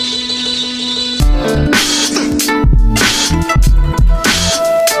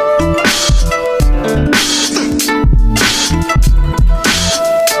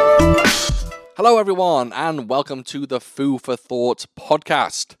Hello, everyone, and welcome to the Foo for Thought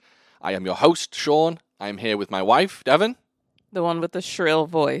podcast. I am your host, Sean. I am here with my wife, Devon. The one with the shrill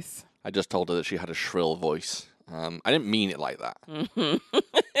voice. I just told her that she had a shrill voice. I didn't mean it like that.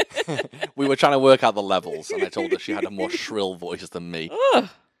 We were trying to work out the levels, and I told her she had a more shrill voice than me. Ugh.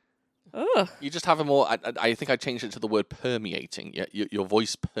 Ugh. You just have a more... I think I changed it to the word permeating. Your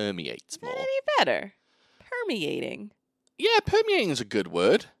voice permeates Is that more. any better? Permeating. Yeah, permeating is a good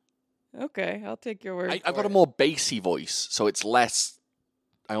word. Okay, I'll take your word. I've got a more bassy voice, so it's less...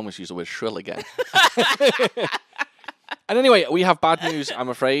 I almost used the word shrill again. And anyway, we have bad news, I'm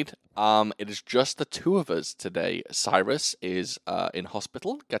afraid. It is just the two of us today. Cyrus is in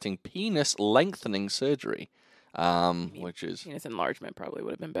hospital getting penis lengthening surgery, which is... Penis enlargement probably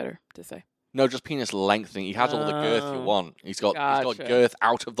would have been better to say. No, just penis lengthening. He has all the girth you Oh, he's got gotcha. girth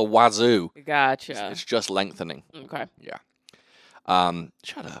out of the wazoo. Gotcha. It's just lengthening. Okay. Yeah.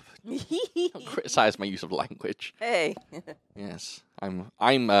 Shut up. Don't criticize my use of language. Hey. Yes, I'm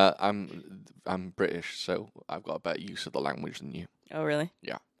British, so I've got a better use of the language than you. Oh, really?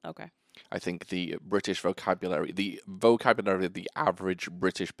 Yeah. Okay. I think the British vocabulary, the vocabulary of the average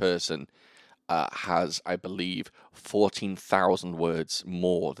British person, has, I believe, 14,000 words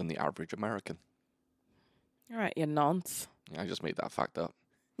more than the average American. All right, you nonce. I just made that fact up.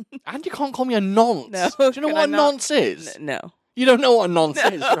 And you can't call me a nonce. No, Do you know can what I a not? nonce is? No. You don't know what a nonce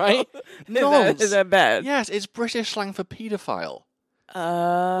is, right? Nonce. Is that bad? Yes, it's British slang for paedophile.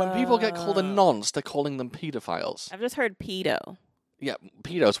 When people get called a nonce, they're calling them paedophiles. I've just heard pedo. Yeah,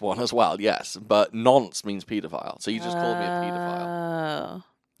 pedo's one as well, yes. But nonce means paedophile. So you just called me a paedophile. Oh.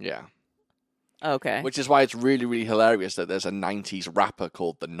 Yeah. Okay. Which is why it's really, really hilarious that there's a 90s rapper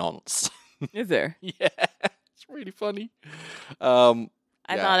called The Nonce. Is there? Yeah, it's really funny. I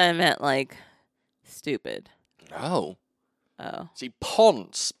Yeah. thought I meant like stupid. No. Oh. See,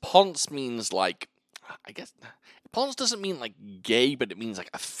 ponce. Ponce means like, I guess, ponce doesn't mean like gay, but it means like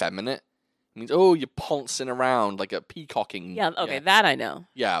effeminate. It means, oh, you're poncing around like a peacocking. Yeah, okay, that I know.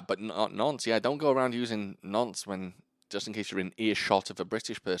 Yeah, but not nonce. Yeah, don't go around using nonce when, just in case you're in earshot of a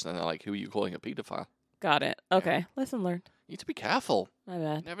British person and they're like, who are you calling a paedophile? Got it. Okay, lesson learned. You need to be careful. My You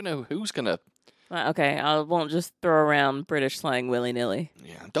bad. never know who's going to... Okay, I won't just throw around British slang willy-nilly.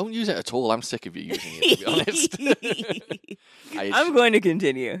 Yeah, don't use it at all. I'm sick of you using it, to be honest. I'm going to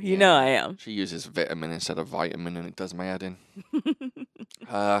continue. You know I am. She uses vitamin instead of vitamin and it does my head in.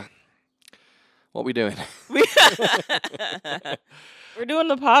 What are we doing? We're doing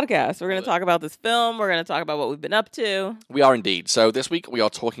the podcast. We're going to talk about this film. We're going to talk about what we've been up to. We are indeed. So this week we are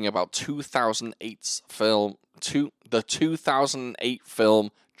talking about 2008's film, the 2008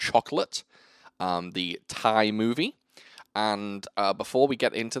 film Chocolate, the Thai movie. And before we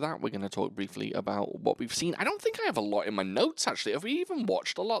get into that, we're going to talk briefly about what we've seen. I don't think I have a lot in my notes, actually. Have we even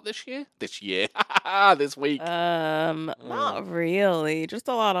watched a lot this year? This week. Not really. Just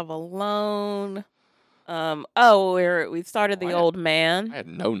a lot of Alone. We started The Old Man. I had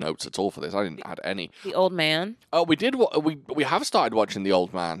no notes at all for this. I didn't add any. The Old Man. Oh, we did. We have started watching The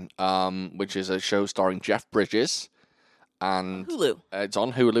Old Man, which is a show starring Jeff Bridges, and Hulu. it's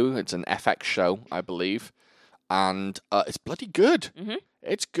on Hulu. It's an FX show, I believe, and it's bloody good. Mm-hmm.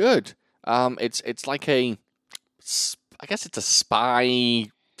 It's good. It's like I guess it's a spy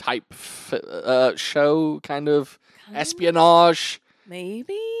type show, kind of espionage.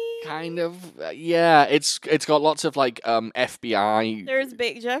 Maybe. Kind of, yeah. It's got lots of like FBI. There's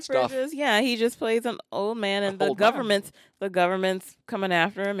big Jeff stuff. Bridges. Yeah, he just plays an old man, and the old man. government's coming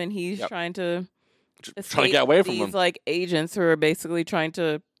after him, and he's Yep. trying to Trying to get away from these them. like agents who are basically trying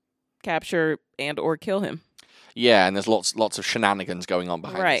to capture and or kill him. Yeah, and there's lots of shenanigans going on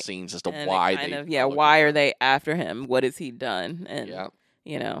behind the Right. scenes as to And why it kind they of, looking why for are him. they after him? What has he done? And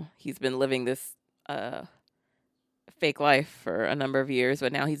Yeah, he's been living this fake life for a number of years,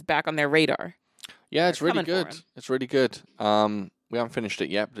 but now he's back on their radar. yeah. It's They're really coming for good. him. It's really good. We haven't finished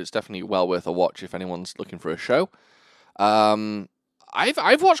it yet, but it's definitely well worth a watch if anyone's looking for a show.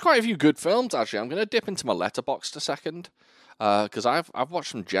 I've watched quite a few good films actually. I'm gonna dip into my letterboxd a second, because I've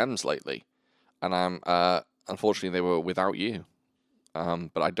watched some gems lately, and I'm unfortunately they were without you.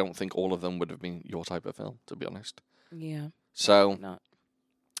 But I don't think all of them would have been your type of film, to be honest. Yeah. So, Not.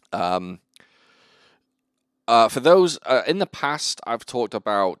 for those in the past, I've talked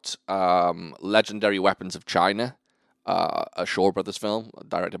about Legendary Weapons of China, a Shaw Brothers film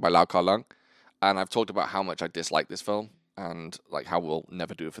directed by Lau Kar Leung, and I've talked about how much I dislike this film and like how we'll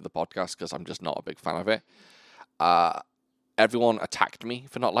never do it for the podcast because I'm just not a big fan of it. Everyone attacked me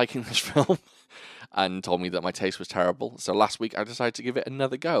for not liking this film and told me that my taste was terrible. So last week I decided to give it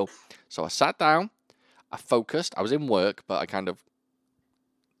another go. So I sat down, I focused. I was in work, but I kind of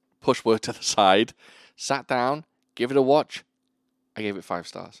push work to the side, sat down, give it a watch. I gave it 5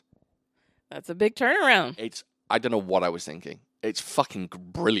 stars. That's a big turnaround. I don't know what I was thinking. It's fucking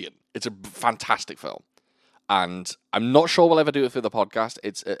brilliant. It's a fantastic film. And I'm not sure we'll ever do it through the podcast.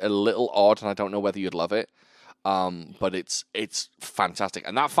 It's a little odd, and I don't know whether you'd love it. But it's fantastic.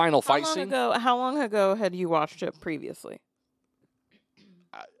 And that final fight scene. How long ago had you watched it previously?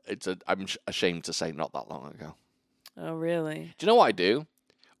 I'm ashamed to say not that long ago. Oh, really? Do you know what I do?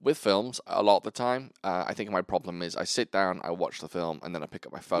 With films, a lot of the time, I think my problem is I sit down, I watch the film, and then I pick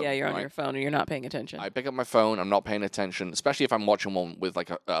up my phone. Yeah, you're on your phone and you're not paying attention. I pick up my phone, I'm not paying attention, especially if I'm watching one with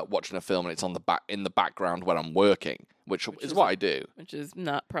watching a film and it's on in the background when I'm working, which is what I do. Which is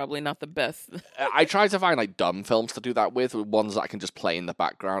probably not the best. I try to find like dumb films to do that with, ones that I can just play in the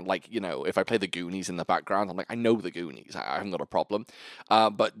background. Like, if I play The Goonies in the background, I'm like, I know The Goonies, I haven't got a problem.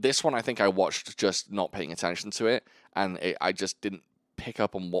 But this one, I think I watched just not paying attention to it, and I just didn't pick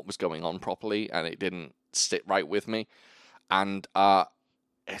up on what was going on properly, and it didn't sit right with me. And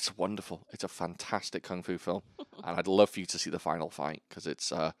it's wonderful. It's a fantastic kung fu film, and I'd love for you to see the final fight, because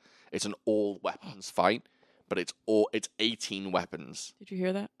it's an all weapons fight, but it's 18 weapons. Did you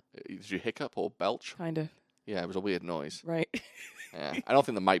hear that? Did you hiccup or belch? Kind of. Yeah, it was a weird noise. Right. Yeah, I don't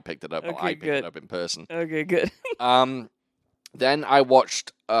think the mic picked it up, but I picked it up in person. Okay, good. Then I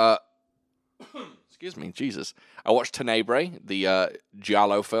watched. Excuse me, Jesus. I watched Tenebrae, the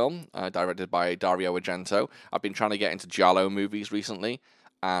Giallo film, directed by Dario Argento. I've been trying to get into Giallo movies recently,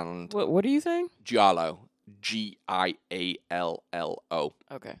 and What are you saying? Giallo, Giallo.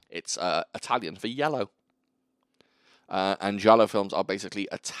 Okay. It's Italian for yellow. And Giallo films are basically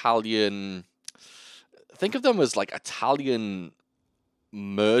Italian. Think of them as like Italian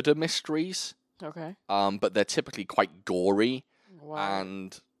murder mysteries. Okay. But they're typically quite gory. Wow.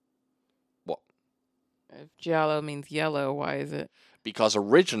 And if Giallo means yellow, why is it? Because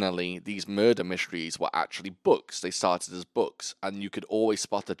originally these murder mysteries were actually books. They started as books, and you could always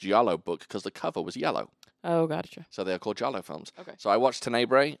spot a Giallo book because the cover was yellow. Oh, gotcha. So they're called Giallo films. Okay. So I watched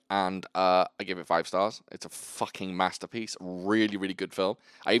Tenebrae, and I give it 5 stars. It's a fucking masterpiece. Really, really good film.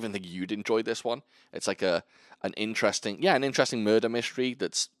 I even think you'd enjoy this one. It's like an interesting murder mystery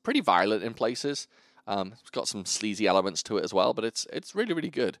that's pretty violent in places. It's got some sleazy elements to it as well, but it's really, really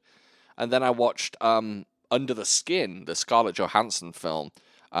good. And then I watched Under the Skin, the Scarlett Johansson film.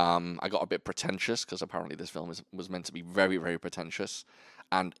 I got a bit pretentious because apparently this film was meant to be very, very pretentious.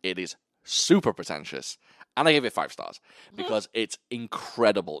 And it is super pretentious. And I gave it 5 stars because it's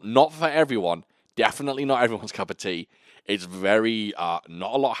incredible. Not for everyone. Definitely not everyone's cup of tea. It's very,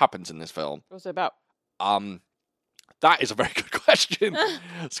 not a lot happens in this film. What's it about? That is a very good question.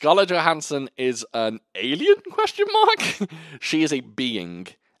 Scarlett Johansson is an alien, ? She is a being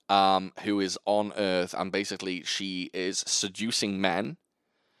who is on Earth, and basically she is seducing men,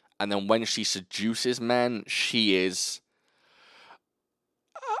 and then when she seduces men, she is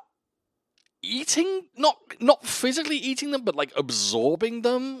eating, not physically eating them, but like absorbing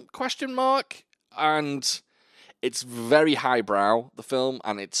them, ? And it's very highbrow, the film,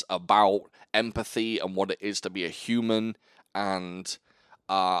 and it's about empathy and what it is to be a human, and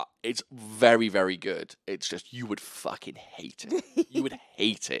it's very, very good. It's just, you would fucking hate it. You would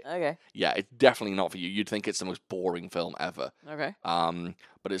hate it. Okay. Yeah, it's definitely not for you. You'd think it's the most boring film ever. Okay.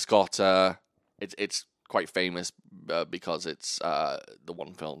 But it's got, it's quite famous because it's the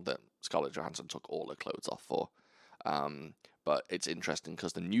one film that Scarlett Johansson took all her clothes off for. But it's interesting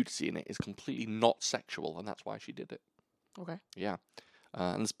because the nudity in it is completely not sexual, and that's why she did it. Okay. Yeah.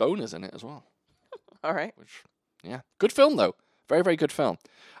 And there's boners in it as well. All right. Which, yeah. Good film, though. Very, very good film.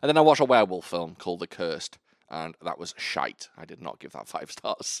 And then I watched a werewolf film called The Cursed, and that was shite. I did not give that 5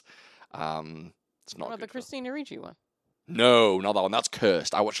 stars. It's not what about the Christina Ricci one? No, not that one. That's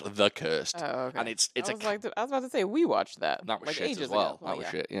Cursed. I watched The Cursed. Oh, okay. And it's I was about to say, we watched that. That was like shit ages as well. ago. That was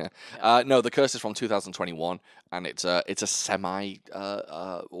shit, yeah. Yeah. No, The Curse is from 2021, and it's a semi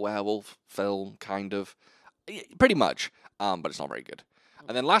werewolf film, kind of. Pretty much, but it's not very good.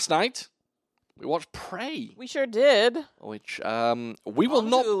 And then last night, we watched Prey, We sure did. which we will On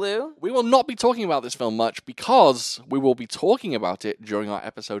not Hulu. we will not be talking about this film much because we will be talking about it during our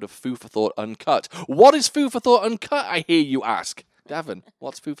episode of Food for Thought Uncut. What is Food for Thought Uncut, I hear you ask? Devin,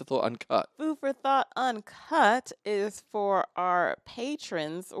 what's Food for Thought Uncut? Food for Thought Uncut is for our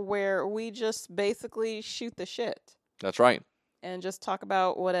patrons, where we just basically shoot the shit That's right. and just talk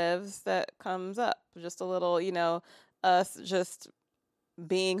about whatevs that comes up. Just a little, us just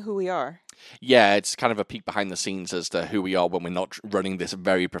being who we are. Yeah, it's kind of a peek behind the scenes as to who we are when we're not running this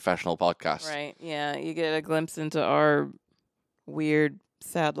very professional podcast. Right. Yeah. You get a glimpse into our weird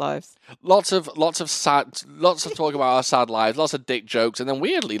sad lives. Lots of talk about our sad lives, lots of dick jokes, and then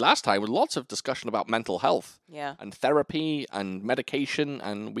weirdly last time was lots of discussion about mental health. Yeah. And therapy and medication,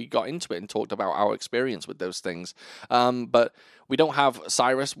 and we got into it and talked about our experience with those things. But we don't have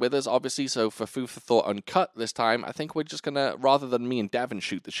Cyrus with us, obviously, so for Food for Thought Uncut this time, I think we're just going to, rather than me and Devin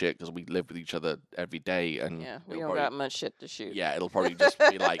shoot the shit, because we live with each other every day. And yeah, we don't got much shit to shoot. Yeah, it'll probably just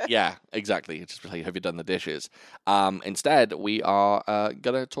be like, yeah, exactly. It's just like, have you done the dishes? Instead, we are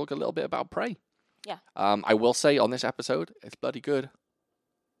going to talk a little bit about Prey. Yeah. I will say on this episode, it's bloody good.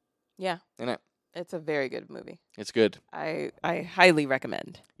 Yeah. Isn't it? It's a very good movie. It's good. I highly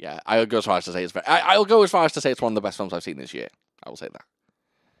recommend. Yeah, I'll go as far as to say I'll go as far as to say it's one of the best films I've seen this year. I will say that.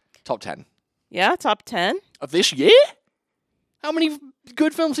 Top 10. Yeah, top 10 of this year? How many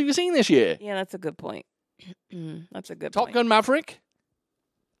good films have you seen this year? Yeah, that's a good point. That's a good Top point. Gun Maverick?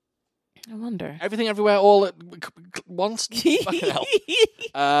 I wonder. Everything Everywhere All at Once? Fucking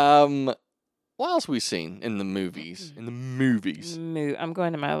hell. What else have we seen in the movies? I'm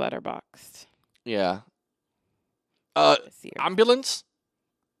going to my Letterboxd. Yeah. This year. Ambulance?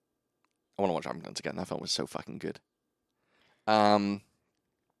 I want to watch Ambulance again. That film was so fucking good. There's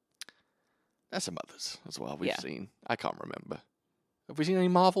some others as well we've seen. I can't remember. Have we seen any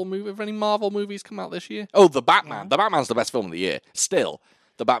Marvel movie? Have any Marvel movies come out this year? Oh, The Batman. The Batman's the best film of the year. Still.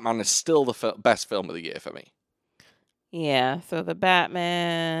 The Batman is still the best film of the year for me. Yeah, so The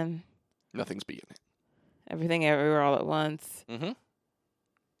Batman. Nothing's beating it. Everything Everywhere All at Once. Mm-hmm.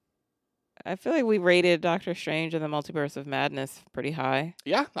 I feel like we rated Doctor Strange and the Multiverse of Madness pretty high.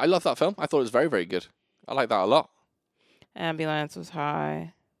 Yeah, I love that film. I thought it was very, very good. I like that a lot. Ambulance was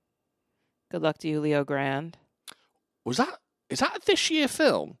high. Good Luck to You, Leo Grand. Is that a this year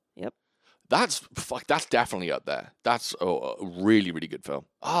film? Yep. That's definitely up there. That's a really, really good film.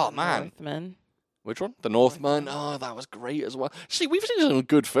 Oh, man. Northman. Which one? The Northman. Oh, that was great as well. See, we've seen some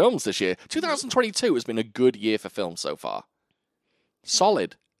good films this year. 2022 has been a good year for films so far.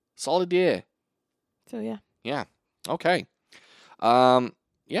 Solid year. So, yeah. Yeah. Okay.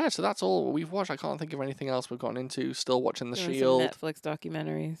 Yeah, so that's all we've watched. I can't think of anything else we've gotten into. Still watching The Shield. Some Netflix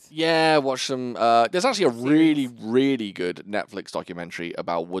documentaries. Yeah, watch some. There's actually a really, really good Netflix documentary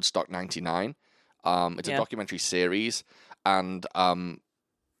about Woodstock 99. It's a documentary series, and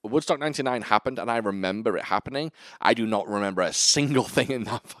Woodstock 99 happened, and I remember it happening. I do not remember a single thing in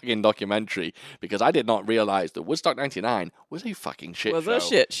that fucking documentary because I did not realize that Woodstock 99 was a fucking shit show. Was a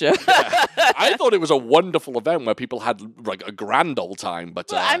shit show. Yeah. I thought it was a wonderful event where people had like a grand old time, but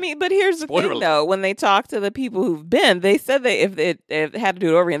but here's the thing though: when they talk to the people who've been, they said that if it had to do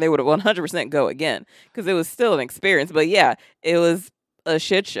it over again, they would 100% go again because it was still an experience. But yeah, it was a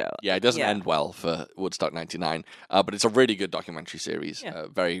shit show. Yeah, it doesn't end well for Woodstock 99, but it's a really good documentary series. Yeah.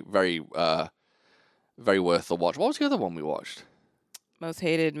 Very, very, very worth the watch. What was the other one we watched? Most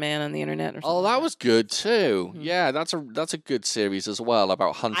Hated Man on the Internet. Or something Oh, that was good too. Mm-hmm. Yeah, that's a good series as well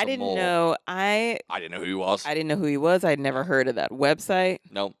about Hunter Moore. I didn't know who he was. I didn't know who he was. I'd never heard of that website.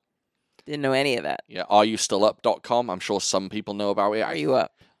 No. Didn't know any of that. Yeah, areyoustillup.com. I'm sure some people know about it. Are you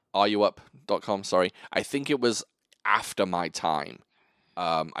up? Areyouyup.com, sorry. I think it was after my time.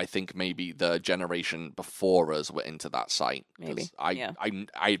 I think maybe the generation before us were into that site. Maybe. I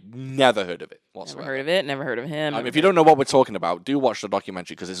never heard of it whatsoever. Never heard of it. Never heard of him. If you don't know what we're talking about, do watch the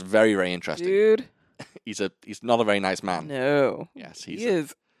documentary because it's very, very interesting. Dude. He's not a very nice man. No. Yes, he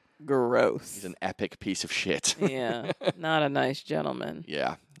is gross. He's an epic piece of shit. Yeah. Not a nice gentleman.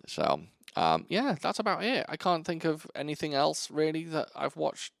 Yeah. So, yeah, that's about it. I can't think of anything else really that I've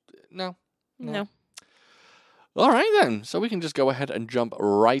watched. No. All right, then. So we can just go ahead and jump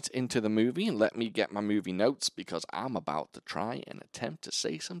right into the movie and let me get my movie notes because I'm about to try and attempt to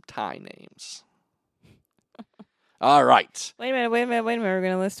say some Thai names. All right. Wait a minute. We're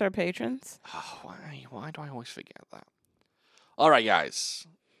going to list our patrons? Oh, why do I always forget that? All right, guys.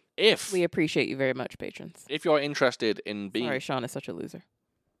 We appreciate you very much, patrons. If you're interested in being... Sorry, Sean is such a loser.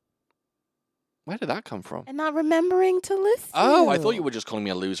 Where did that come from? And not remembering to list Oh, I thought you were just calling me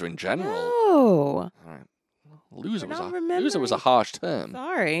a loser in general. No. All right. Loser was a harsh term.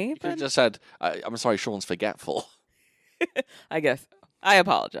 Sorry. You could have just said, I'm sorry, Sean's forgetful. I guess. I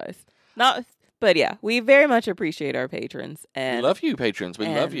apologize. But yeah, we very much appreciate our patrons. And we love you, patrons. We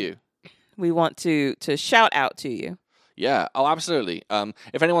love you. We want to shout out to you. Yeah. Oh, absolutely.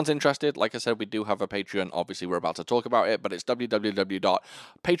 If anyone's interested, like I said, we do have a Patreon. Obviously, we're about to talk about it, but it's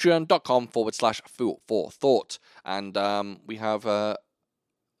www.patreon.com/foodforthought. And we have...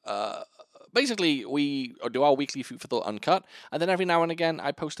 basically, we do our weekly Food for Thought Uncut, and then every now and again,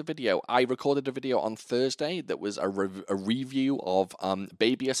 I post a video. I recorded a video on Thursday that was a review of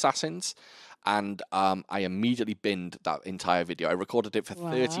Baby Assassins, and I immediately binned that entire video. I recorded it for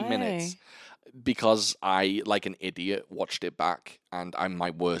 30 minutes because I, like an idiot, watched it back, and I'm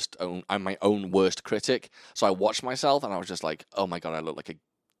my own worst critic. So I watched myself, and I was just like, oh my god, I look like a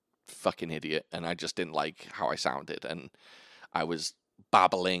fucking idiot, and I just didn't like how I sounded, and I was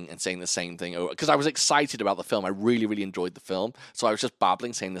babbling and saying the same thing over because I was excited about the film. I really, really enjoyed the film, so I was just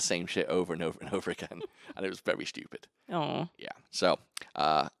babbling, saying the same shit over and over and over again, and it was very stupid. Oh, yeah. So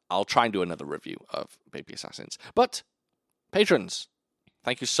I'll try and do another review of Baby Assassins. But patrons,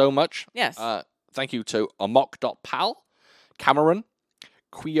 thank you so much. Yes. Thank you to Amok.pal, Cameron,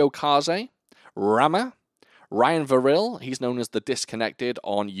 Kuyokaze, Rama, Ryan Varil, he's known as The Disconnected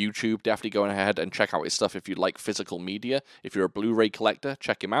on YouTube. Definitely go ahead and check out his stuff if you'd like physical media. If you're a Blu-ray collector,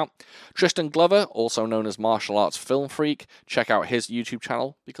 check him out. Tristan Glover, also known as Martial Arts Film Freak, check out his YouTube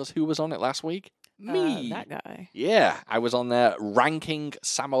channel, because who was on it last week? Me. That guy. Yeah, I was on there ranking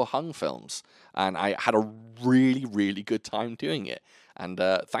Sammo Hung films, and I had a really, really good time doing it. And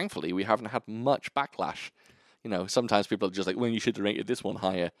thankfully, we haven't had much backlash. You know, sometimes people are just like, well, you should have rated this one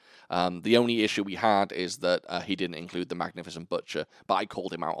higher. The only issue we had is that he didn't include The Magnificent Butcher, but I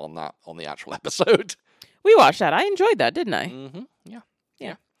called him out on that on the actual episode. We watched that. I enjoyed that, didn't I? Mm-hmm.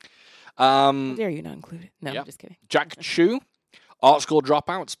 Yeah. How dare you not include it? No, I'm just kidding. Jack Chu, Art School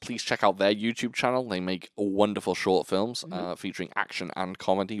Dropouts, please check out their YouTube channel. They make wonderful short films featuring action and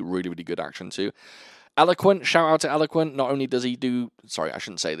comedy. Really, really good action too. Eloquent, shout out to Eloquent. Not only does he do, sorry, I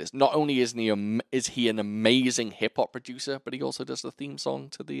shouldn't say this. Not only is he an amazing hip hop producer, but he also does the theme song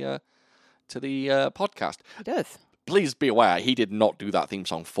to the podcast. He does. Please be aware, he did not do that theme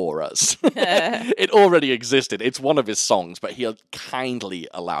song for us. It already existed. It's one of his songs, but he kindly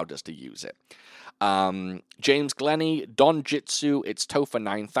allowed us to use it. James Glennie, Don Jitsu, It's Tofa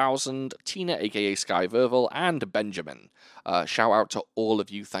 9000, Tina aka Sky Verval, and Benjamin. Shout out to all of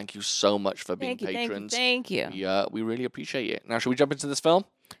you. Thank you so much for being patrons. Thank you. Yeah, we really appreciate it. Now, should we jump into this film?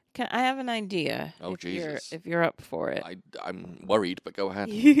 I have an idea. Oh, Jesus. If you're up for it. I'm worried, but go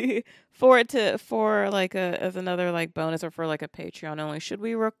ahead. for like as another like bonus or for like a Patreon only, should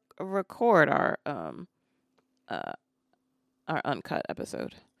we record our uncut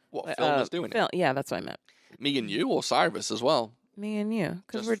episode? What film is doing it? Yeah, that's what I meant. Me and you, or Cyrus as well? Me and you,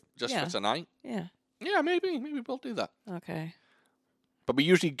 because we're just for tonight. Yeah. Yeah, maybe we'll do that. Okay. But we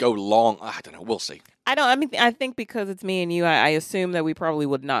usually go long. I don't know. We'll see. I think because it's me and you, I assume that we probably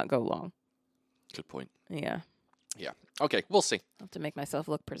would not go long. Good point. Yeah. Yeah. Okay, we'll see. I'll have to make myself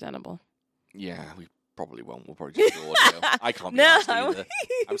look presentable. Yeah, we probably won't. We'll probably just do audio. I can't be asked either.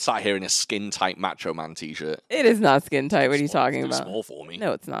 I'm sat here in a skin-tight Macho Man t-shirt. It is not skin tight. What are you talking about? It's small for me.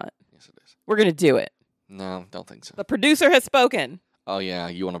 No, it's not. Yes, it is. We're going to do it. No, don't think so. The producer has spoken. Oh, yeah,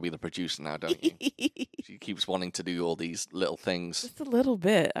 you want to be the producer now, don't you? She keeps wanting to do all these little things. Just a little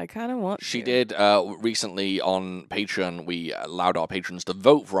bit. I kind of want She to. did recently on Patreon. We allowed our patrons to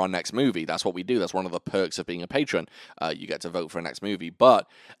vote for our next movie. That's what we do. That's one of the perks of being a patron. You get to vote for a next movie. But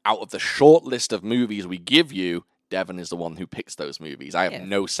out of the short list of movies we give you, Devon is the one who picks those movies. I have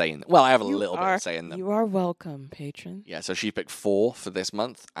no say in them. Well, I have a little bit of say in them. You are welcome, patron. Yeah, so she picked 4 for this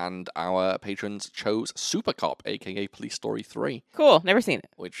month, and our patrons chose Super Cop, a.k.a. Police Story 3. Cool. Never seen it.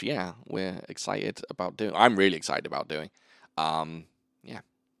 Which, yeah, we're excited about doing. I'm really excited about doing. Yeah,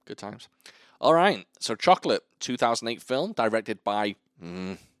 good times. All right, so Chocolate, 2008 film, directed by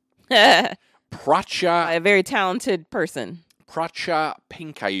By Pratcha a very talented person.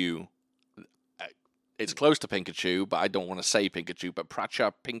 Pinkayu. It's close to Pikachu, but I don't want to say Pikachu, but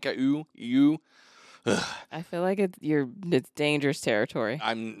Pratcha Pinkayu. I feel like it's dangerous territory.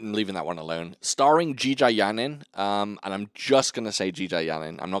 I'm leaving that one alone. Starring Jija Yanin, and I'm just going to say Jija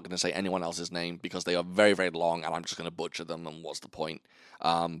Yanin. I'm not going to say anyone else's name because they are very, very long, and I'm just going to butcher them, and what's the point?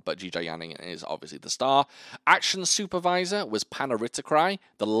 But Jija Yanin is obviously the star. Action supervisor was Panna Rittakrai,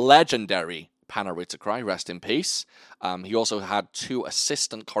 the legendary Panna Rittakrai, rest in peace. He also had 2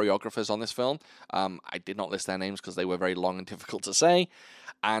 assistant choreographers on this film. I did not list their names because they were very long and difficult to say.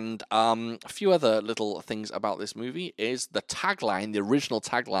 And a few other little things about this movie is the tagline, the original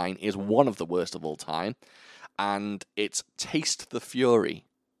tagline, is one of the worst of all time. And it's Taste the Fury.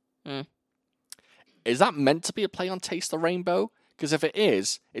 Is that meant to be a play on Taste the Rainbow? Because if it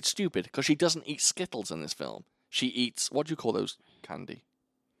is, it's stupid, because she doesn't eat Skittles in this film. She eats, what do you call those candy?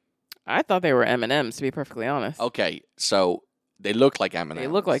 I thought they were M&Ms, to be perfectly honest. Okay, so they look like M&Ms. They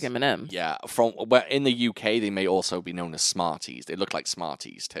look like M&Ms. Yeah, in the UK, they may also be known as Smarties. They look like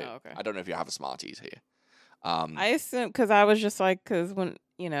Smarties, too. Oh, okay. I don't know if you have a Smarties here. I assume, because I was just like, because when,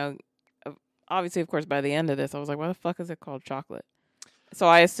 obviously, of course, by the end of this, I was like, why the fuck is it called chocolate? So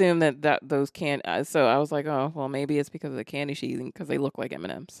I assume that those so I was like, oh, well, maybe it's because of the candy she's eating because they look like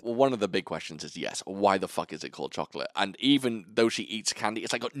M&Ms. Well, one of the big questions is, yes, why the fuck is it called chocolate? And even though she eats candy,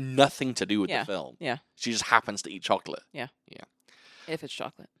 it's like got nothing to do with the film. Yeah. She just happens to eat chocolate. Yeah. If it's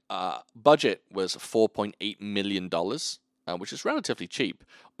chocolate. Budget was $4.8 million, which is relatively cheap.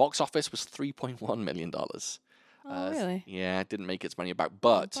 Box office was $3.1 million. Oh, really? Yeah, it didn't make its money back.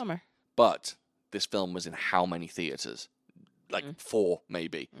 Bummer. But this film was in how many theaters? Like 4,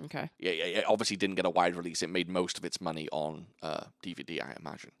 maybe. Okay. Yeah, it obviously didn't get a wide release. It made most of its money on DVD, I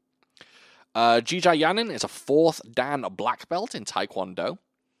imagine. Jijia Yanin is a 4th Dan black belt in Taekwondo.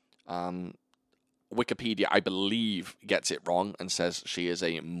 Wikipedia, I believe, gets it wrong and says she is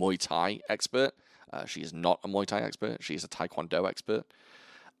a Muay Thai expert. She is not a Muay Thai expert. She is a Taekwondo expert.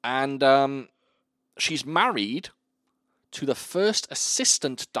 And she's married to the first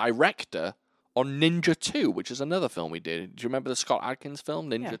assistant director on Ninja 2, which is another film we did. Do you remember the Scott Adkins film,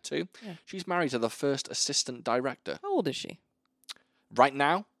 Ninja 2? Yeah. She's married to the first assistant director. How old is she? Right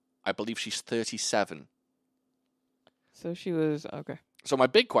now, I believe she's 37. So she was, okay. So my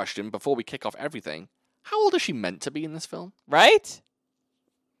big question, before we kick off everything, how old is she meant to be in this film? Right?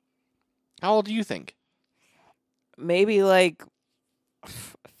 How old do you think? Maybe like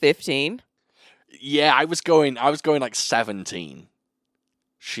 15. Yeah, I was going like 17.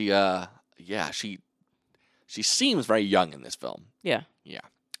 She seems very young in this film. Yeah. Yeah,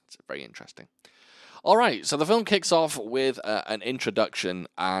 it's very interesting. All right, so the film kicks off with an introduction,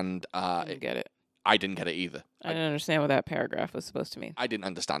 and I didn't get it. I didn't get it either. I didn't understand what that paragraph was supposed to mean. I didn't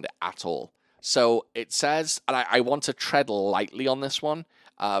understand it at all. So it says, and I want to tread lightly on this one,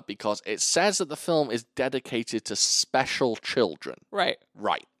 because it says that the film is dedicated to special children. Right.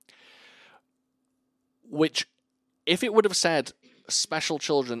 Right. Which, if it would have said special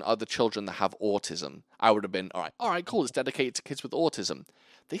children are the children that have autism, I would have been, all right, cool, it's dedicated to kids with autism.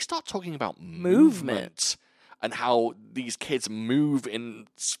 They start talking about movement and how these kids move in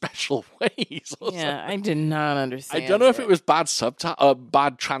special ways. Yeah, I did not understand. I don't know if it was bad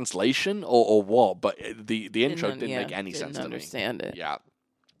bad translation or what, but the intro didn't make any sense to me. Didn't understand it. Yeah.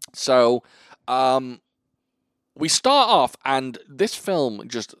 So, we start off, and this film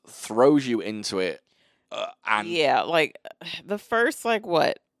just throws you into it. And yeah, like the first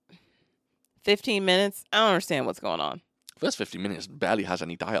 15 minutes, I don't understand what's going on. First 15 minutes barely has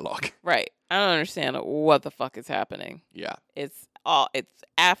any dialogue. Right. I don't understand what the fuck is happening. Yeah. It's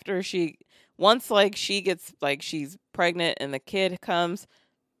after once she gets she's pregnant and the kid comes,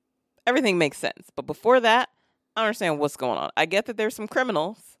 everything makes sense. But before that, I don't understand what's going on. I get that there's some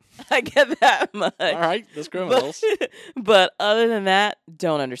criminals. I get that much. All right, there's criminals. But other than that,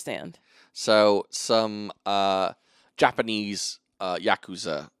 don't understand. So some Japanese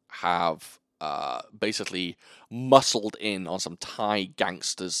Yakuza have basically muscled in on some Thai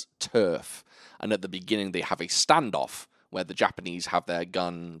gangsters' turf. And at the beginning, they have a standoff where the Japanese have their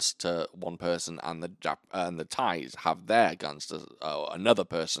guns to one person and the Thais have their guns to another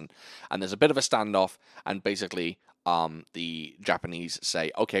person. And there's a bit of a standoff, and basically the Japanese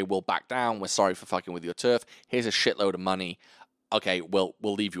say, okay, we'll back down. We're sorry for fucking with your turf. Here's a shitload of money. Okay, we'll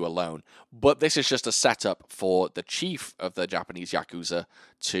leave you alone. But this is just a setup for the chief of the Japanese Yakuza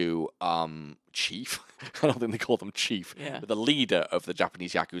to chief. I don't think they call them chief. Yeah. But the leader of the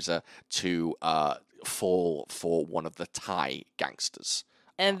Japanese Yakuza to fall for one of the Thai gangsters.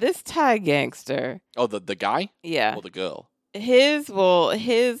 And this Thai gangster. Oh, the guy? Yeah. Or the girl? The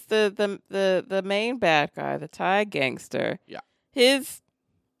main bad guy, the Thai gangster. Yeah. His,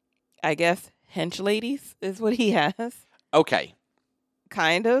 I guess, hench ladies is what he has. Okay.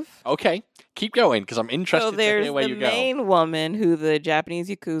 Kind of. Okay. Keep going, because I'm interested to hear where you go. So there's the main woman who the Japanese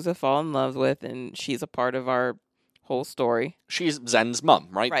Yakuza fall in love with, and she's a part of our whole story. She's Zen's mum,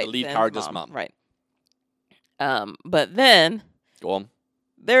 right? Right, The lead Zen's character's mum. Right. But then Go on.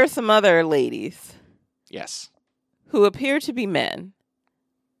 there are some other ladies Yes. who appear to be men.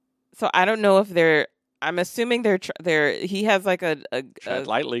 So I don't know if they're. I'm assuming they're. He has Tread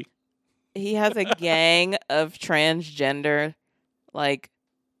lightly. He has a gang of transgender,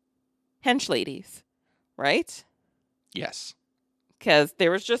 hench ladies, right? Yes. Because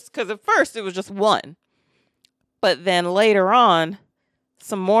at first it was just one, but then later on,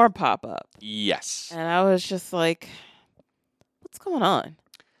 some more pop up. Yes. And I was just like, what's going on?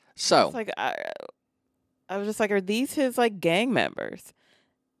 So. I was just like, are these his gang members?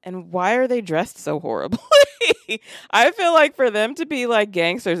 And why are they dressed so horribly? I feel like for them to be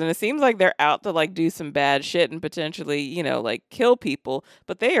gangsters, and it seems like they're out to do some bad shit and potentially, kill people,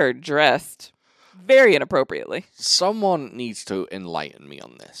 but they are dressed very inappropriately. Someone needs to enlighten me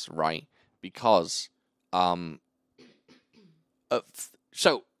on this, right? Because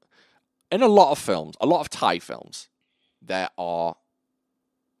So, in a lot of films, a lot of Thai films, there are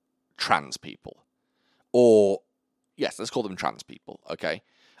trans people. Or, yes, let's call them trans people, okay?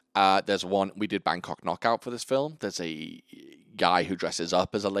 There's one, we did Bangkok Knockout for this film. There's a guy who dresses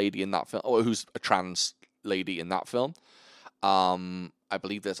up as a lady in that film, or who's a trans lady in that film. I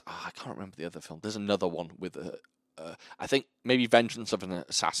believe there's, I can't remember the other film. There's another one with I think maybe Vengeance of an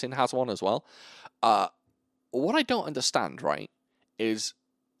Assassin has one as well. What I don't understand, right, is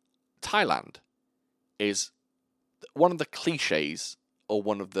Thailand is one of the cliches, or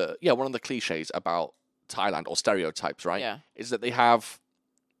one of the cliches about Thailand, or stereotypes, right? Yeah. Is that they have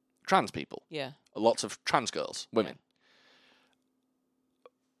trans people, Yeah. lots of trans girls, women.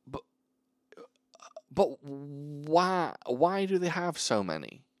 But why do they have so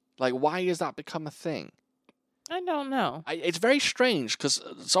many? Like, why has that become a thing? I don't know. It's very strange, because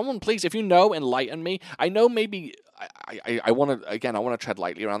someone, please, if you know, enlighten me. I know maybe I want to tread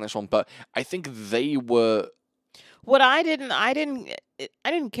lightly around this one, but I think they were. What I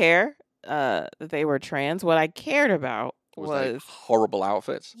didn't care that they were trans. What I cared about They was horrible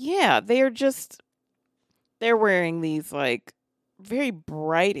outfits. yeah, they're wearing these like very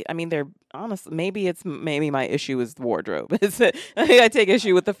bright. I mean, they're honestly maybe my issue is the wardrobe. I take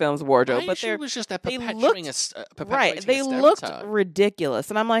issue with the film's wardrobe, My but issue was just they're they perpetuating looked perpetuating right. They a looked stereotype. ridiculous,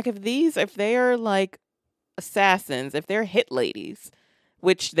 and I'm like, if they are like assassins, if they're hit ladies,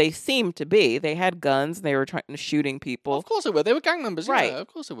 which they seemed to be, they had guns, they were shooting people. Of course they were. They were gang members, Right. Yeah, of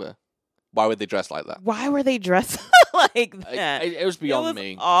course they were. Why would they dress like that? Why were they dressed like that? It was beyond it was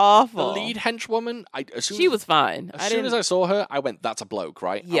me. Awful. The lead henchwoman, She was fine. As soon as I saw her, I went, "That's a bloke,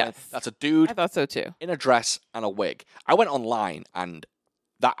 right?" I went, Yes. that's a dude I thought so too. in a dress and a wig. I went online, and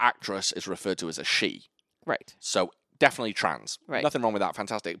that actress is referred to as a she. Right. So definitely trans. Right. Nothing wrong with that.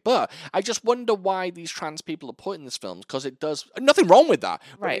 Fantastic. But I just wonder why these trans people are put in this film, because it does nothing wrong with that.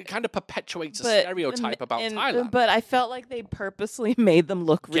 But Right. it kind of perpetuates a But stereotype about Thailand. But I felt like they purposely made them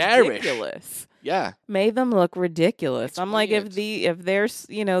look Garish. ridiculous. Yeah. Made them look ridiculous. It's I'm like, weird. if there's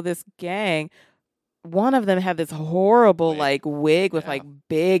this gang, one of them had this horrible Wig. like wig with Yeah. like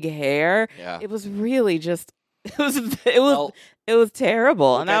big hair. Yeah. It was really just it was Well, it was terrible.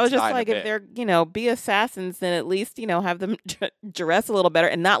 we'll And get I to was that just in a like, if bit. they're be assassins, then at least have them dress a little better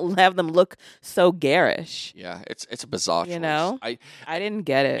and not have them look so garish. yeah, it's a bizarre choice. You know? I didn't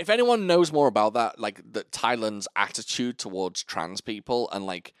get it. If anyone knows more about that, like Thailand's attitude towards trans people, and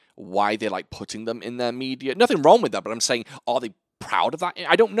like why they like putting them in their media, nothing wrong with that. But I'm saying, are they proud of that?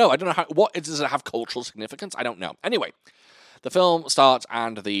 I don't know. I don't know does it have cultural significance? I don't know. Anyway, the film starts,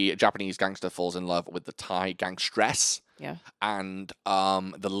 and the Japanese gangster falls in love with the Thai gangstress. Yeah. And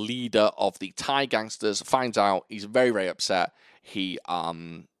the leader of the Thai gangsters finds out. He's very, very upset.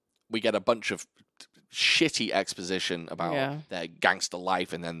 We get a bunch of shitty exposition about Yeah. their gangster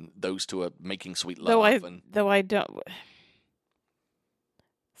life, and then those two are making sweet love. Though I don't.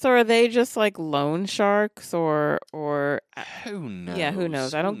 So are they just like loan sharks or Who knows? yeah, who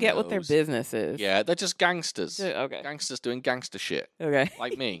knows? I don't get what their business is. Yeah, they're just gangsters. Okay. Gangsters doing gangster shit, Okay.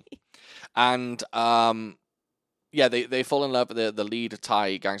 like me. And yeah, they fall in love. The lead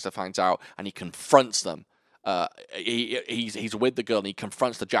Thai gangster finds out, and he confronts them. He's with the girl, and he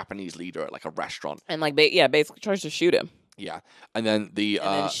confronts the Japanese leader at like a restaurant. And like basically tries to shoot him. Yeah, and then And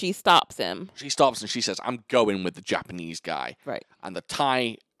then she stops him. she stops and she says, "I'm going with the Japanese guy." Right. And the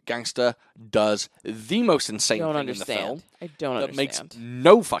Thai gangster does the most insane Don't thing understand. in the film I don't that understand. makes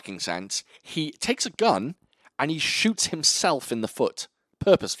no fucking sense. He takes a gun and he shoots himself in the foot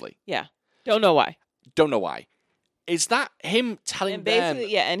purposefully. Yeah. Don't know why. Don't know why. Is that him telling And them?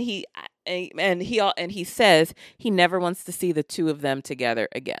 basically, yeah, and he says he never wants to see the two of them together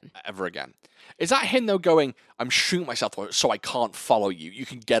again. Ever again? Is that him though going, "I'm shooting myself so I can't follow you. You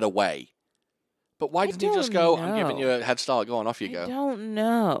can get away." But why I didn't he just don't go, "I'm giving know. you a head start. Go on, off you I go." don't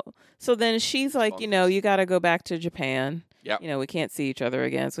know. So then she's like, Bonkers. you got to go back to Japan. Yep. We can't see each other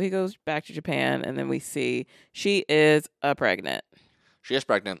again. So he goes back to Japan, and then we see she is pregnant. She is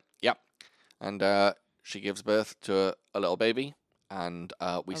pregnant. Yep. And she gives birth to a little baby, and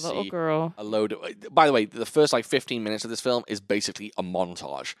we A little see girl. a load of. By the way, the first like 15 minutes of this film is basically a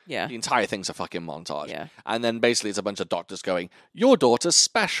montage. Yeah. The entire thing's a fucking montage. Yeah. And then basically it's a bunch of doctors going, "Your daughter's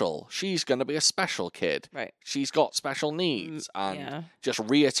special. She's going to be a special kid. Right. She's got special needs." And Yeah. just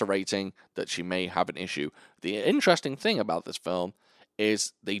reiterating that she may have an issue. The interesting thing about this film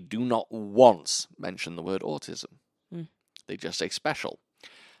is they do not once mention the word autism. Mm. They just say special.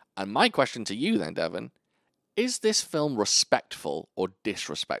 And my question to you then, Devon, is this film respectful or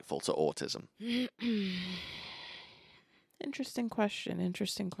disrespectful to autism? Interesting question.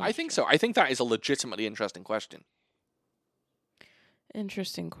 I think so. I think that is a legitimately interesting question.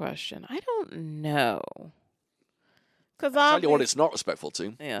 Interesting question. I don't know. Because I'll tell you what it's not respectful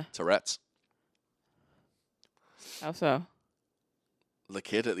to. Yeah. Tourette's. How so? The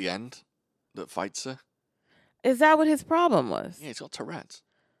kid at the end that fights her. Is that what his problem was? Yeah, he's got Tourette's.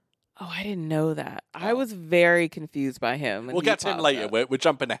 Oh, I didn't know that. I Oh. was very confused by him. When We'll he get to him popped later. up. We're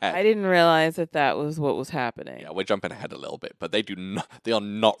jumping ahead. I didn't realize that was what was happening. Yeah, we're jumping ahead a little bit, but they do not. They are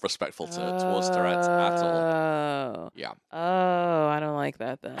not respectful towards Tourette's at all. Oh. Yeah. Oh, I don't like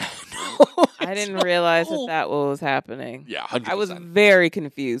that then. No, I it's didn't not realize cool. that what was happening. Yeah, 100%. I was very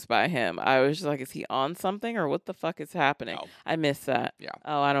confused by him. I was just like, is he on something or what the fuck is happening? No. I missed that. Yeah.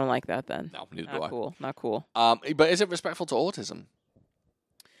 Oh, I don't like that then. No, neither do Not I. cool. Not cool. But is it respectful to autism?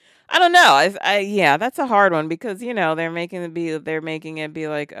 I don't know. Yeah, that's a hard one because they're making it be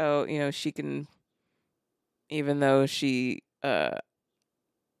like, oh, she can, even though she has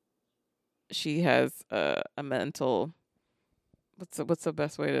a mental, what's the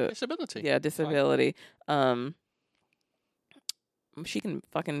best way to Disability. Yeah, disability. She can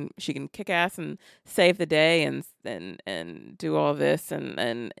kick ass and save the day and do all this but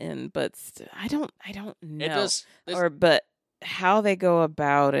I don't know. It does. But how they go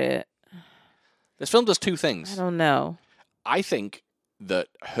about it, This film does two things. I don't know. I think that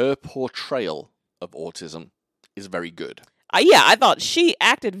her portrayal of autism is very good. Yeah, I thought she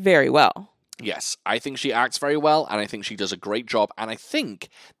acted very well. Yes, I think she acts very well, and I think she does a great job, and I think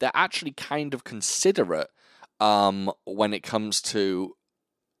they're actually kind of considerate when it comes to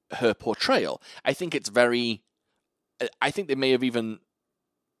her portrayal. I think it's very... I think they may have even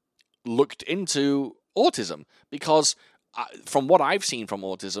looked into autism, because from what I've seen from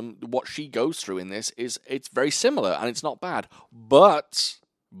autism, what she goes through in this it's very similar, and it's not bad. But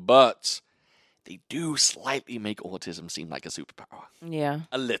they do slightly make autism seem like a superpower. Yeah.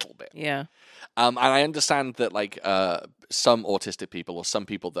 A little bit. Yeah. And I understand that some autistic people or some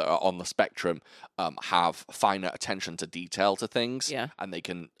people that are on the spectrum have finer attention to detail to things. Yeah. And they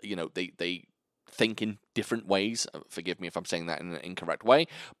can, they think in different ways. Forgive me if I'm saying that in an incorrect way.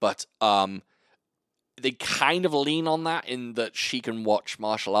 But they kind of lean on that in that she can watch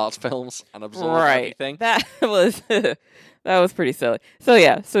martial arts films and absorb everything. That was that was pretty silly. So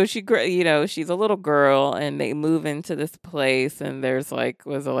yeah, so she's a little girl and they move into this place and there's a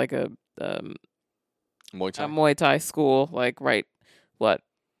Muay Thai. A Muay Thai school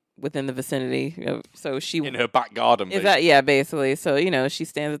within the vicinity. So she In her back garden. Is that, yeah, basically. So, she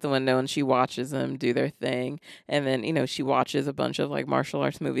stands at the window and she watches them do their thing. And then, she watches a bunch of martial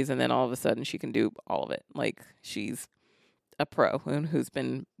arts movies and then all of a sudden she can do all of it. Like she's a pro who's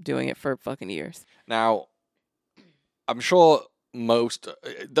been doing it for fucking years. Now, I'm sure most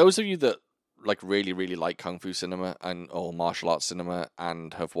those of you that really, really like kung fu cinema or martial arts cinema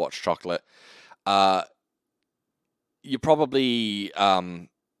and have watched Chocolate, you probably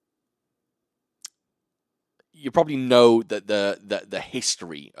know that the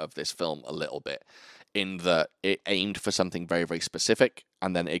history of this film a little bit, in that it aimed for something very, very specific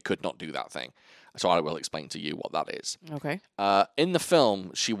and then it could not do that thing. So I will explain to you what that is. Okay. In the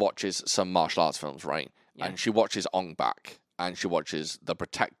film, she watches some martial arts films, right? Yeah. And she watches Ong Bak and she watches The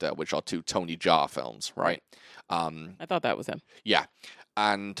Protector, which are two Tony Jaa films, right? I thought that was him. Yeah.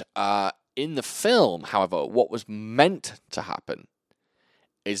 And in the film, however, what was meant to happen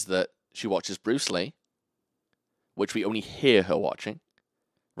is that she watches Bruce Lee, which we only hear her watching,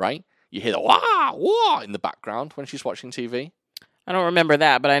 right? You hear the wah, wah in the background when she's watching TV. I don't remember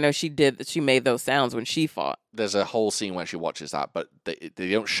that, but I know she made those sounds when she fought. There's a whole scene where she watches that, but they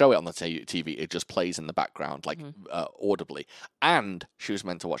don't show it on the TV. It just plays in the background, audibly. And she was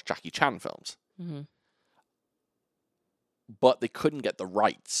meant to watch Jackie Chan films. Mm-hmm. But they couldn't get the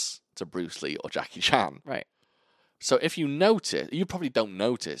rights to Bruce Lee or Jackie Chan. Right. So if you notice, you probably don't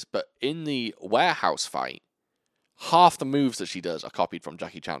notice, but in the warehouse fight, half the moves that she does are copied from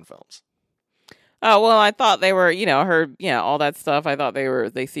Jackie Chan films. Oh, well, I thought they were, all that stuff. I thought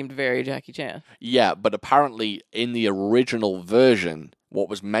they seemed very Jackie Chan. Yeah, but apparently in the original version, what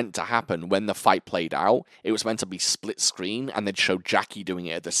was meant to happen when the fight played out, it was meant to be split screen and they'd show Jackie doing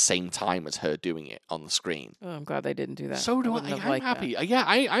it at the same time as her doing it on the screen. Oh, I'm glad they didn't do that. So do I. I'm happy. Yeah,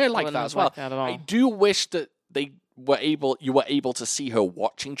 I like that as well. That at all. I do wish that you were able to see her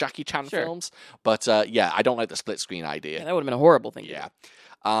watching Jackie Chan films, but I don't like the split screen idea. Yeah, that would have been a horrible thing. Yeah.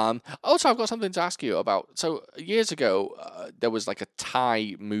 Also, I've got something to ask you about. So years ago, there was a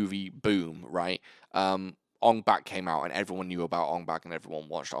Thai movie boom, right? Ong Bak came out, and everyone knew about Ong Bak, and everyone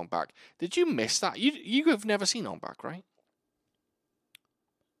watched Ong Bak. Did you miss that? You have never seen Ong Bak, right?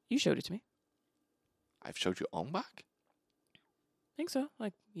 You showed it to me. I've showed you Ong Bak? I think so,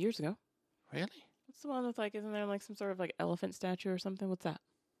 years ago. Really? What's the one with like? Isn't there like some sort of like elephant statue or something? What's that?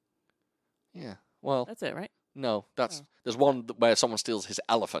 Yeah. Well, That's it, right? no. That's Oh. there's one where someone steals his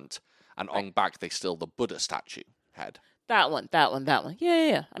elephant, and on back they steal the Buddha statue head. That one.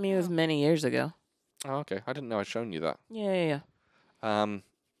 Yeah. I mean, it was Oh. many years ago. Oh, okay. I didn't know I'd shown you that. Yeah.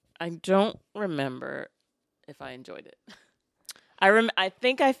 I don't remember if I enjoyed it. I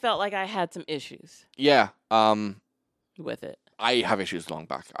think I felt like I had some issues Yeah. with it. I have issues with Long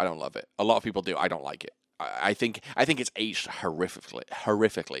Back. I don't love it. A lot of people do. I don't like it. I think it's aged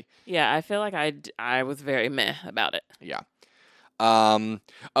horrifically. Yeah, I feel like I was very meh about it. Yeah.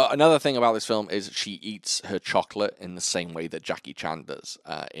 Another thing about this film is she eats her chocolate in the same way that Jackie Chan does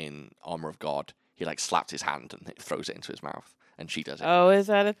in Armor of God. He like slaps his hand and throws it into his mouth, and she does it. Oh, is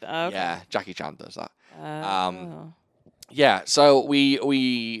that it? Okay. Yeah, Jackie Chan does that. Oh. Yeah, so we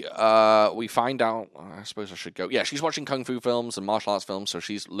find out. I suppose I should go. Yeah, she's watching kung fu films and martial arts films, so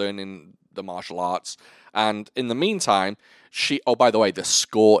she's learning the martial arts. And in the meantime, oh, by the way, the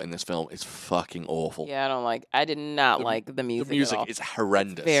score in this film is fucking awful. Yeah, I did not like the music. The music at all. is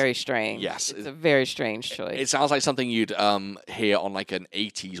horrendous. It's very strange. Yes, it's a very strange choice. It sounds like something you'd hear on like an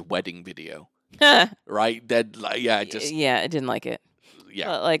 '80s wedding video, right? Dead, like, yeah, just yeah, I didn't like it. yeah.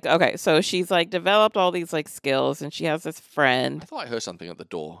 But, like, okay, so she's like developed all these like skills, and she has this friend. I thought I heard something at the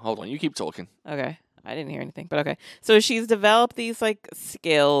door. Hold on, you keep talking. Okay. I didn't hear anything, but okay. So she's developed these like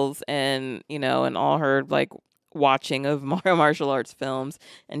skills and, and all her like watching of martial arts films,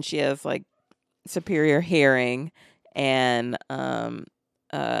 and she has like superior hearing and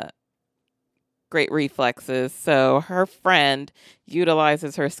great reflexes. So her friend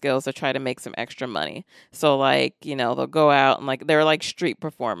utilizes her skills to try to make some extra money. So like, they'll go out and like they're like street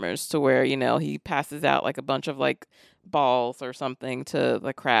performers to where, he passes out like a bunch of like balls or something to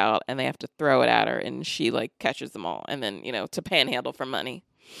the crowd and they have to throw it at her and she like catches them all and then, to panhandle for money.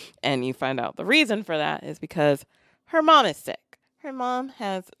 And you find out the reason for that is because her mom is sick. Her mom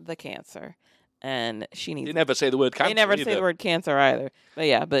has the cancer. And she needs. You never say the word cancer. They never either. say the word cancer either.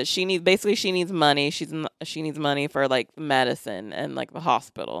 But she needs money. She needs money for like medicine and like the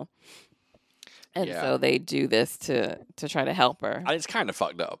hospital. And so they do this to try to help her. And it's kind of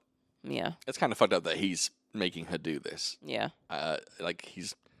fucked up. Yeah. It's kind of fucked up that he's making her do this. Yeah. Like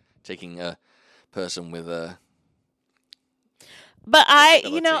he's taking a person with a. But I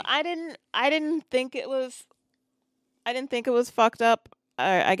didn't think it was fucked up.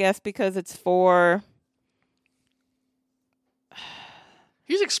 I guess because it's for.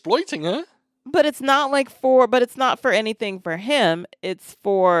 He's exploiting her. But it's not for anything for him. It's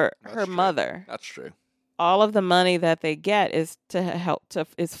for her true. mother. That's true. All of the money that they get is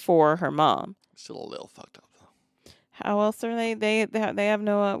is for her mom. Still a little fucked up though. How else are they have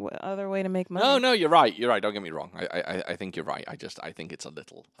no other way to make money? No, you're right. You're right. Don't get me wrong. I think you're right. I think it's a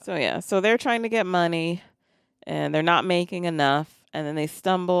little. So they're trying to get money, and they're not making enough. And then they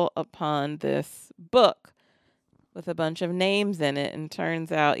stumble upon this book with a bunch of names in it, and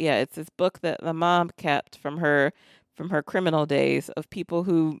turns out, it's this book that the mom kept from her criminal days of people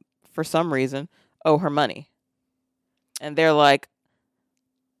who, for some reason, owe her money. And they're like,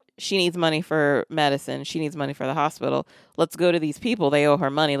 she needs money for medicine. She needs money for the hospital. Let's go to these people. They owe her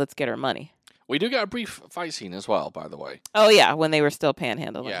money. Let's get her money. We do get a brief fight scene as well, by the way. Oh yeah, when they were still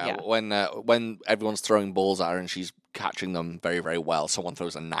panhandling. Yeah. When everyone's throwing balls at her and she's catching them very, very well, someone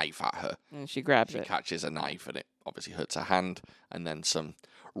throws a knife at her. And she grabs She it. catches a knife and it obviously hurts her hand. And then some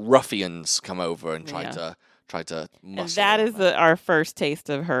ruffians come over and try to muscle. And that her is our first taste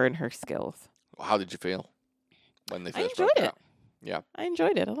of her and her skills. How did you feel when they I first enjoyed broke it. out? Yeah, I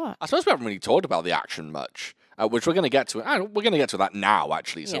enjoyed it a lot. I suppose we haven't really talked about the action much, which we're going to get to. We're going to get to that now,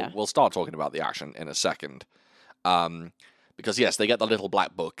 actually. So we'll start talking about the action in a second. Because yes, they get the little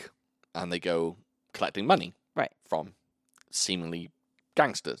black book and they go collecting money, right, from seemingly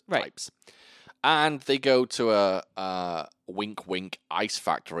gangster right. types, and they go to a wink wink ice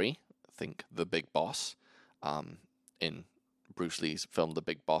factory. Think The Big Boss. In Bruce Lee's film The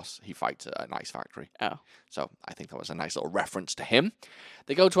Big Boss, he fights at an ice factory. Oh. So I think that was a nice little reference to him.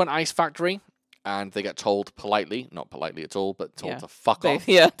 They go to an ice factory and they get told politely, not politely at all, but told to fuck off.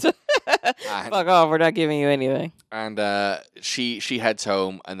 Yeah. Fuck off, we're not giving you anything. And she heads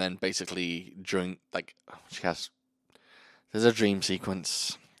home and then basically during there's a dream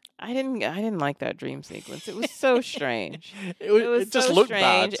sequence. I didn't like that dream sequence. It was so strange. It just so looked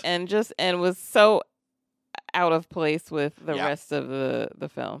strange bad. and was so out of place with the rest of the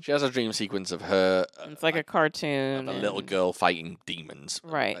film. She has a dream sequence of her. It's like a cartoon. Of a little girl fighting demons.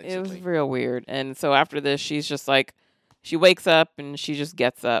 Right. Basically. It was real weird. And so after this, she's just like, She wakes up and she just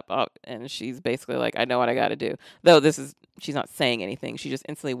gets up and she's basically like, I know what I got to do. Though she's not saying anything. She just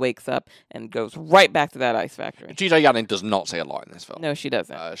instantly wakes up and goes right back to that ice factory. Ji-tae Yanin does not say a lot in this film. No, she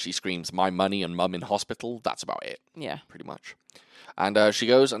doesn't. She screams, "My money and mum in hospital." That's about it. Yeah. Pretty much. And she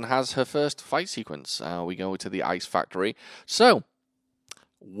goes and has her first fight sequence. We go to the ice factory. So,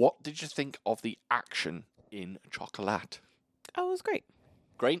 what did you think of the action in Chocolat? Oh, it was great.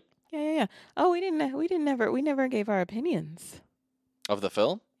 Great. Yeah. Oh, we never gave our opinions Of the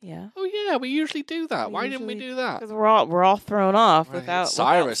film? Yeah. Oh yeah, we usually do that. Why didn't we do that? Because we're all thrown off Right, without it's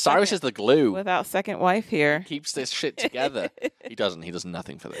Cyrus. Cyrus is the glue. Without second wife here. Keeps this shit together. He doesn't. He does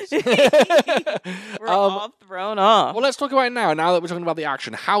nothing for this. We're all thrown off. Well, let's talk about it now. Now that we're talking about the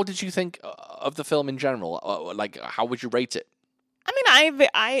action, how did you think of the film in general? How would you rate it? I mean,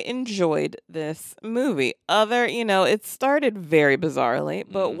 I enjoyed this movie. It started very bizarrely,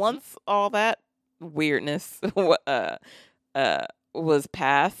 but once all that weirdness was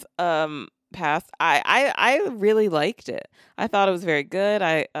past, I really liked it. I thought it was very good.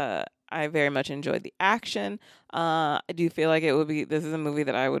 I very much enjoyed the action. I do feel like this is a movie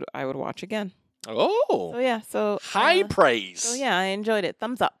that I would watch again. Oh. So yeah, high praise. So yeah, I enjoyed it.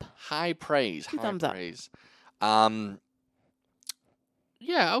 Thumbs up. High praise. Two high thumbs praise.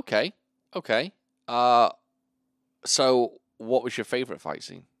 Yeah, okay. So what was your favorite fight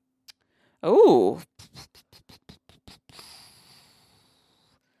scene? Oh.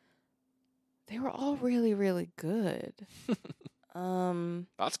 They were all really, really good.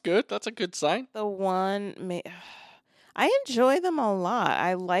 That's good. That's a good sign. The one I enjoy them a lot.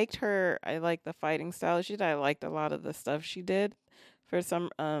 I liked her. I liked the fighting style she did. I liked a lot of the stuff she did. For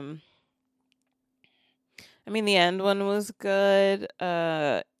some, the end one was good.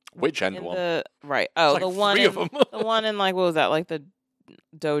 Which end one? Right. Oh, like the one. three of them. The one in what was that? Like the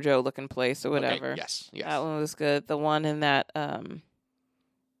dojo looking place or whatever. Okay, yes. That one was good. The one in that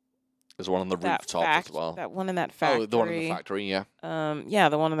There's one on the rooftop as well. That one in that factory. Oh, the one in the factory, yeah. Yeah,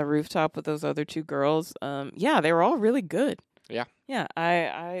 the one on the rooftop with those other two girls. Yeah, they were all really good. Yeah. Yeah,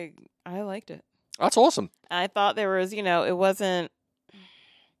 I liked it. That's awesome. I thought there was, it wasn't.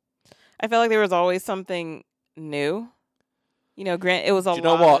 I felt like there was always something new. Grant, it was a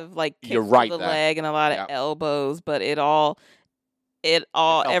lot of like kicks You're right to the there. leg and a lot of elbows, but it felt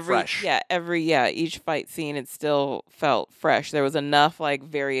fresh. Each fight scene it still felt fresh. There was enough like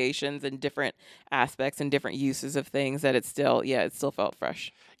variations and different aspects and different uses of things that it still felt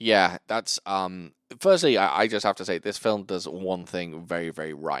fresh. Yeah, that's firstly I just have to say this film does one thing very,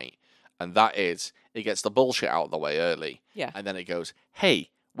 very right, and that is it gets the bullshit out of the way early. Yeah. And then it goes,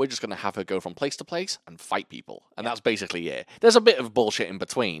 "Hey, we're just going to have her go from place to place and fight people." And that's basically it. There's a bit of bullshit in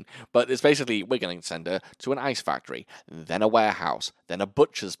between, but it's basically we're going to send her to an ice factory, then a warehouse, then a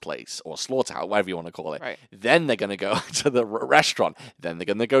butcher's place or slaughterhouse, whatever you want to call it. Right. Then they're going to go to the restaurant. Then they're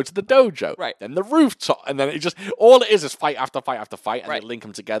going to go to the dojo. Right. Then the rooftop. And then it just, all it is fight after fight after fight, and right. they link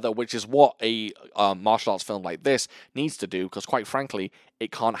them together, which is what a martial arts film like this needs to do, because quite frankly,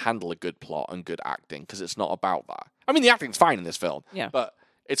 it can't handle a good plot and good acting, because it's not about that. I mean, the acting's fine in this film, but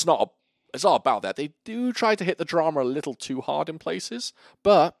it's not about that. They do try to hit the drama a little too hard in places,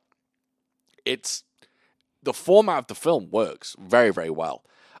 but the format of the film works very, very well.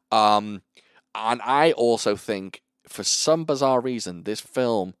 And I also think, for some bizarre reason, this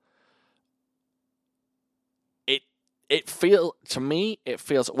film, it feels,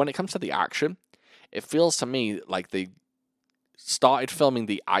 when it comes to the action, it feels to me like they started filming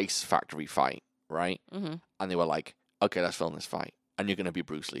the ice factory fight, right? Mm-hmm. And they were like, okay, let's film this fight. And you're going to be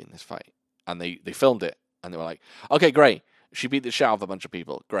Bruce Lee in this fight. And they filmed it. And they were like, okay, great. She beat the shit out of a bunch of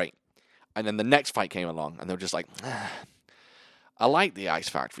people. Great. And then the next fight came along. And they were just like, I like the ice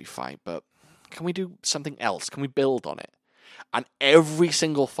factory fight, but can we do something else? Can we build on it? And every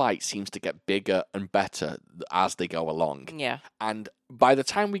single fight seems to get bigger and better as they go along. Yeah. And by the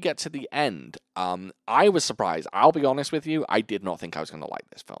time we get to the end, I was surprised. I'll be honest with you. I did not think I was going to like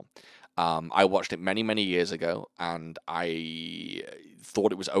this film. I watched it many, many years ago, and I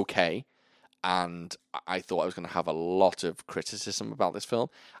thought it was okay, and I thought I was going to have a lot of criticism about this film.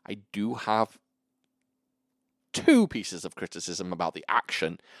 I do have 2 pieces of criticism about the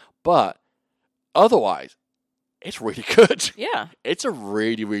action, but otherwise, it's really good. Yeah. It's a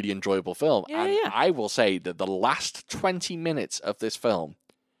really, really enjoyable film. Yeah. I will say that the last 20 minutes of this film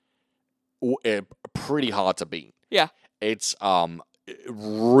are pretty hard to beat. Yeah. It's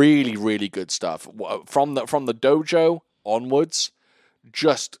really, really good stuff. From the dojo onwards,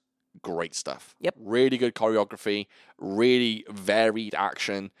 just great stuff. Yep. Really good choreography, really varied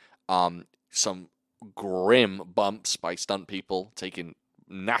action, some grim bumps by stunt people taking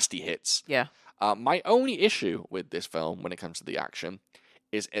nasty hits. Yeah. My only issue with this film when it comes to the action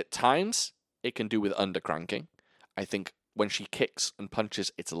is at times it can do with undercranking. I think when she kicks and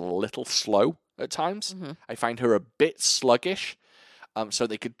punches, it's a little slow at times. Mm-hmm. I find her a bit sluggish. So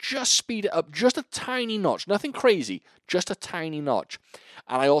they could just speed it up just a tiny notch. Nothing crazy, just a tiny notch.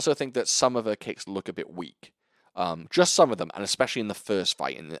 And I also think that some of her kicks look a bit weak. Just some of them, and especially in the first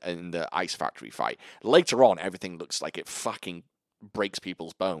fight, in the Ice Factory fight. Later on, everything looks like it fucking breaks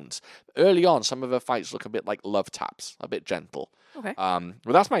people's bones. Early on, some of her fights look a bit like love taps, a bit gentle. Okay.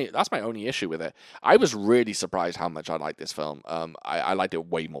 But that's my only issue with it. I was really surprised how much I liked this film. I liked it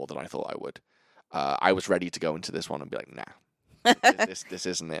way more than I thought I would. I was ready to go into this one and be like, nah. This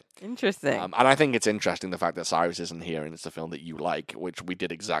isn't it. Interesting. And I think it's interesting the fact that Cyrus isn't here and it's a film that you like, which we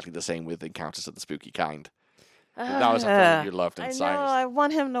did exactly the same with Encounters of the Spooky Kind. That was a film you loved, and I know. Cyrus. I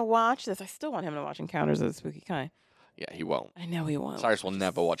want him to watch this. I still want him to watch Encounters of the Spooky Kind. Yeah, he won't. I know he won't. Cyrus will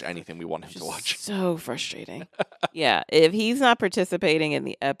never watch anything we want him to watch. So frustrating. Yeah, if he's not participating in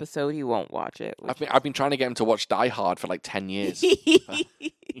the episode, he won't watch it. I've been trying to get him to watch Die Hard for like 10 years.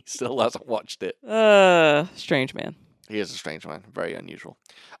 He still hasn't watched it. Strange man. He is a strange man, very unusual.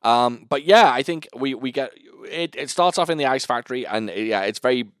 But yeah, I think we get it. It starts off in the Ice Factory, and it's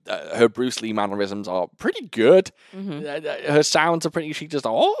very her Bruce Lee mannerisms are pretty good. Mm-hmm. Her sounds are pretty. She just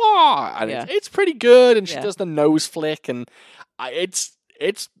it's pretty good, and she does the nose flick, and it's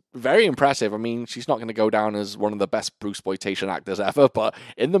very impressive. I mean, she's not going to go down as one of the best Bruceploitation actors ever, but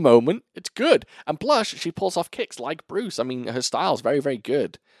in the moment, it's good. And plus, she pulls off kicks like Bruce. I mean, her style's very, very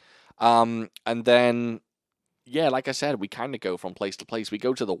good. And then. Yeah, like I said, we kind of go from place to place. We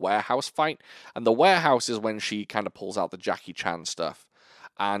go to the warehouse fight, and the warehouse is when she kind of pulls out the Jackie Chan stuff.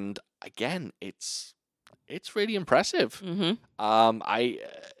 And again, it's really impressive. Mm-hmm. I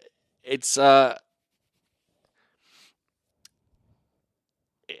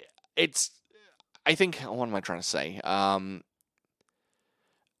think, what am I trying to say?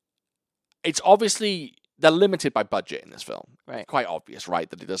 It's obviously. They're limited by budget in this film. Right. Quite obvious, right,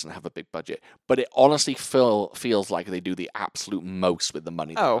 that it doesn't have a big budget. But it honestly feels like they do the absolute most with the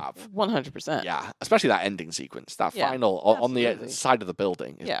money they have. 100%. Yeah, especially that ending sequence. That final on the side of the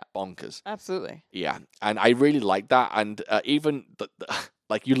building is bonkers. Absolutely. Yeah, and I really like that. And even,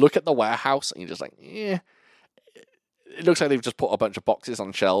 like, you look at the warehouse and you're just like, yeah. It looks like they've just put a bunch of boxes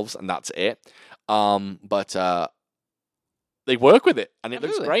on shelves and that's it. But they work with it, and it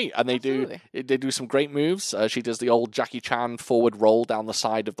looks great. And they do some great moves. She does the old Jackie Chan forward roll down the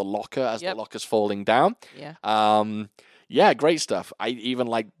side of the locker as the locker's falling down. Yeah. Great stuff. I even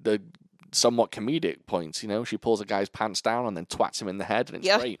like the somewhat comedic points. You know, she pulls a guy's pants down and then twats him in the head, and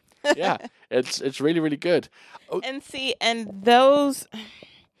it's great. Yeah, it's really, really good. And those.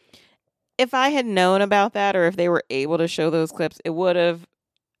 If I had known about that, or if they were able to show those clips, it would have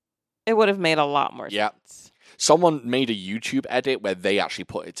made a lot more sense. Someone made a YouTube edit where they actually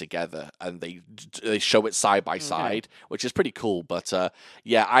put it together and they show it side by side, which is pretty cool. But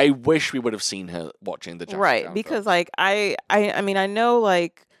I wish we would have seen her watching the Jackie Chan because films. I mean I know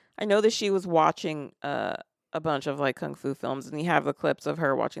that she was watching a bunch of like kung fu films, and you have the clips of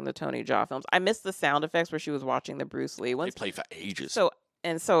her watching the Tony Jaa films. I missed the sound effects where she was watching the Bruce Lee ones. They played for ages.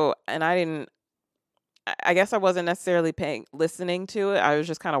 And I didn't. I guess I wasn't necessarily listening to it. I was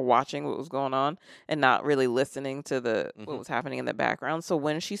just kind of watching what was going on and not really listening to what was happening in the background. So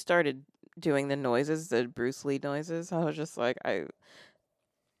when she started doing the noises, the Bruce Lee noises, I was just like, I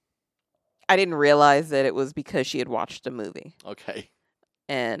didn't realize that it was because she had watched a movie. Okay.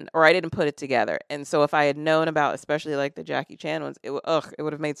 Or I didn't put it together. And so if I had known about, especially like the Jackie Chan ones, it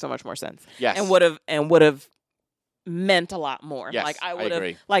would have made so much more sense. Yes. And would have meant a lot more. Yes, like I would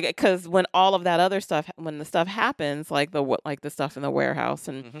agree. have, like, because when all of that other stuff, when the stuff happens, like the stuff in the warehouse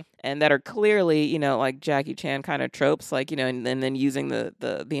and that are clearly, you know, like Jackie Chan kind of tropes, like, you know, and then using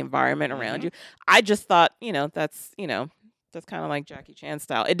the environment around you. I just thought, that's kind of like Jackie Chan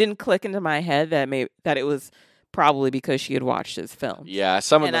style. It didn't click into my head that it was probably because she had watched his films. Yeah,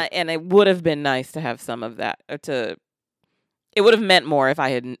 and it would have been nice to have some of that, it would have meant more if I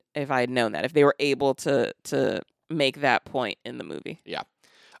had known that, if they were able to make that point in the movie. Yeah.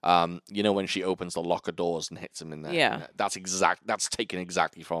 When she opens the locker doors and hits him in there. Yeah. That's taken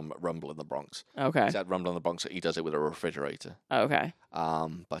exactly from Rumble in the Bronx. Okay. He said Rumble in the Bronx, he does it with a refrigerator. Okay.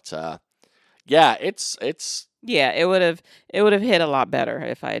 It's yeah, it would have hit a lot better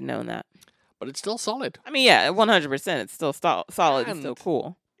if I had known that. But it's still solid. I mean, yeah, 100%. It's still solid and still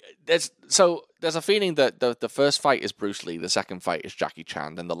cool. There's a feeling that the first fight is Bruce Lee, the second fight is Jackie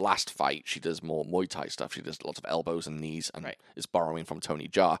Chan, then the last fight she does more Muay Thai stuff. She does lots of elbows and knees, and is borrowing from Tony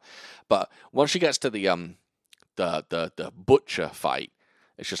Jaa. But once she gets to the butcher fight,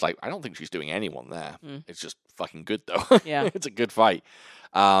 It's just like I don't think she's doing anyone there. Mm. It's just fucking good though. Yeah. It's a good fight.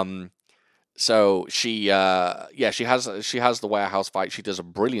 So she has the warehouse fight. She does a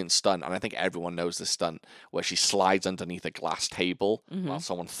brilliant stunt, and I think everyone knows this stunt where she slides underneath a glass table while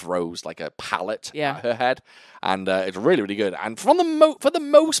someone throws like a pallet at her head, and it's really really good. And for the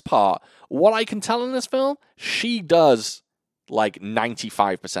most part, what I can tell in this film, she does like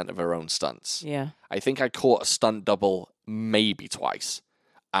 95% of her own stunts. Yeah. I think I caught a stunt double maybe twice,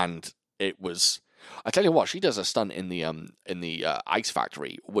 and it was. I tell you what, she does a stunt in the ice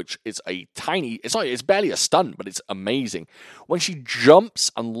factory, which is a tiny. It's barely a stunt, but it's amazing. When she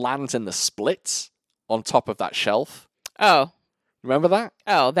jumps and lands in the splits on top of that shelf. Oh. Remember that?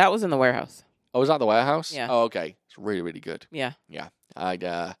 Oh, that was in the warehouse. Oh, was that the warehouse? Yeah. Oh, okay. It's really, really good. Yeah. Yeah.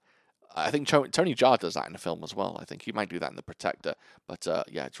 I think Tony Jaa does that in the film as well. I think he might do that in The Protector, but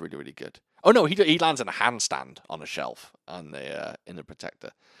yeah, it's really, really good. Oh no, he lands in a handstand on a shelf in The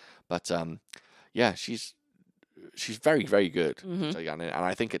Protector, but yeah, she's very, very good. And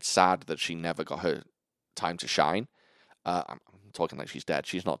I think it's sad that she never got her time to shine. I'm talking like she's dead.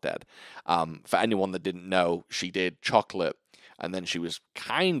 She's not dead. For anyone that didn't know, she did Chocolate, and then she was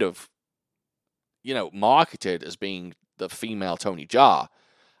kind of, marketed as being the female Tony Jaa.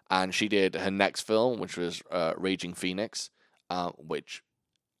 And she did her next film, which was Raging Phoenix, which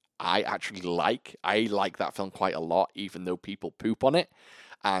I actually like. I like that film quite a lot, even though people poop on it.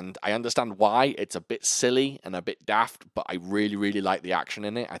 And I understand why. It's a bit silly and a bit daft, but I really, really like the action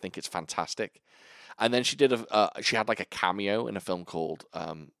in it. I think it's fantastic. And then she did she had like a cameo in a film called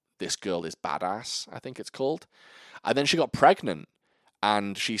This Girl Is Badass, I think it's called. And then she got pregnant,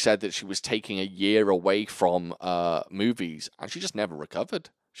 and she said that she was taking a year away from movies, and she just never recovered.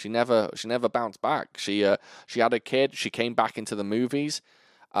 She never bounced back. She had a kid. She came back into the movies.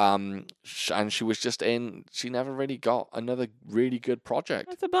 And she was just in. She never really got another really good project.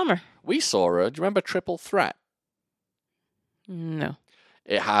 That's a bummer. We saw her. Do you remember Triple Threat? No.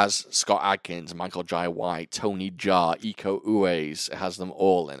 It has Scott Adkins, Michael Jai White, Tony Jaa, Iko Uwais. It has them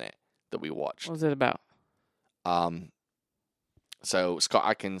all in it that we watched. What was it about? So Scott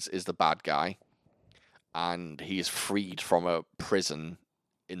Adkins is the bad guy, and he is freed from a prison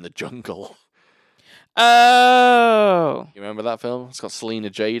in the jungle. Oh. You remember that film? It's got Selena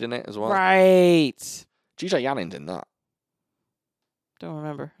Jade in it as well. Right. G.J. Yanin's in that. Don't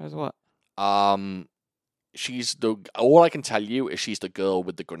remember. As what? She's all I can tell you is she's the girl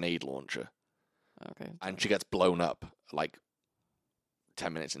with the grenade launcher. Okay. And she gets blown up like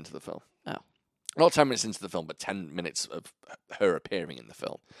 10 minutes into the film. Oh. Not 10 minutes into the film, but 10 minutes of her appearing in the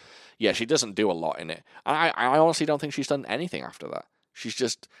film. Yeah, she doesn't do a lot in it. And I honestly don't think she's done anything after that.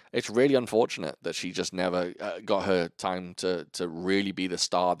 It's really unfortunate that she just never got her time to really be the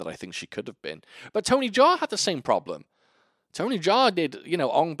star that I think she could have been. But Tony Jaa had the same problem. Tony Jaa did,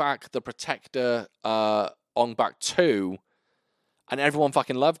 Ong Bak, The Protector, Ong Bak 2, and everyone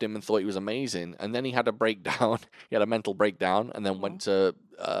fucking loved him and thought he was amazing. And then he had a breakdown. He had a mental breakdown, and then went to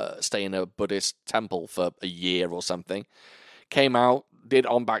stay in a Buddhist temple for a year or something. Came out, did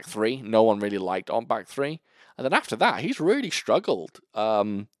Ong Bak 3. No one really liked Ong Bak 3. And then after that, he's really struggled.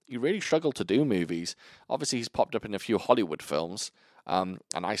 He really struggled to do movies. Obviously, he's popped up in a few Hollywood films. And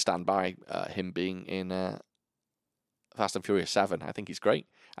I stand by him being in Fast and Furious 7. I think he's great.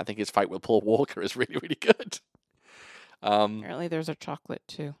 I think his fight with Paul Walker is really, really good. Apparently there's a chocolate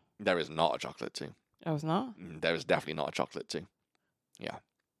too. There is not a chocolate 2. Oh, it's not? There is definitely not a chocolate 2. Yeah,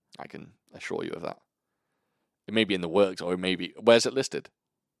 I can assure you of that. It may be in the works, or it may be... Where's it listed?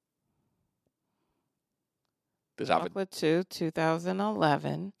 Chocolate 2,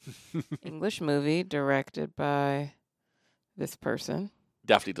 2011. English movie directed by this person.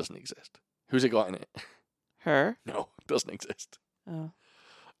 Definitely doesn't exist. Who's it got in it? Her? No, doesn't exist. Oh.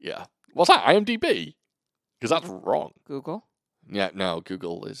 Yeah. What's that? IMDb? Because that's wrong. Google? Yeah, no,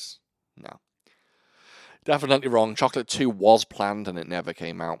 Google is... No. Definitely wrong. Chocolate 2 was planned and it never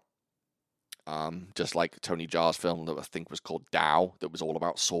came out. Just like Tony Jaa's film that I think was called Dao, that was all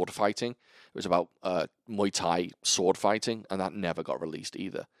about sword fighting. It was about Muay Thai sword fighting, and that never got released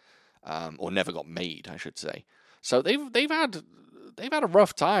either, or never got made, I should say. So they've had a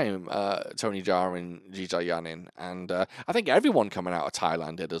rough time, Tony Jaa and G.J. Yanin, and I think everyone coming out of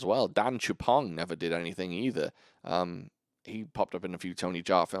Thailand did as well. Dan Chupong never did anything either. He popped up in a few Tony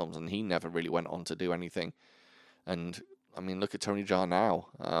Jaa films, and he never really went on to do anything. And I mean, look at Tony Jaa now.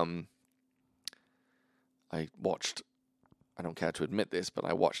 I don't care to admit this, but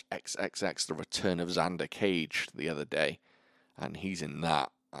I watched XXX, The Return of Xander Cage the other day, and he's in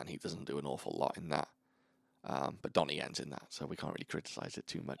that, and he doesn't do an awful lot in that. But Donnie Yen's in that, so we can't really criticize it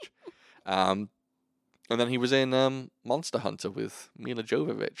too much. And then he was in Monster Hunter with Mila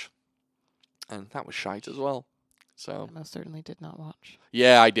Jovovich, and that was shite as well. So I most certainly did not watch.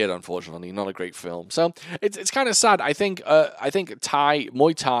 yeah, I did. Unfortunately, not a great film. So it's kind of sad. I think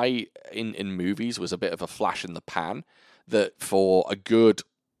Muay Thai in movies was a bit of a flash in the pan. That for a good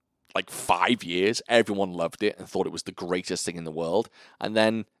 5 years, everyone loved it and thought it was the greatest thing in the world, and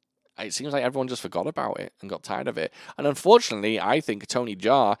then it seems like everyone just forgot about it and got tired of it. And unfortunately, I think Tony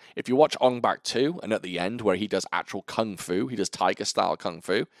Jaa, if you watch Ong Bak 2, and at the end where he does actual kung fu, he does tiger-style kung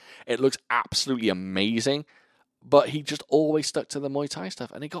fu, it looks absolutely amazing, but he just always stuck to the Muay Thai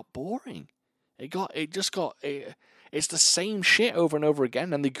stuff, and it got boring. It's the same shit over and over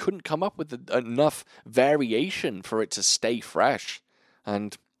again, and they couldn't come up with enough variation for it to stay fresh.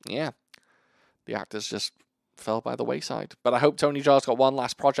 And, yeah, the actors just fell by the wayside. But I hope Tony Jaa's got one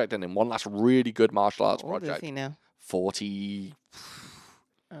last project in him, one last really good martial arts How old project. is he now?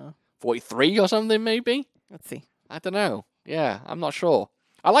 43 or something, maybe? Let's see. I don't know. Yeah, I'm not sure.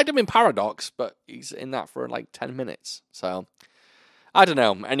 I liked him in Paradox, but he's in that for 10 minutes. So, I don't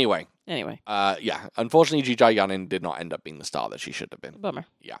know. Anyway. Yeah. Unfortunately, Ji Yanin did not end up being the star that she should have been. Bummer.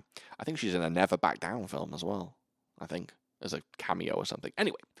 Yeah. I think she's in a Never Back Down film as well. I think. As a cameo or something.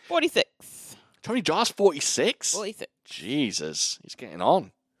 Anyway. 46. Tony Jaa's 46? 46. Jesus. He's getting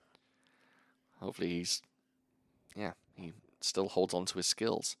on. Hopefully he still holds on to his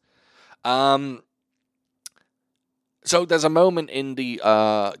skills. So there's a moment in there's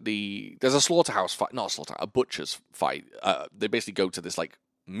a slaughterhouse fight, not a slaughterhouse, a butcher's fight. They basically go to this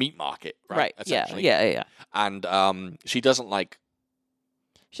meat market, right? Essentially. Yeah. And she doesn't like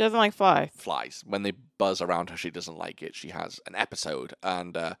She doesn't like flies. flies. When they buzz around her, she doesn't like it. She has an episode,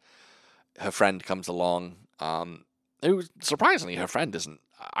 and her friend comes along. Who surprisingly, her friend isn't.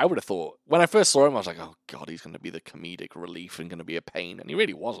 I would have thought when I first saw him, I was like, "Oh God, he's going to be the comedic relief and going to be a pain," and he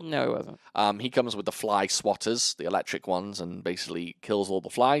really wasn't. No, he wasn't. He comes with the fly swatters, the electric ones, and basically kills all the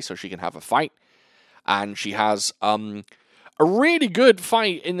flies so she can have a fight. And she has a really good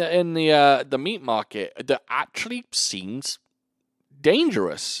fight in the meat market that actually seems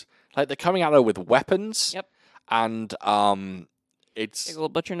dangerous. Like they're coming at her with weapons. Yep. And it's Big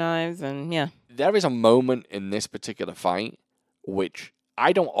old butcher knives, and yeah. there is a moment in this particular fight which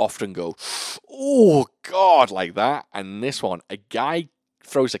I don't often go, oh God, like that. And this one, a guy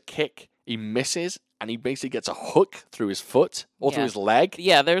throws a kick, he misses, and he basically gets a hook through his foot or through his leg.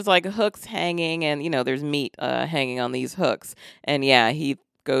 Yeah, there's hooks hanging, and there's meat hanging on these hooks. And yeah, he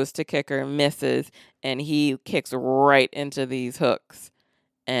goes to kick her, misses, and he kicks right into these hooks.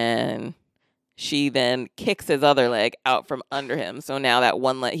 And she then kicks his other leg out from under him. So now that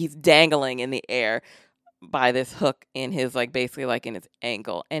one leg, he's dangling in the air by this hook in his, basically in his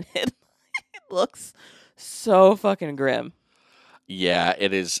ankle. And it looks so fucking grim. Yeah,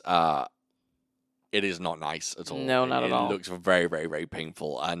 it is. It is not nice at all. No, not at all. It looks very, very, very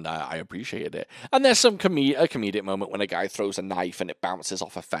painful, and I appreciated it. And there's some a comedic moment when a guy throws a knife and it bounces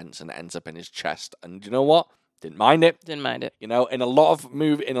off a fence and it ends up in his chest. And you know what? Didn't mind it. Didn't mind it. In a lot of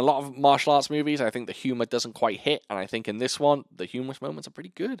martial arts movies, I think the humor doesn't quite hit, and I think in this one, the humorous moments are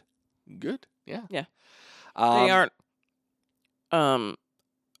pretty good. Good, yeah. Yeah. They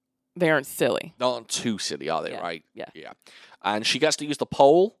aren't silly. Not too silly, are they? Yeah. Right? Yeah. And she gets to use the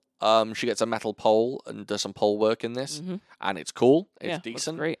pole. She gets a metal pole and does some pole work in this, and it's cool. It's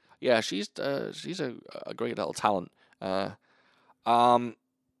decent. Great. Yeah, she's a great little talent.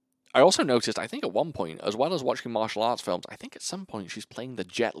 I also noticed, I think at one point, as well as watching martial arts films, I think at some point she's playing the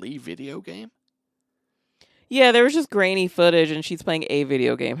Jet Li video game. Yeah, there was just grainy footage, and she's playing a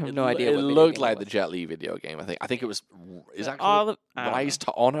video game. I have no idea. It what video looked game like it the was. Jet Li video game. I think it was. Is that I don't Rise know.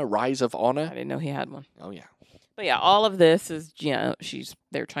 to Honor? Rise of I Honor? didn't know he had one. Oh yeah. But yeah, all of this is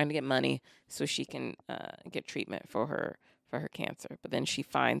they're trying to get money so she can get treatment for her cancer. But then she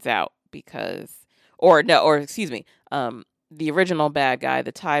finds out the original bad guy,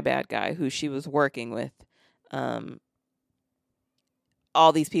 the Thai bad guy who she was working with,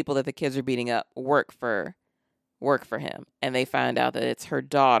 all these people that the kids are beating up work for him, and they find out that it's her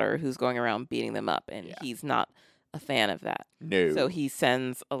daughter who's going around beating them up, and he's not a fan of that. No. So he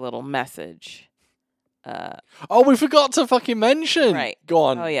sends a little message. Oh, we forgot to fucking mention. Right. Go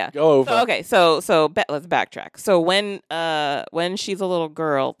on. Oh yeah. Go over. So let's backtrack. So when she's a little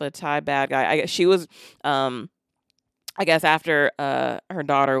girl, the Thai bad guy, I guess she was, I guess after her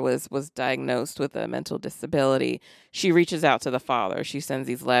daughter was diagnosed with a mental disability, she reaches out to the father. She sends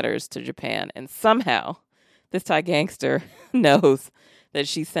these letters to Japan, and somehow this Thai gangster knows that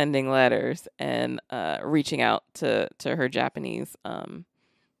she's sending letters and reaching out to her Japanese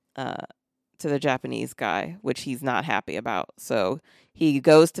to the Japanese guy, which he's not happy about. So he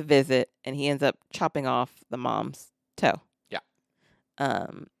goes to visit, and he ends up chopping off the mom's toe. Yeah.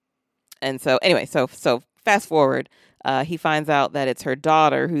 And so anyway, so fast forward, he finds out that it's her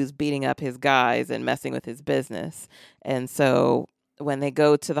daughter who's beating up his guys and messing with his business. And so when they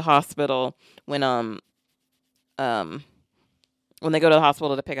go to the hospital, when they go to the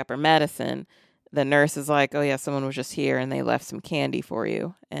hospital to pick up her medicine, the nurse is like, "Oh yeah, someone was just here and they left some candy for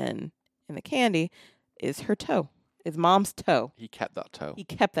you." And in the candy is her toe. It's mom's toe. He kept that toe. He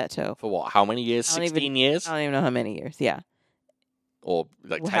kept that toe. For what? How many years? 16 years? I don't even know how many years. Yeah. Or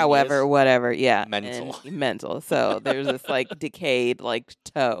like 10 However, years? whatever. Yeah. Mental. Mental. So there's this like decayed like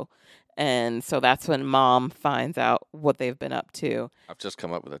toe. And so that's when mom finds out what they've been up to. I've just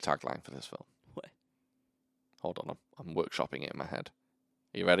come up with a tagline for this film. What? Hold on. I'm workshopping it in my head.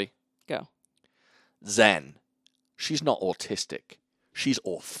 Are you ready? Go. Zen. She's not autistic. She's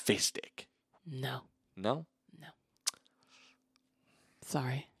orphistic. No. No?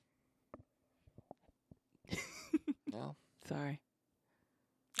 Sorry. No? Sorry.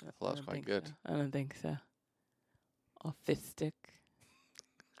 I thought that was quite good. So. I don't think so. Orphistic.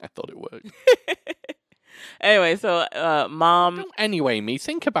 I thought it worked. Anyway, so mom. Don't anyway me.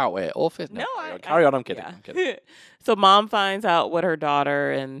 Think about it. Orphistic. No, carry on. I'm kidding. Yeah. I'm kidding. So mom finds out what her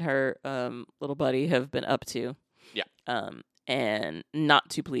daughter and her little buddy have been up to. Yeah. And not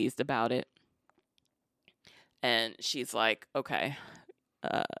too pleased about it. And she's like, "Okay,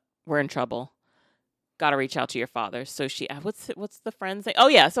 we're in trouble. Got to reach out to your father." So she, what's the friend's name? Oh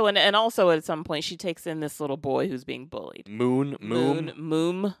yeah. So and also at some point she takes in this little boy who's being bullied. Moom.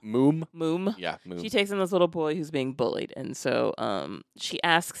 Yeah, Moom. She takes in this little boy who's being bullied, and so she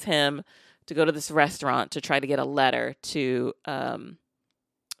asks him to go to this restaurant to try to get a letter to the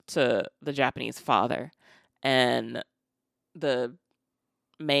Japanese father, and the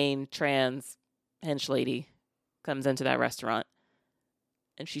main trans hench lady comes into that restaurant.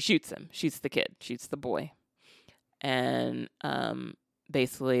 And she shoots him. Shoots the kid. Shoots the boy. And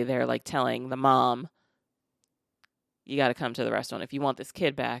basically they're like telling the mom, "You got to come to the restaurant. If you want this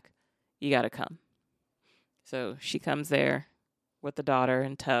kid back, you got to come." So she comes there with the daughter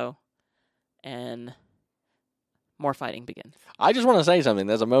in tow. And more fighting begins. I just want to say something.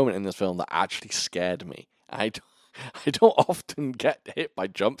 There's a moment in this film that actually scared me. I don't often get hit by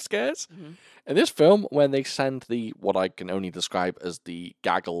jump scares. Mm-hmm. In this film, when they send what I can only describe as the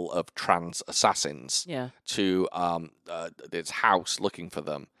gaggle of trans assassins to this house looking for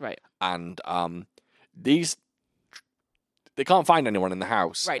them, right? And they can't find anyone in the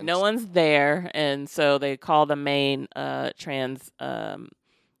house, right? No one's there, and so they call the main trans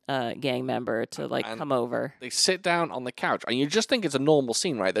gang member to come over. They sit down on the couch, and you just think it's a normal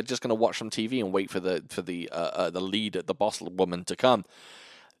scene, right? They're just going to watch some TV and wait for the lead, the boss woman to come.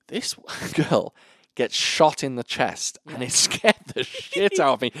 This girl gets shot in the chest, and it scared the shit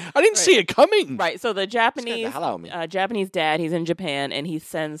out of me. I didn't see it coming. Right. So the Japanese, the hell out of me. Japanese dad, he's in Japan, and he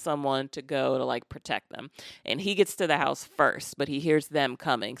sends someone to go to protect them. And he gets to the house first, but he hears them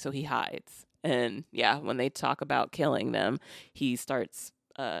coming, so he hides. And yeah, when they talk about killing them, he starts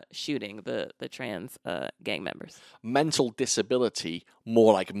shooting the trans gang members. Mental disability,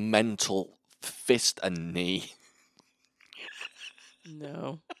 more like mental fist and knee.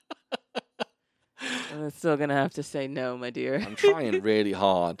 No. I'm still going to have to say no, my dear. I'm trying really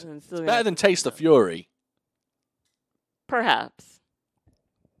hard. It's better than Taste the Fury. Perhaps.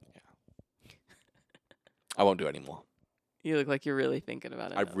 Yeah. I won't do it anymore. You look like you're really thinking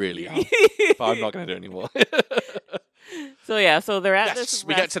about it. I really am. But I'm not going to do it anymore. So yeah, so they're at this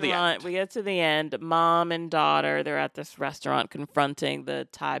we restaurant. get to the end. We get to the end. Mom and daughter, they're at this restaurant confronting the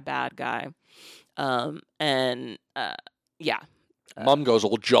Thai bad guy. Mom goes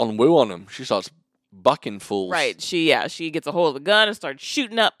all John Woo on him. She starts bucking fools. Right. She gets a hold of the gun and starts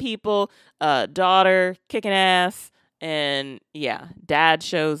shooting up people. Daughter kicking ass, and dad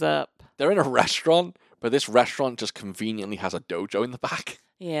shows up. They're in a restaurant, but this restaurant just conveniently has a dojo in the back.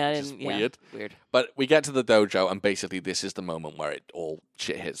 Yeah, which is weird. Weird. But we get to the dojo, and basically this is the moment where it all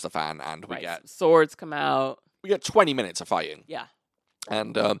shit hits the fan, and we get swords come out. We get 20 minutes of fighting. Yeah.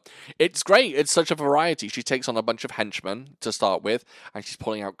 And it's great. It's such a variety. She takes on a bunch of henchmen to start with, and she's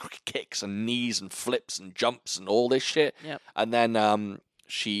pulling out kicks and knees and flips and jumps and all this shit. Yep. And then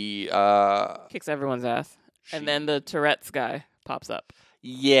she kicks everyone's ass. And then the Tourette's guy pops up.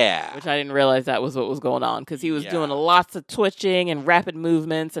 Yeah. Which I didn't realize that was what was going on, because he was doing lots of twitching and rapid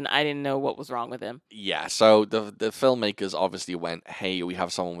movements, and I didn't know what was wrong with him. Yeah, so the filmmakers obviously went, hey, we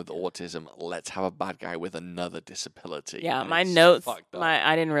have someone with autism, let's have a bad guy with another disability. Yeah, and my notes,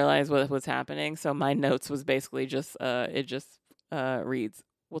 I didn't realize what was happening, so my notes was basically just, reads,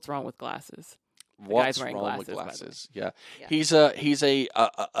 What's Wrong with Glasses. What's wearing wrong with glasses, by the way. glasses? Yeah. Yeah. He's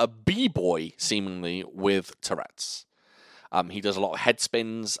a b-boy seemingly with Tourette's. He does a lot of head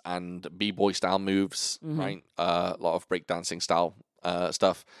spins and b-boy style moves, Mhm. right? A lot of breakdancing style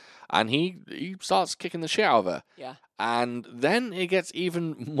stuff, and he starts kicking the shit out of her. Yeah. And then it gets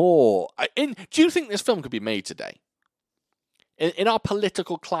even more. Do you think this film could be made today? In our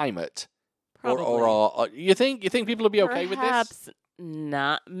political climate, Probably. or you think people would be okay with this? Perhaps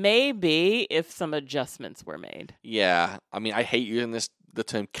not. Maybe if some adjustments were made. Yeah, I mean, I hate using the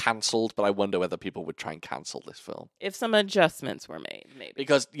term cancelled, but I wonder whether people would try and cancel this film. If some adjustments were made, maybe.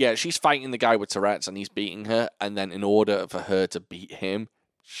 Because, yeah, she's fighting the guy with Tourette's and he's beating her, and then in order for her to beat him,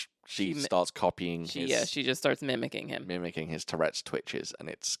 she starts copying she just starts mimicking his Tourette's twitches, and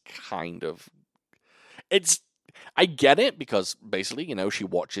it's kind of... I get it, because basically, she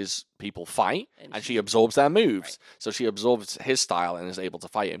watches people fight, and she absorbs their moves. Right. So she absorbs his style and is able to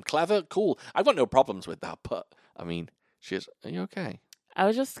fight him. Clever, cool. I've got no problems with that, but, I mean, are you okay? I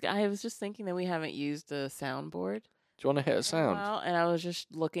was just thinking that we haven't used the soundboard. Do you want to hit a sound? And I was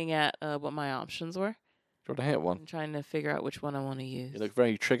just looking at what my options were. Do you want to hit one? I'm trying to figure out which one I want to use. You look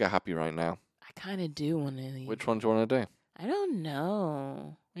very trigger happy right now. I kind of do want to use. Which one do you want to do? I don't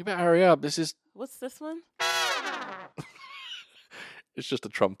know. You better hurry up. What's this one? It's just a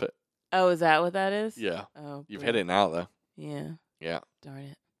trumpet. Oh, is that what that is? Yeah. Oh, You've hit it now, though. Yeah. Yeah. Darn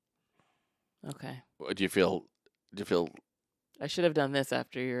it. Okay. Do you feel? I should have done this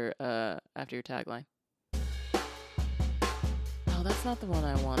after your tagline. Oh, that's not the one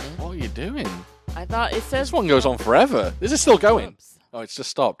I wanted. What are you doing? I thought it says This one goes on forever. This is still going. Oops. Oh, it's just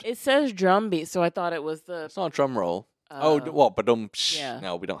stopped. It says drum beat, so I thought it was the. It's not a drum roll. What? But yeah.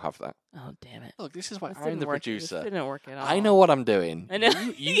 No, we don't have that. Oh, damn it! Look, this is why This I'm didn't the work. producer. This didn't work at all. I know what I'm doing. I know.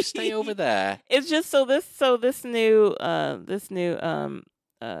 You stay over there. It's just this new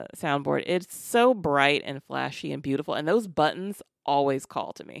soundboard. It's so bright and flashy and beautiful, and those buttons always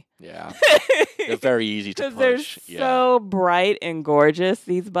call to me. Yeah. They're very easy to Because they're push. so bright and gorgeous.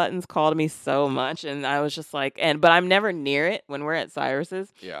 These buttons call to me so much, and I was just like, but I'm never near it when we're at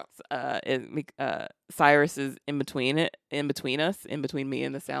Cyrus's. Yeah. Cyrus is in between me and the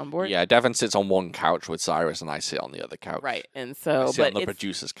soundboard. Yeah, Devin sits on one couch with Cyrus, and I sit on the other couch. Right, and so I sit on the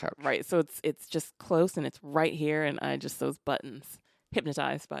producer's couch. Right, so it's just close, and it's right here, and those buttons,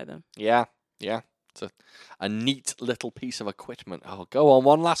 hypnotized by them. Yeah. It's a neat little piece of equipment. Oh, go on,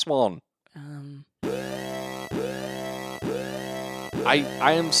 one last one. I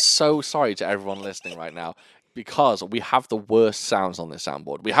am so sorry to everyone listening right now, because we have the worst sounds on this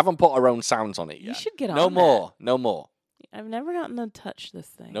soundboard. We haven't put our own sounds on it yet. You should get on No that. more. No more. I've never gotten to touch this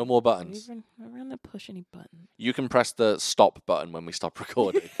thing. No more buttons. I've never gotten to push any buttons. You can press the stop button when we stop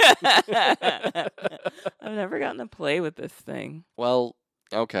recording. I've never gotten to play with this thing. Well,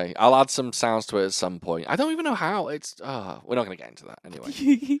 okay. I'll add some sounds to it at some point. I don't even know how. We're not going to get into that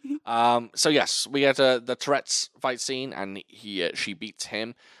anyway. So yes, we get the Tourette's fight scene, and she beats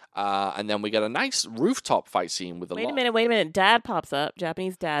him. And then we get a nice rooftop fight scene with Wait a minute. Dad pops up.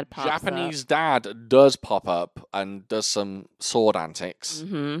 Japanese dad pops up. Japanese dad does pop up and does some sword antics.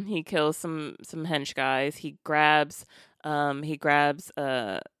 Mm-hmm. He kills some hench guys. He grabs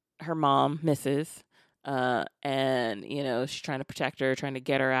her mom, Mrs. And she's trying to protect her, trying to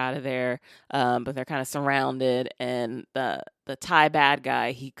get her out of there. But they're kind of surrounded, and the Thai bad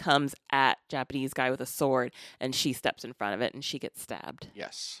guy, he comes at Japanese guy with a sword, and she steps in front of it, and she gets stabbed.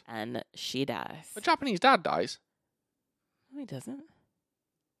 Yes. And she dies. The Japanese dad dies. No, he doesn't.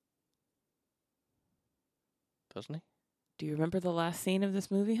 Doesn't he? Do you remember the last scene of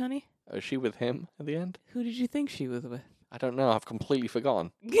this movie, honey? Is she with him at the end? Who did you think she was with? I don't know. I've completely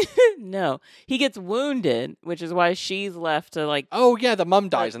forgotten. No. He gets wounded, which is why she's left to Oh, yeah, the mum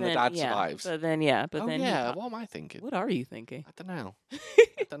dies and the dad yeah, survives. But then, what am I thinking? What are you thinking? I don't know.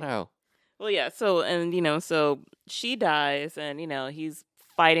 I don't know. Well, yeah, so she dies, and, he's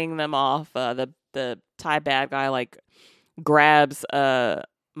fighting them off. The Thai bad guy, grabs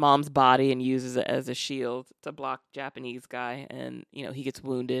mom's body and uses it as a shield to block Japanese guy, and, he gets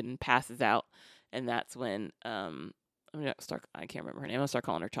wounded and passes out, and that's when, I can't remember her name. I'll start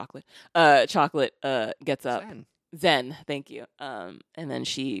calling her Chocolate. Chocolate gets up. Zen, thank you. And then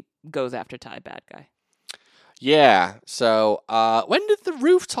she goes after Thai bad guy. Yeah. So, when did the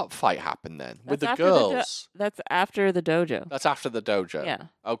rooftop fight happen then with the girls? That's after the dojo. That's after the dojo. Yeah.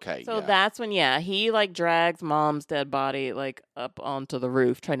 Okay. So that's when, he drags mom's dead body up onto the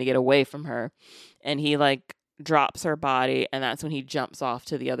roof, trying to get away from her, and he drops her body, and that's when he jumps off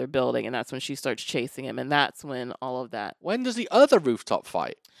to the other building, and that's when she starts chasing him, and that's when all of that. When does the other rooftop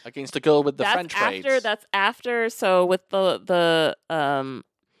fight against the girl with the French braids? That's after. So with the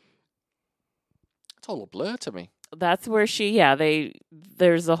total blur to me. That's where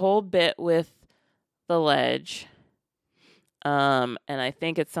there's a whole bit with the ledge. And I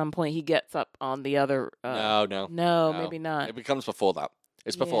think at some point he gets up on the other. No, maybe not. It becomes before that.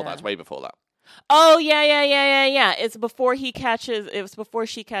 It's before that. It's way before that. Oh yeah. It's before he catches. It was before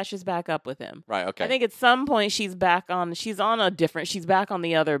she catches back up with him. Right. Okay. I think at some point she's back on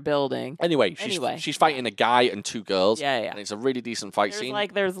the other building. Anyway, she's fighting a guy and two girls. Yeah. And it's a really decent fight scene.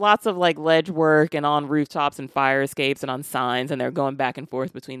 There's lots of like ledge work and on rooftops and fire escapes and on signs, and they're going back and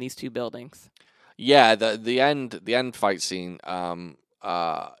forth between these two buildings. Yeah, the end fight scene.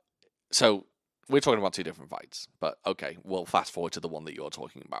 So we're talking about two different fights, but okay, we'll fast forward to the one that you're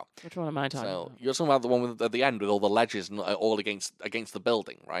talking about. Which one am I talking about? You're talking about the one at the end with all the ledges and all against the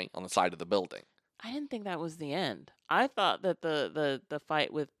building, right? On the side of the building. I didn't think that was the end. I thought that the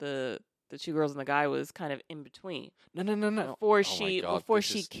fight with the two girls and the guy was kind of in between. No. Before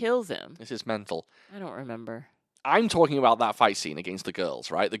she kills him. This is mental. I don't remember. I'm talking about that fight scene against the girls,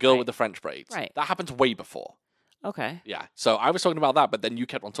 right? The girl with the French braids. Right. That happens way before. Okay. Yeah. So I was talking about that, but then you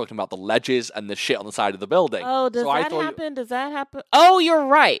kept on talking about the ledges and the shit on the side of the building. Oh, does that happen? Does that happen? Oh, you're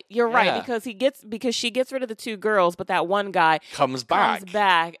right. You're right because she gets rid of the two girls, but that one guy comes back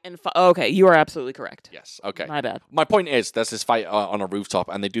and okay, you are absolutely correct. Yes. Okay. My bad. My point is, there's this fight on a rooftop,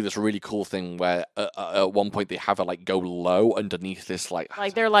 and they do this really cool thing where at one point they have her like go low underneath this like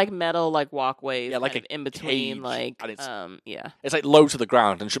they're like metal like walkways. Yeah, like in between cage, like and yeah. It's like low to the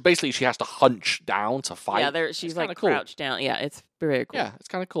ground, and basically she has to hunch down to fight. Yeah, she's like crouched down. Yeah, it's very cool. Yeah, it's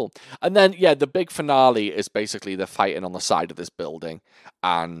kind of cool. And then the big finale is basically they're fighting on the side of this building,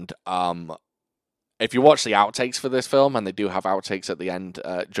 and if you watch the outtakes for this film, and they do have outtakes at the end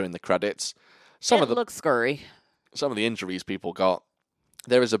during the credits, it looks scurry. Some of the injuries people got.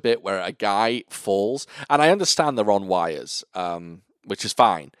 There is a bit where a guy falls, and I understand they're on wires, which is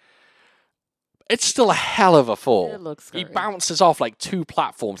fine. It's still a hell of a fall. It looks scurry. He bounces off like two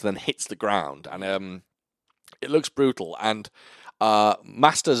platforms and then hits the ground, and it looks brutal. And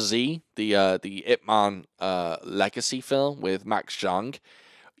Master Z, the Ip Man legacy film with Max Zhang,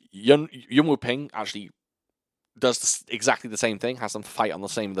 Yuen Woo-ping actually does exactly the same thing. Has them fight on the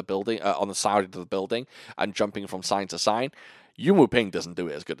side of the building and jumping from sign to sign. Yuen Woo-ping doesn't do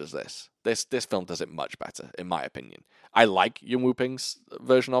it as good as this. This film does it much better, in my opinion. I like Yuen Woo-ping's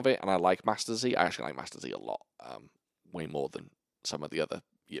version of it, and I like Master Z. I actually like Master Z a lot, way more than some of the other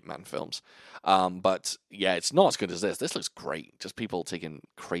Ip Man films. But yeah, it's not as good as this. This looks great. Just people taking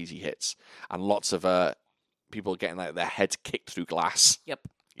crazy hits and lots of people getting like their heads kicked through glass. Yep.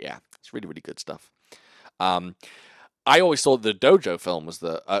 Yeah, it's really, really good stuff. I always thought the dojo film was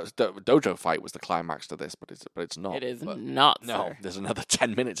the dojo fight was the climax to this, but it's not. It is not. No, sir. there's another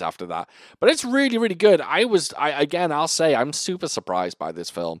 10 minutes after that, but it's really, really good. I'll say I'm super surprised by this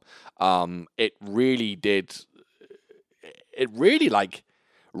film. It really like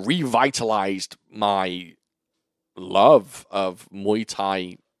revitalized my love of Muay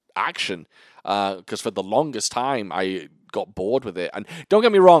Thai action. Because for the longest time I got bored with it. And don't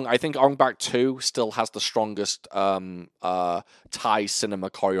get me wrong, I think Ong Bak 2 still has the strongest Thai cinema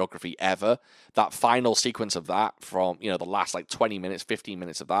choreography ever. That final sequence of that from, the last like 20 minutes, 15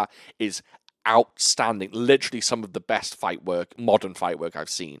 minutes of that is outstanding. Literally some of the best modern fight work I've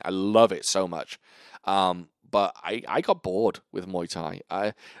seen. I love it so much. But I got bored with Muay Thai.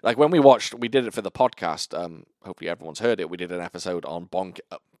 Like when we did it for the podcast, hopefully everyone's heard it, we did an episode on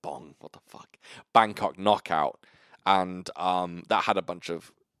Bangkok Knockout. And that had a bunch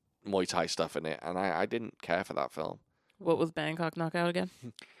of Muay Thai stuff in it, and I didn't care for that film. What was Bangkok Knockout again?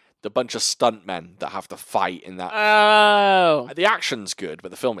 The bunch of stuntmen that have to fight in that. Oh, the action's good,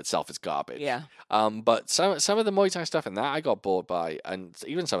 but the film itself is garbage. Yeah. But some of the Muay Thai stuff in that I got bored by, and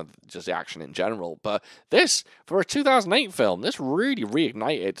even some of just the action in general. But this, for a 2008 film, this really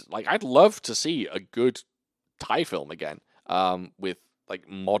reignited. Like, I'd love to see a good Thai film again, with like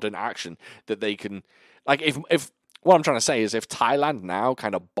modern action that they can, like, if. What I'm trying to say is if Thailand now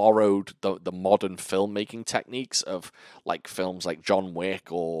kind of borrowed the modern filmmaking techniques of like films like John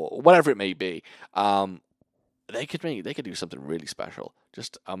Wick or whatever it may be, they could do something really special.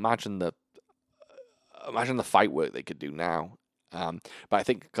 Just imagine the fight work they could do now. But I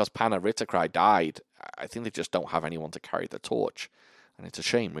think because Panna Rittakrai died, I think they just don't have anyone to carry the torch. And it's a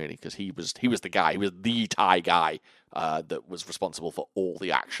shame, really, because he was the guy. He was the Thai guy that was responsible for all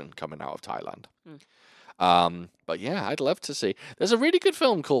the action coming out of Thailand. But yeah, I'd love to see. There's a really good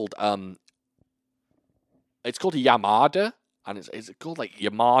film called it's called Yamada, and it's called like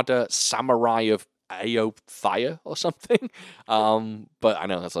Yamada Samurai of Ayutthaya or something. But I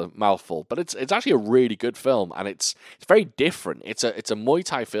know that's a mouthful. But it's actually a really good film, and it's very different. It's a Muay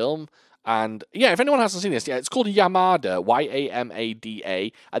Thai film And yeah, if anyone hasn't seen this, yeah, it's called Yamada,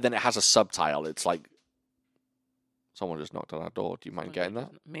 Yamada, and then it has a subtitle. It's like someone just knocked on our door. Do you mind getting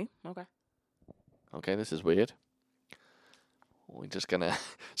that? Me? Okay. Okay, this is weird. We're just gonna.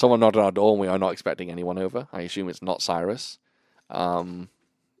 Someone knocked on our door, and we are not expecting anyone over. I assume it's not Cyrus. What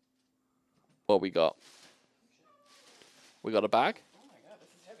we got? We got a bag. Oh my god, this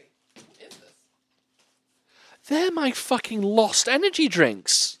is heavy. What is this? They're my fucking Lost energy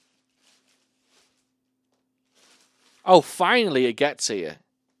drinks. Oh, finally it gets here.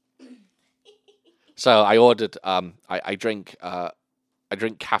 So I ordered. I drink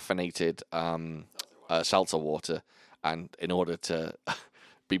caffeinated seltzer water, and in order to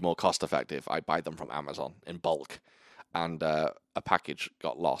be more cost effective, I buy them from Amazon in bulk. And a package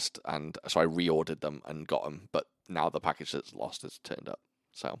got lost, and so I reordered them and got them. But now the package that's lost has turned up.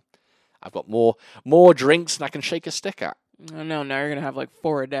 So I've got more drinks than I can shake a stick at. Oh no, now you're gonna have like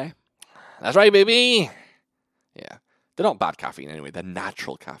 4 a day. That's right, baby. Yeah. They're not bad caffeine anyway. They're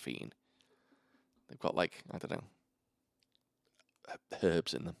natural caffeine. They've got, like, I don't know,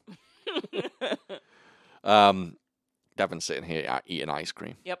 herbs in them. Devin's sitting here eating ice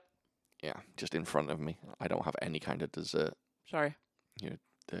cream. Yep. Yeah, just in front of me. I don't have any kind of dessert. Sorry. You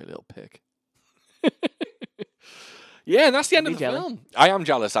dirty little pig. Yeah, and that's the end of the film. I am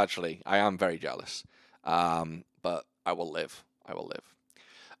jealous, actually. I am very jealous. But I will live.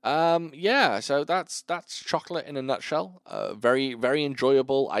 Yeah, so that's Chocolate in a nutshell. Very, very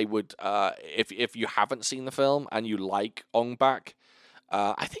enjoyable. I would, if you haven't seen the film and you like Ong Bak,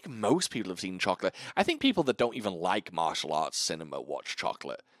 I think most people have seen Chocolate. I think people that don't even like martial arts cinema watch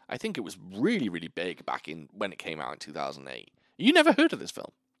Chocolate. I think it was really, really big back in when it came out in 2008. You never heard of this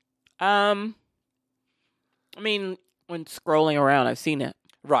film? I mean, when scrolling around, I've seen it.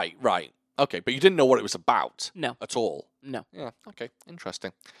 Right. Okay, but you didn't know what it was about? No. At all? No. Yeah, okay,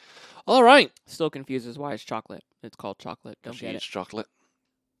 interesting. All right. Still confuses why it's chocolate. It's called chocolate. Don't get It's it. chocolate.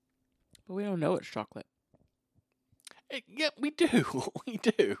 But we don't know it's chocolate. Yeah, we do. We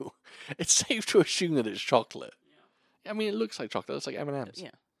do. It's safe to assume that it's chocolate. Yeah. I mean, it looks like chocolate. It's like M&M's. Yeah.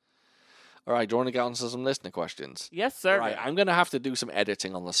 All right, do you want to get on to some listener questions? Yes, sir. All right, I'm going to have to do some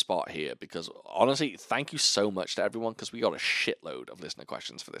editing on the spot here because, honestly, thank you so much to everyone because we got a shitload of listener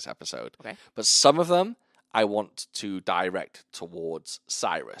questions for this episode. Okay. But some of them I want to direct towards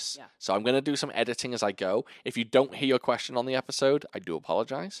Cyrus. Yeah. So I'm going to do some editing as I go. If you don't hear your question on the episode, I do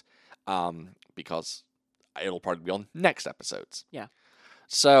apologize because it'll probably be on next episodes. Yeah.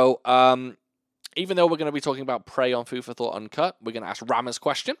 So even though we're going to be talking about Prey on Food for Thought Uncut, we're going to ask Rama's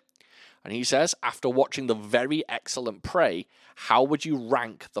question. And he says, after watching the very excellent Prey, how would you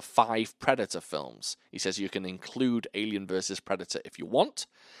rank the 5 Predator films? He says you can include Alien vs. Predator if you want.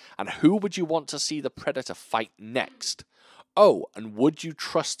 And who would you want to see the Predator fight next? Oh, and would you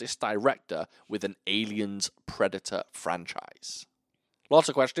trust this director with an Aliens Predator franchise? Lots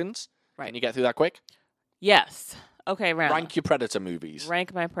of questions. Right. Can you get through that quick? Yes. Okay, Rama. Rank your Predator movies.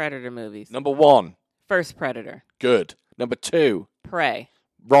 Rank my Predator movies. Number 1. First Predator. Good. Number 2. Prey.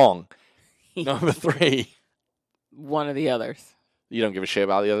 Wrong. Number 3. One of the others. You don't give a shit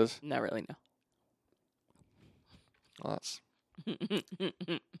about the others? Not really, no. Well, that's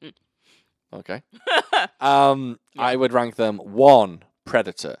okay. I would rank them 1,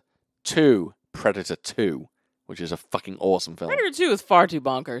 Predator, 2, Predator 2, which is a fucking awesome film. Predator 2 is far too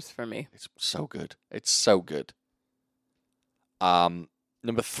bonkers for me. It's so good. It's so good. Number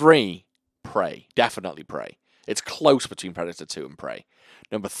 3, Prey. Definitely Prey. It's close between Predator 2 and Prey.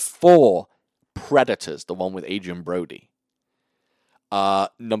 Number 4, Predators, the one with Adrian Brody.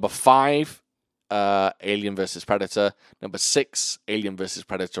 Number 5, Alien vs. Predator. Number 6, Alien vs.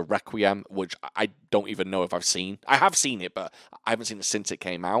 Predator Requiem, which I don't even know if I've seen. I have seen it, but I haven't seen it since it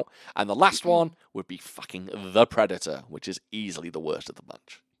came out. And the last one would be fucking The Predator, which is easily the worst of the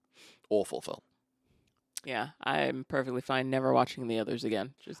bunch. Awful film. Yeah, I'm perfectly fine never watching the others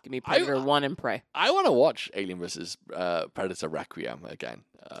again. Just give me Predator 1 and Prey. I want to watch Alien vs. Predator Requiem again.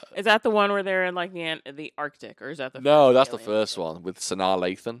 Is that the one where they're in like the Arctic, or is that the No, that's the Alien first film? one with Sanaa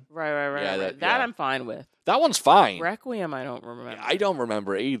Lathan. Right. Yeah, That yeah. I'm fine with. That one's fine. Requiem, I don't remember. I don't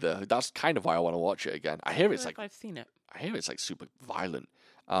remember it either. That's kind of why I want to watch it again. I hear it's like I've seen it. super violent.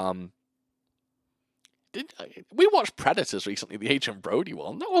 We watched Predators recently, the Agent Brody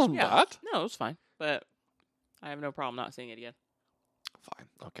one. That wasn't bad. No, it was fine, but I have no problem not seeing it again. Fine,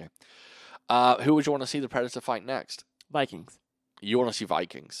 okay. Who would you want to see the Predator fight next? Vikings. You want to see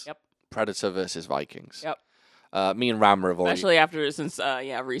Vikings? Yep. Predator versus Vikings. Yep. Me and Ram have already. Especially after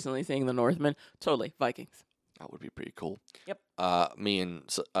recently seeing the Northman. Totally Vikings. That would be pretty cool. Yep. Me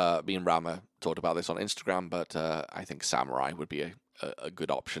and Rama talked about this on Instagram, but I think Samurai would be a good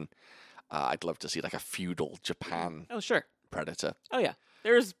option. I'd love to see like a feudal Japan Oh, sure. Predator. Oh, yeah.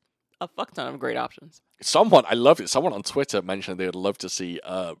 There's a fuck ton of great options. I love it. Someone on Twitter mentioned they would love to see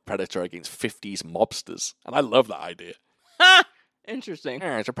Predator against 50s mobsters. And I love that idea. Ha! Interesting.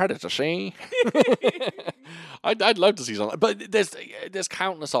 Yeah, it's a Predator, see? I'd love to see something. But there's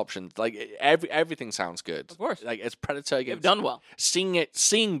countless options. Like, everything sounds good. Of course. Like, it's Predator They've against... done well.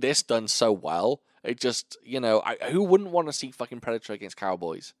 Seeing this done so well, it just, who wouldn't want to see fucking Predator against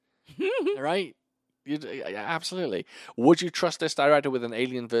cowboys? Right? Absolutely. Would you trust this director with an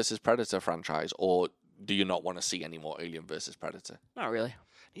Alien versus Predator franchise, or do you not want to see any more Alien versus Predator? Not really.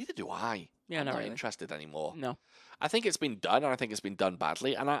 Neither do I. Yeah, I'm not not really. interested anymore. No. I think it's been done, and I think it's been done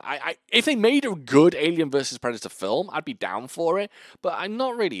badly. And I if they made a good Alien versus Predator film, I'd be down for it. But I'm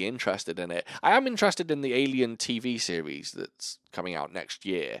not really interested in it. I am interested in the Alien TV series that's coming out next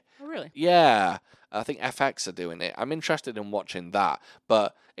year. Oh, really? Yeah, I think FX are doing it. I'm interested in watching that.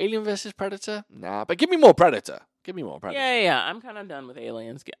 But Alien versus Predator? Nah. But give me more Predator. Give me more Predator. Yeah. I'm kind of done with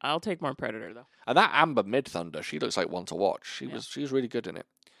Aliens. I'll take more Predator, though. And that Amber Midthunder, she looks like one to watch. She was really good in it.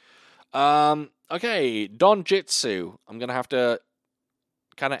 Okay, Don Jitsu. I'm gonna have to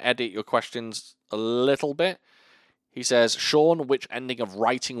kind of edit your questions a little bit. He says, Sean, which ending of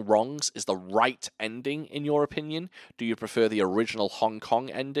Righting Wrongs is the right ending in your opinion? Do you prefer the original Hong Kong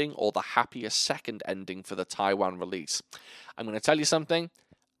ending or the happier second ending for the Taiwan release? I'm going to tell you something.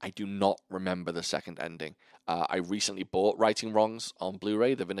 I do not remember the second ending. I recently bought Righting Wrongs on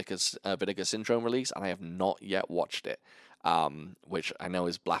Blu-ray, the Vinegar Syndrome release, and I have not yet watched it. Which I know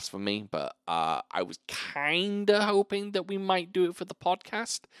is blasphemy, but I was kind of hoping that we might do it for the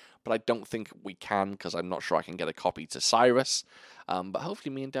podcast, but I don't think we can because I'm not sure I can get a copy to Cyrus. But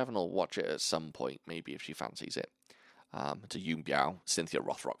hopefully me and Devon will watch it at some point, maybe if she fancies it. It's a Yoon Biao, Cynthia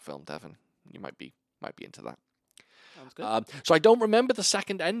Rothrock film, Devon. You might be into that. Sounds good. So I don't remember the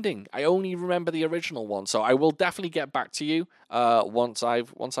second ending. I only remember the original one. So I will definitely get back to you once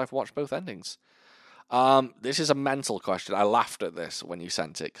I've watched both endings. This is a mental question. I laughed at this when you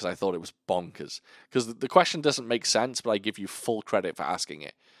sent it because I thought it was bonkers. Because the question doesn't make sense, but I give you full credit for asking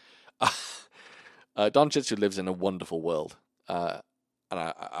it. Don Jitsu lives in a wonderful world, and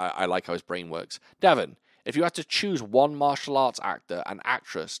I like how his brain works. Devon, if you had to choose one martial arts actor and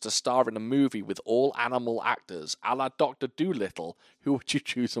actress to star in a movie with all animal actors, a la Dr. Dolittle, who would you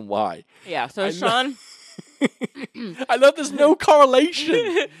choose and why? Yeah, so Sean... I love there's no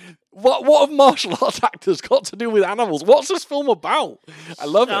correlation. What have martial arts actors got to do with animals? What's this film about? I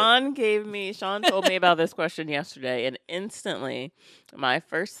love it. Sean told me about this question yesterday, and instantly my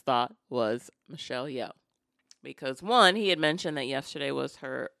first thought was Michelle Yeoh. Because one, he had mentioned that yesterday was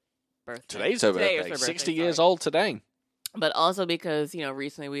her birthday. Today's her birthday. 60 years old today. But also because,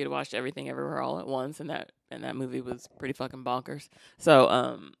 recently we had watched Everything Everywhere All at Once, and that movie was pretty fucking bonkers.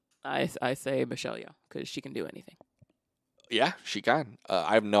 So, I say Michelle Yeoh because she can do anything. Yeah, she can.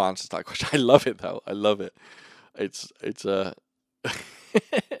 I have no answer to that question. I love it though. I love it. It's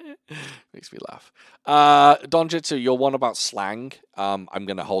makes me laugh. Don Jitsu, your one about slang. I'm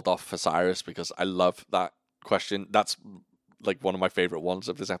gonna hold off for Cyrus because I love that question. That's like one of my favorite ones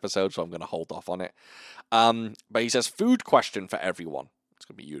of this episode, so I'm gonna hold off on it. But he says, food question for everyone. It's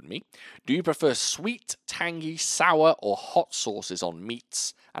going to be you and me. Do you prefer sweet, tangy, sour, or hot sauces on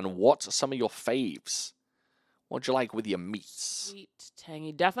meats? And what are some of your faves? What do you like with your meats? Sweet,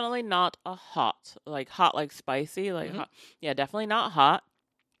 tangy. Definitely not a hot like spicy. Hot. Yeah, definitely not hot.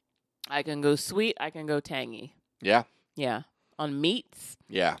 I can go sweet. I can go tangy. Yeah? Yeah. On meats?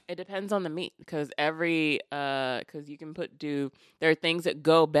 Yeah. It depends on the meat because because you can there are things that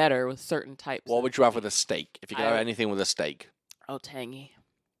go better with certain types. What would you have with a steak? If you could have anything with a steak? Oh, tangy.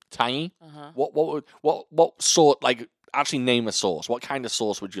 Tangy? Uh-huh. What sort, like, actually name a sauce. What kind of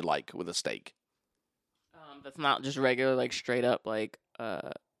sauce would you like with a steak? That's not just regular, like, straight up, like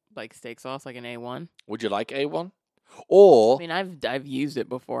steak sauce, like an A1. Would you like A1? Or... I mean, I've used it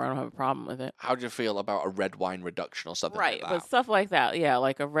before. I don't have a problem with it. How do you feel about a red wine reduction or something like that? Right, but stuff like that. Yeah,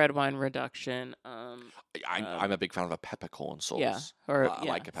 like a red wine reduction. I'm a big fan of a peppercorn sauce. Yeah, or I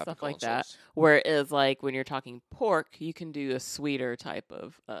like a peppercorn stuff like sauce. that. Whereas, like when you're talking pork, you can do a sweeter type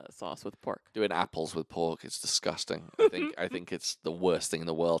of sauce with pork. Doing apples with pork is disgusting. I think it's the worst thing in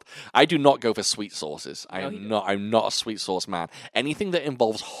the world. I do not go for sweet sauces. I'm not a sweet sauce man. Anything that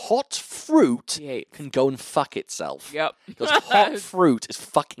involves hot fruit can go and fuck itself. Yep. Because hot fruit is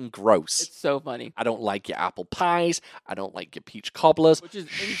fucking gross. It's so funny. I don't like your apple pies. I don't like your peach cobblers. Which is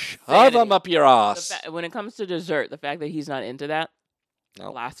shove them up your ass. When it comes to dessert, the fact that he's not into that,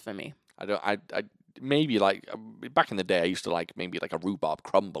 no. Blasphemy. I maybe like back in the day I used to like maybe like a rhubarb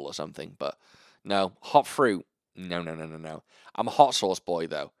crumble or something, but no, hot fruit. No. I'm a hot sauce boy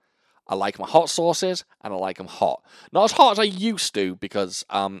though. I like my hot sauces, and I like them hot. Not as hot as I used to because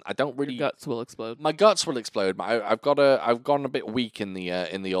I don't really. Your guts will explode. My guts will explode. I've gone a bit weak in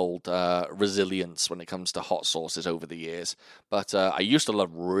the old resilience when it comes to hot sauces over the years. But I used to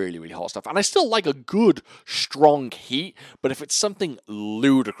love really, really hot stuff, and I still like a good strong heat. But if it's something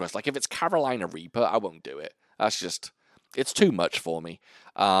ludicrous, like if it's Carolina Reaper, I won't do it. That's just it's too much for me.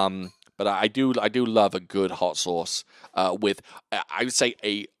 But I do love a good hot sauce with I would say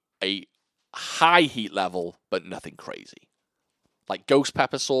a high heat level, but nothing crazy. Like ghost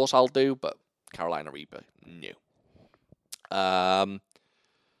pepper sauce, I'll do, but Carolina Reaper, no.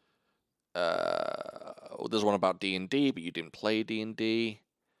 There's one about D&D, but you didn't play D&D.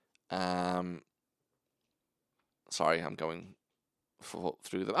 Sorry, I'm going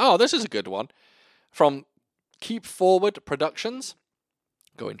through them. Oh, this is a good one from Keep Forward Productions.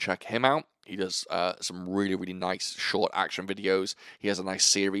 Go and check him out. He does some really, really nice short action videos. He has a nice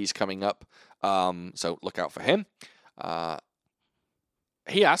series coming up, so look out for him.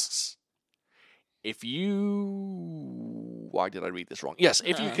 He asks, if you... Why did I read this wrong? Yes,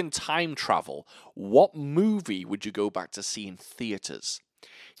 if you can time travel, what movie would you go back to see in theaters?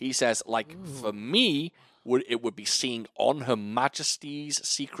 He says, for me, it would be seeing On Her Majesty's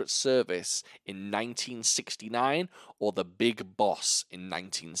Secret Service in 1969 or The Big Boss in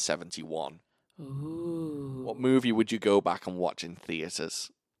 1971. Ooh. What movie would you go back and watch in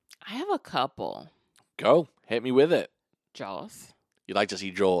theaters? I have a couple. Go. Hit me with it. Jaws. You'd like to see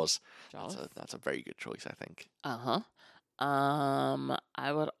Jaws. Jaws. That's a very good choice, I think. Uh-huh.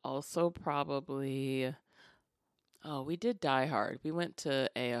 I would also probably... Oh, we did Die Hard. We went to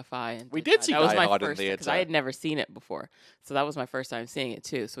AFI and We did see that was Die my Hard in first, theater. because I had never seen it before, so that was my first time seeing it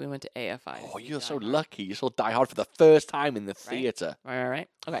too. So we went to AFI. Oh, see you're Die so Hard. lucky. You saw Die Hard for the first time in the theater. Right.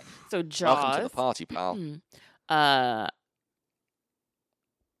 Okay, so Jaws. Welcome to the party, pal.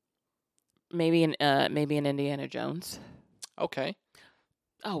 Maybe an Indiana Jones. Okay.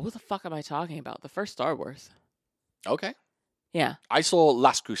 Oh, what the fuck am I talking about? The first Star Wars. Okay. Yeah. I saw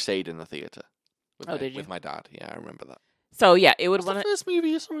Last Crusade in the theater. Did you? With my dad. Yeah, I remember that. So yeah, it would What's the first movie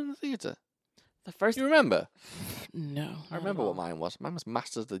you saw in the theater? The first. Do you remember? No. I remember what mine was. Mine was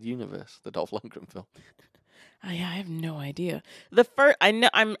Masters of the Universe, the Dolph Lundgren film. Yeah, I have no idea. The first, I know,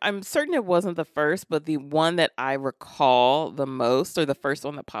 I'm certain it wasn't the first, but the one that I recall the most, or the first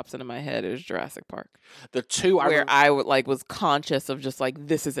one that pops into my head, is Jurassic Park. The two where I was conscious of just like,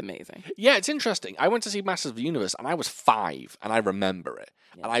 this is amazing. Yeah, it's interesting. I went to see Masters of the Universe, and I was 5, and I remember it.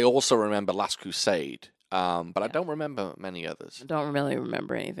 Yeah. And I also remember Last Crusade, but I don't remember many others. I don't really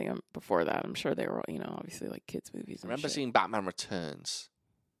remember anything before that. I'm sure they were, obviously like kids movies. I remember seeing Batman Returns.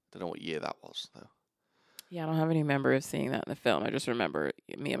 Don't know what year that was though. Yeah, I don't have any memory of seeing that in the film. I just remember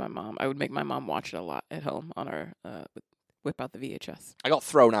me and my mom. I would make my mom watch it a lot at home on our whip out the VHS. I got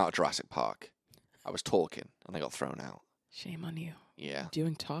thrown out of Jurassic Park. I was talking and I got thrown out. Shame on you. Yeah,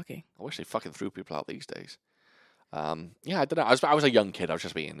 doing talking. I wish they fucking threw people out these days. Yeah, I don't know. I was a young kid. I was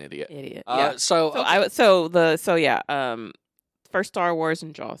just being an idiot. Yeah. First Star Wars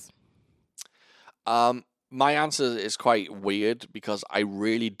and Jaws. My answer is quite weird because I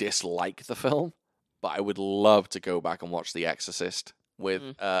really dislike the film, but I would love to go back and watch The Exorcist with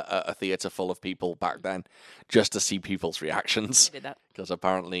a theater full of people back then, just to see people's reactions. I did that because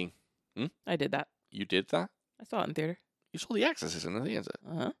apparently, I did that. You did that? I saw it in theater. You saw The Exorcist in the theater.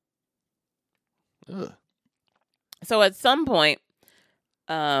 Ugh. So at some point,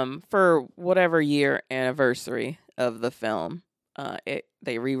 for whatever year anniversary of the film,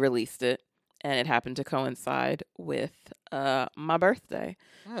 they re-released it, and it happened to coincide with my birthday.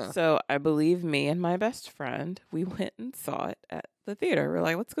 So I believe me and my best friend, we went and saw it at the theater. We're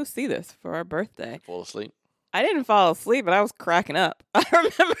like, let's go see this for our birthday. Fall asleep? I didn't fall asleep, but I was cracking up. I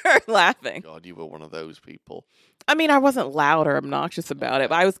remember laughing. God, you were one of those people. I mean, I wasn't loud or obnoxious about it,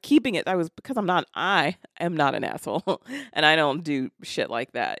 but I was keeping it. Because I am not an asshole, and I don't do shit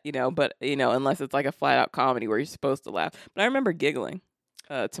like that, But unless it's like a flat out comedy where you're supposed to laugh. But I remember giggling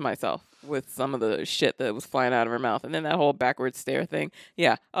to myself with some of the shit that was flying out of her mouth, and then that whole backwards stare thing.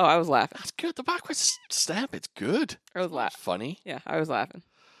 Yeah. Oh, I was laughing. That's good. The backwards stare, it's good. I was laughing. Funny. Yeah, I was laughing.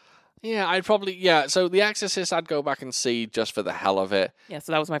 Yeah, I'd probably, so The Exorcist I'd go back and see just for the hell of it. Yeah,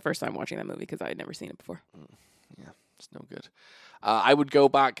 so that was my first time watching that movie because I had never seen it before. Yeah, it's no good. I would go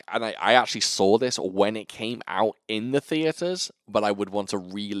back, and I actually saw this when it came out in the theaters, but I would want to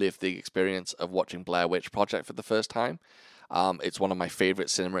relive the experience of watching Blair Witch Project for the first time. It's one of my favorite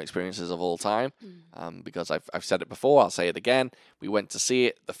cinema experiences of all time. Because I've said it before, I'll say it again. We went to see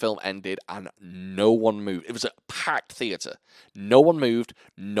it, the film ended, and no one moved. It was a packed theater. No one moved,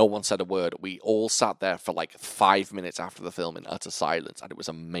 no one said a word. We all sat there for like 5 minutes after the film in utter silence, and it was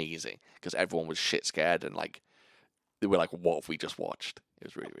amazing because everyone was shit scared and like they were like, "What have we just watched?" It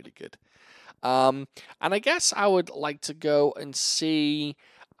was really, really good. And I guess I would like to go and see.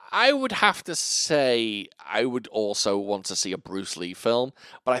 I would have to say I would also want to see a Bruce Lee film,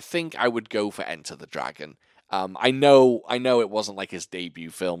 but I think I would go for Enter the Dragon. I know it wasn't like his debut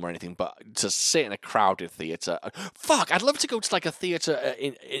film or anything, but to sit in a crowded theater, fuck, I'd love to go to like a theater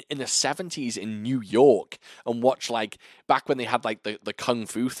in the 70s in New York and watch like back when they had like the kung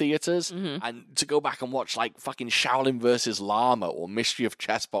fu theaters, and to go back and watch like fucking Shaolin versus Lama or Mystery of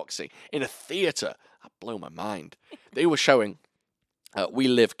Chess Boxing in a theater. That'd blow my mind. They were showing. We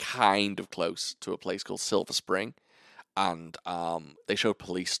live kind of close to a place called Silver Spring, and they showed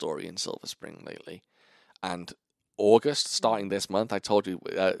Police Story in Silver Spring lately. And August, starting this month, I told you,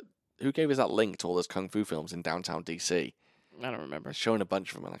 who gave us that link to all those kung fu films in downtown DC? I don't remember. It's showing a bunch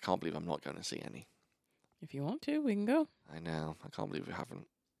of them, and I can't believe I'm not going to see any. If you want to, we can go. I know. I can't believe we haven't.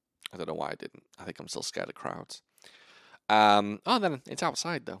 I don't know why I didn't. I think I'm still scared of crowds. Then it's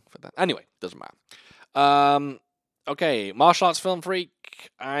outside, though, for that. Anyway, doesn't matter. Okay, Martial Arts Film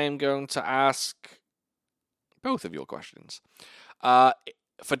Freak, I'm going to ask both of your questions.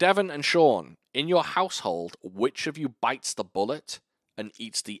 For Devon and Sean, in your household, which of you bites the bullet and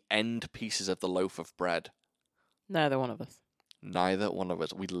eats the end pieces of the loaf of bread? Neither one of us. Neither one of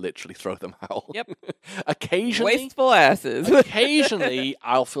us. We literally throw them out. Yep. Occasionally, Wasteful asses. occasionally,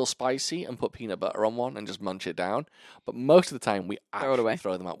 I'll feel spicy and put peanut butter on one and just munch it down. But most of the time, we Throw it away.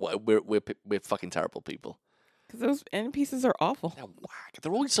 actually throw them out. We're fucking terrible people. Because those end pieces are awful. They're whack.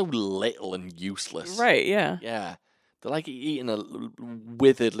 They're always so little and useless. Right, yeah. Yeah. They're like eating a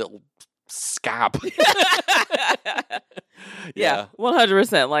withered little scab. Yeah,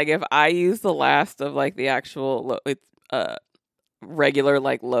 100%. Like, if I use the last of, like, the actual regular,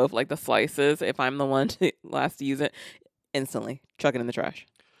 like, loaf, like, the slices, if I'm the one to last to use it, instantly chuck it in the trash.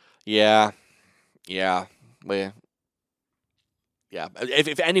 Yeah. Yeah. Yeah.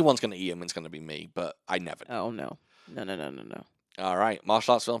 If anyone's going to eat them, it's going to be me, but I never do. Oh, no. No. All right.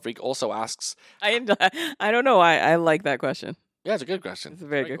 Martial Arts Film Freak also asks... I don't know why I like that question. Yeah, it's a good question. It's a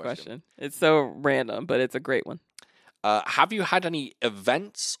very good question. It's so random, but it's a great one. Have you had any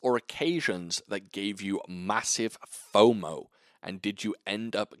events or occasions that gave you massive FOMO? And did you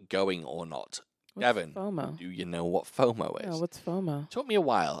end up going or not? What's Devin, FOMO? do you know what FOMO is? Yeah, what's FOMO? It took me a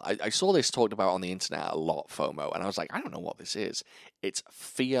while. I saw this talked about on the internet a lot, FOMO, and I was like, I don't know what this is. It's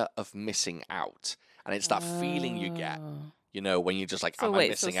fear of missing out. And it's that feeling you get, when you're just like, am I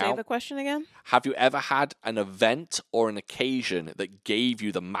missing out? So say the question again? Have you ever had an event or an occasion that gave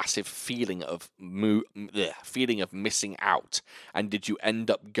you the massive feeling of missing out? And did you end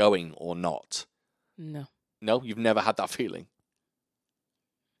up going or not? No. No, you've never had that feeling?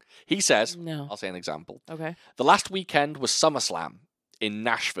 He says, no. I'll say an example. Okay. The last weekend was SummerSlam in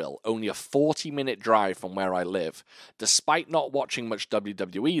Nashville, only a 40-minute drive from where I live. Despite not watching much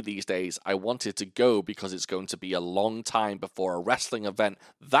WWE these days, I wanted to go because it's going to be a long time before a wrestling event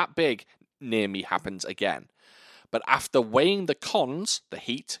that big near me happens again. But after weighing the cons, the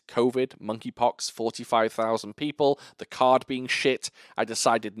heat, COVID, monkeypox, 45,000 people, the card being shit, I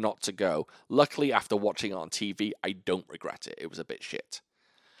decided not to go. Luckily, after watching it on TV, I don't regret it. It was a bit shit.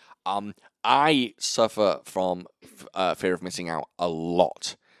 I suffer from fear of missing out a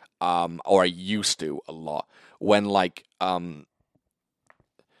lot, or I used to a lot. When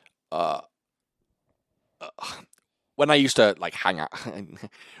when I used to like hang out,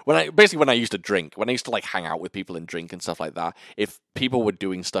 when I used to drink, when I used to like hang out with people and drink and stuff like that, if people were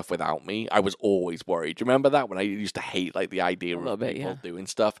doing stuff without me, I was always worried. Do you remember that? When I used to hate like the idea of people doing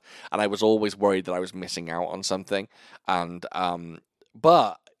stuff, and I was always worried that I was missing out on something. And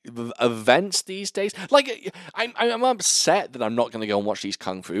but events these days, like I'm upset that I'm not going to go and watch these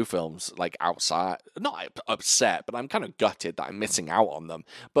kung fu films like outside. Not upset, but I'm kind of gutted that I'm missing out on them.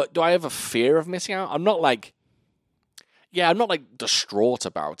 But do I have a fear of missing out? I'm not like distraught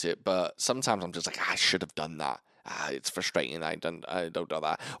about it, but sometimes I'm just like, I should have done that. It's frustrating. I don't do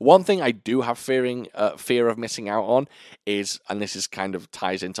that. One thing I do have fear of missing out on is, and this is kind of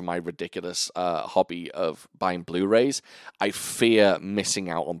ties into my ridiculous hobby of buying Blu-rays. I fear missing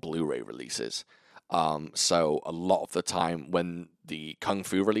out on Blu-ray releases. So a lot of the time when the Kung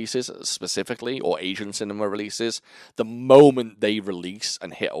Fu releases specifically, or Asian cinema releases, the moment they release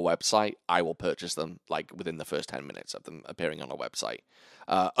and hit a website, I will purchase them like within the first 10 minutes of them appearing on a website.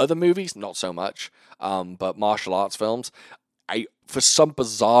 Other movies, not so much, but martial arts films, for some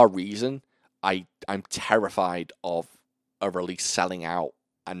bizarre reason, I'm terrified of a release selling out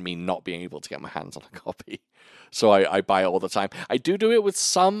and me not being able to get my hands on a copy. So I buy it all the time. I do it with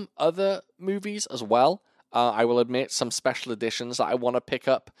some other movies as well. I will admit, some special editions that I want to pick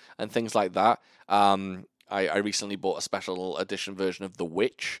up and things like that. I recently bought a special edition version of The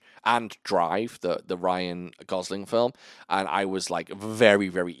Witch and Drive, the Ryan Gosling film, and I was like very,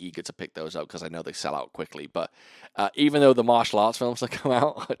 very eager to pick those up because I know they sell out quickly. But even though the martial arts films that come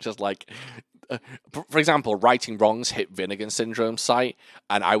out are just like, for example, Righting Wrongs hit Vinegar Syndrome site,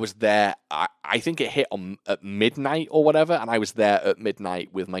 and I was there. I think it hit at midnight or whatever, and I was there at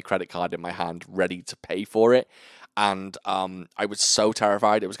midnight with my credit card in my hand, ready to pay for it. And I was so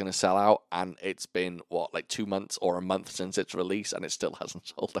terrified it was going to sell out, and it's been, like 2 months or a month since its release, and it still hasn't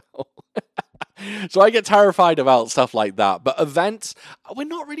sold out. So I get terrified about stuff like that. But events, we're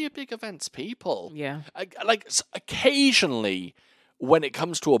not really a big events people. Yeah. Like occasionally, when it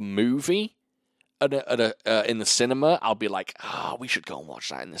comes to a movie in the cinema, I'll be like, we should go and watch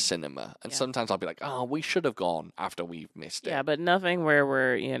that in the cinema. And sometimes I'll be like, we should have gone after we've missed it. Yeah, but nothing where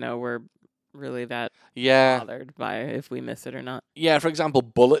we're really that bothered by if we miss it or not. Yeah, for example,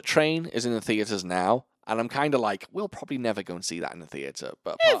 Bullet Train is in the theaters now, and I'm kind of like, we'll probably never go and see that in the theater.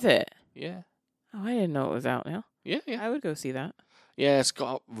 But is it? Yeah. Oh, I didn't know it was out now. Yeah. I would go see that. Yeah, it's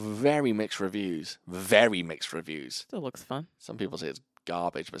got very mixed reviews. Very mixed reviews. Still looks fun. Some people say it's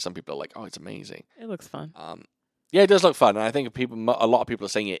garbage, but some people are like, it's amazing. It looks fun. Yeah, it does look fun, and I think a lot of people are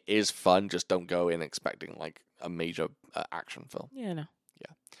saying it is fun. Just don't go in expecting like a major action film. Yeah, no.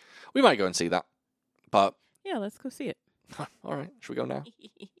 Yeah, we might go and see that, but yeah, let's go see it. All right, should we go now?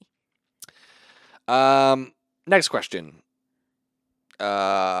 Next question.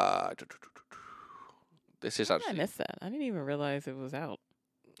 This is actually. I missed that. I didn't even realize it was out.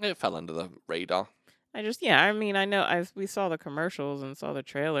 It fell under the radar. I mean, I know we saw the commercials and saw the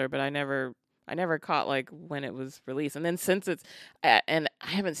trailer, but I never caught like when it was released. And then since it's, and I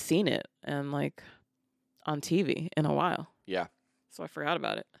haven't seen it and like on TV in a while. Yeah. So I forgot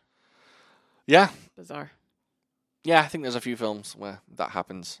about it. Yeah. Bizarre. Yeah, I think there's a few films where that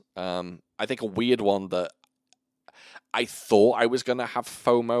happens. I think a weird one that I thought I was going to have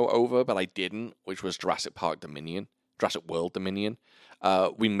FOMO over, but I didn't, which was Jurassic World Dominion.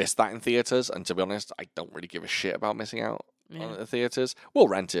 We missed that in theaters, and to be honest, I don't really give a shit about missing out on the theaters. We'll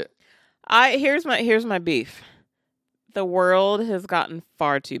rent it. Here's my beef. The world has gotten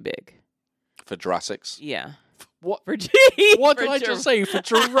far too big For Jurassics. Yeah. What? For what did I just say? For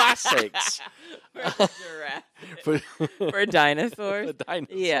Jurassics. For dinosaurs. For dinosaurs.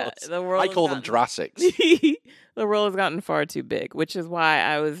 Yeah, the world. I call them Jurassics. The world has gotten far too big, which is why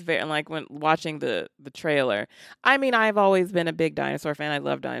I was very like when watching the trailer. I mean, I've always been a big dinosaur fan. I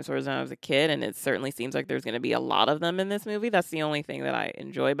loved dinosaurs when I was a kid, and it certainly seems like there's going to be a lot of them in this movie. That's the only thing that I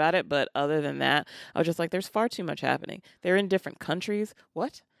enjoy about it. But other than that, I was just like, there's far too much happening. They're in different countries.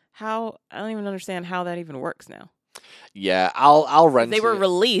 What? How? I don't even understand how that even works now. Yeah, I'll rent it. They were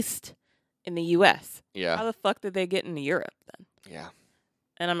released in the U.S. Yeah. How the fuck did they get into Europe then? Yeah.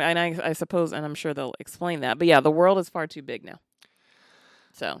 And I suppose, and I'm sure they'll explain that. But yeah, the world is far too big now.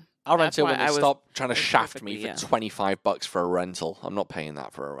 So I'll rent it when they stop trying to shaft me for $25 for a rental. I'm not paying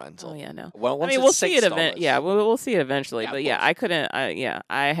that for a rental. Oh yeah, no. Well, I mean, we'll see it Yeah, we'll see it eventually. Yeah, but yeah, I couldn't.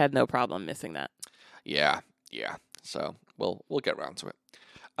 I had no problem missing that. Yeah. So we'll get around to it.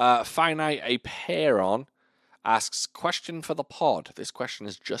 Finite a pair on asks, question for the pod. This question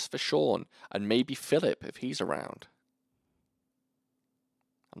is just for Sean and maybe Philip if he's around.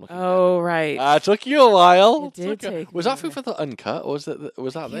 Right. It took you a while. It did take. Was that Food for the Uncut, or was that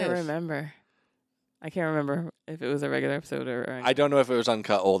this? I can't remember if it was a regular episode or. I don't know if it was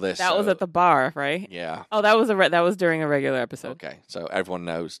Uncut or this. That was at the bar, right? Yeah. Oh, that was during a regular episode. Okay, so everyone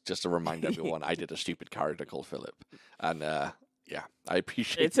knows. Just to remind everyone, I did a stupid character called Philip, and yeah, I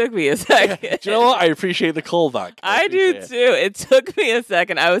appreciate. It took me a second. Do you know what? I appreciate the callback. I do too. It took me a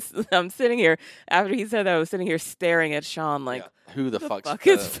second. I'm sitting here after he said that. I was sitting here staring at Sean like, who the fuck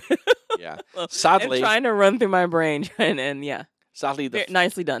is Phil? Yeah. Sadly, and trying to run through my brain, and yeah. Sadly,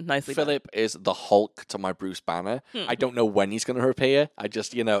 nicely done. Philip is the Hulk to my Bruce Banner. I don't know when he's going to appear. I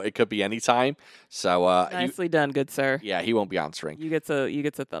just, it could be any time. So nicely done, good sir. Yeah, he won't be answering. You get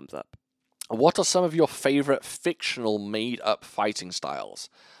a thumbs up. What are some of your favorite fictional made-up fighting styles?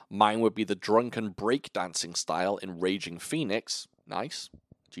 Mine would be the drunken breakdancing style in Raging Phoenix. Nice.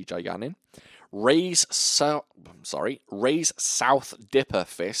 G.J. Yannin. Ray's South Dipper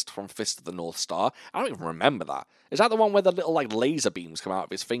Fist from Fist of the North Star. I don't even remember that. Is that the one where the little laser beams come out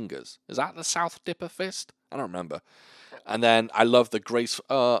of his fingers? Is that the South Dipper Fist? I don't remember. And then I love the grace.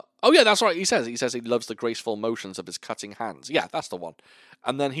 Oh yeah, that's right. He says he loves the graceful motions of his cutting hands. Yeah, that's the one.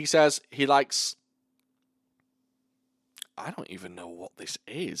 And then he says he likes. I don't even know what this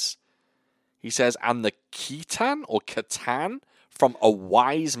is. He says, and the Khitan or Catan from A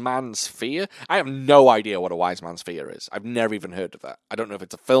Wise Man's Fear. I have no idea what A Wise Man's Fear is. I've never even heard of that. I don't know if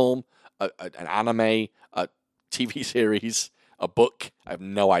it's a film, an anime, a TV series, a book. I have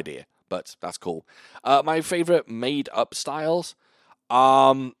no idea, but that's cool. My favorite made-up styles.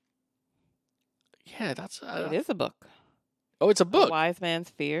 Yeah, that's. It is a book. Oh, it's a A book. Wise Man's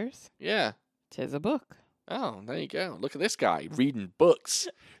Fears. Yeah. 'Tis a book. Oh, there you go. Look at this guy reading books.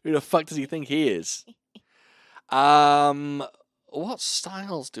 Who the fuck does he think he is? What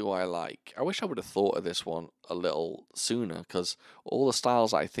styles do I like? I wish I would have thought of this one a little sooner, because all the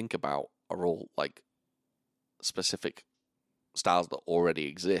styles I think about are all like specific styles that already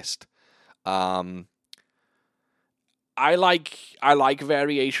exist. I like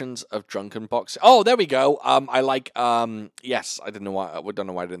variations of drunken boxing. Oh, there we go. I like yes, I don't know why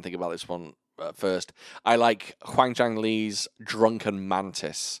I didn't think about this one first. I like Huang Zhang Li's Drunken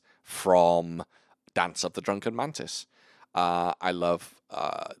Mantis from Dance of the Drunken Mantis. I love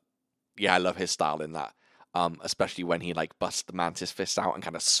his style in that. Especially when he like busts the mantis fists out and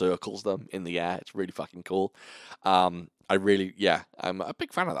kind of circles them in the air. It's really fucking cool. I'm a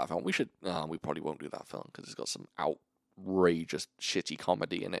big fan of that film. We probably won't do that film because it's got some outrageous shitty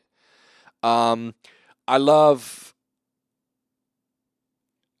comedy in it. I love.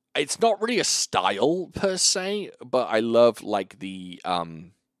 It's not really a style per se, but I love like the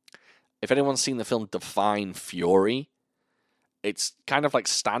if anyone's seen the film Define Fury, it's kind of like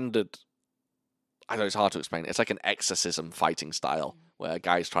standard. I know it's hard to explain. It's like an exorcism fighting style where a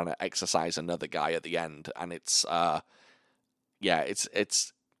guy's trying to exorcise another guy at the end, and it's well,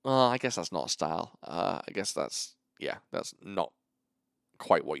 I guess that's not a style. I guess that's not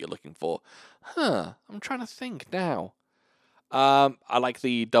quite what you're looking for. I'm trying to think now. I like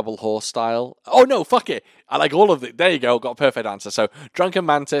the double horse style. Oh no, fuck it. I like all of it. There you go. Got a perfect answer. So Drunken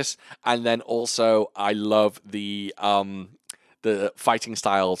Mantis, and then also I love the fighting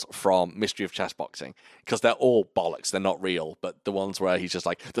styles from Mystery of Chess Boxing, because they're all bollocks. They're not real, but the ones where he's just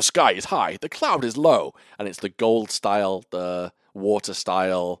like, the sky is high, the cloud is low, and it's the gold style, the water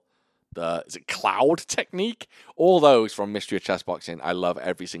style, is it cloud technique? All those from Mystery of Chess Boxing. I love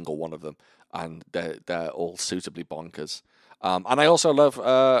every single one of them, and they're all suitably bonkers. And I also love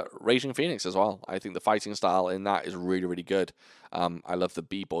Raging Phoenix as well. I think the fighting style in that is really, really good. I love the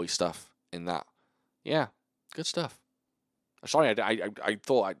B-boy stuff in that. Yeah, good stuff. Sorry, I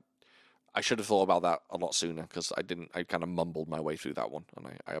thought I should have thought about that a lot sooner, because I didn't. I kind of mumbled my way through that one, and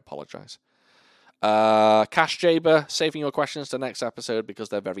I apologize. Cash Jaber, saving your questions to next episode because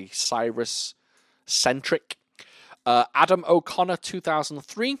they're very Cyrus-centric. Adam O'Connor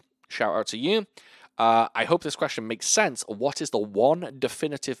 2003, shout out to you. I hope this question makes sense. What is the one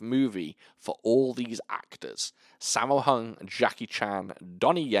definitive movie for all these actors? Sammo Hung, Jackie Chan,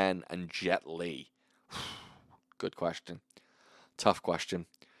 Donnie Yen, and Jet Li. Good question. Tough question.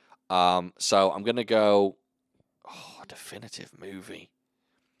 So I'm going to go... definitive movie.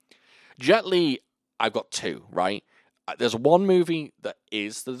 Jet Li, I've got two, right? There's one movie that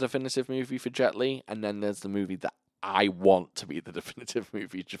is the definitive movie for Jet Li, and then there's the movie that I want to be the definitive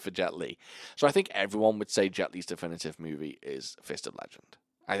movie for Jet Li. So I think everyone would say Jet Li's definitive movie is Fist of Legend.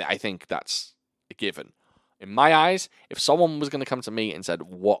 I think that's a given. In my eyes, if someone was going to come to me and said,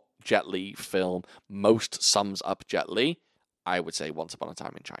 what Jet Li film most sums up Jet Li, I would say Once Upon a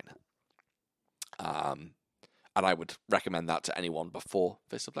Time in China. And I would recommend that to anyone before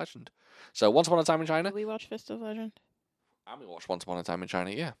Fist of Legend. So Once Upon a Time in China. Did we watch Fist of Legend? I'm going to watch Once Upon a Time in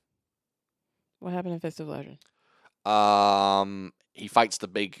China, yeah. What happened in Fist of Legend? He fights the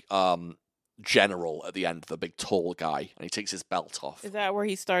big general at the end, the big tall guy, and he takes his belt off. Is that where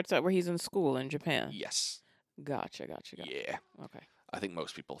he starts at, where he's in school in Japan? Yes. Gotcha. Yeah. Okay. I think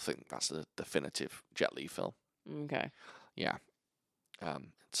most people think that's the definitive Jet Li film. Okay. Yeah.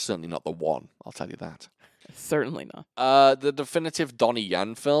 It's certainly not the one, I'll tell you that. Certainly not. The definitive Donnie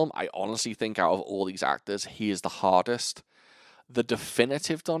Yen film, I honestly think out of all these actors, he is the hardest. The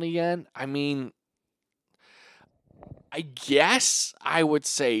definitive Donnie Yen, I mean, I guess I would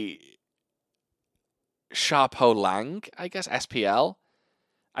say Xiaopo Lang, I guess, SPL.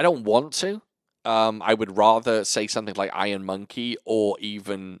 I don't want to. I would rather say something like Iron Monkey or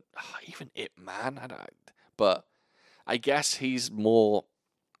even Ip Man. But I guess he's more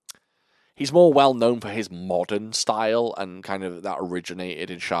well known for his modern style and kind of that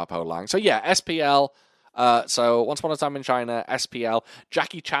originated in Xiaopo Lang. So yeah, SPL. So Once Upon a Time in China, SPL,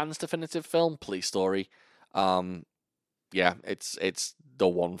 Jackie Chan's definitive film, Police Story. Yeah, it's the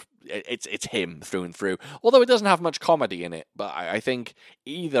one. It's him through and through. Although it doesn't have much comedy in it, but I think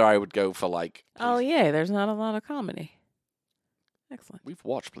either I would go for like. Oh, yeah, there's not a lot of comedy. Excellent. We've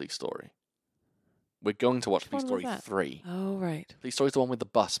watched Police Story. We're going to watch Which Police one was Story that? 3. Oh, right. Police Story's the one with the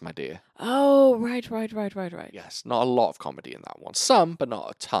bus, my dear. Oh, right. Yes, not a lot of comedy in that one. Some, but not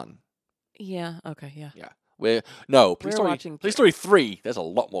a ton. Yeah, okay, yeah. Yeah. Police We're Story. watching Police three. Story 3. There's a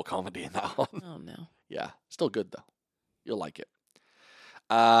lot more comedy in that one. Oh, no. Yeah, still good though. You'll like it.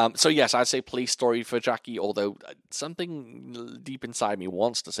 So yes, I'd say Police Story for Jackie. Although something deep inside me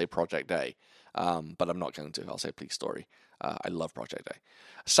wants to say Project A, but I'm not going to. I'll say Police Story. I love Project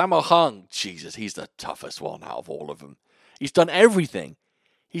A. Sammo Hung, Jesus, he's the toughest one out of all of them. He's done everything.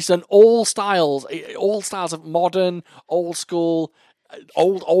 He's done all styles of modern, old school,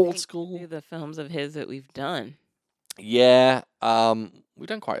 old school. Do the films of his that we've done. Yeah, we've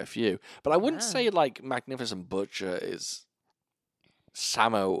done quite a few, but I wouldn't Yeah. say like Magnificent Butcher is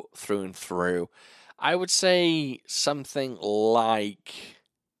Sammo through and through. I would say something like,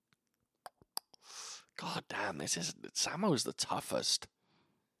 God damn, Sammo's the toughest.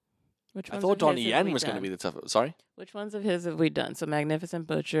 Which I ones thought of Donnie his have Yen we was going to done? be the toughest. Sorry? Which ones of his have we done? So Magnificent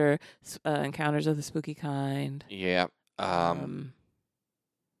Butcher, Encounters of the Spooky Kind. Yeah. Is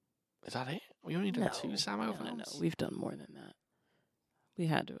that it? We only done no, 2 Sammo no, films? no, we've done more than that. We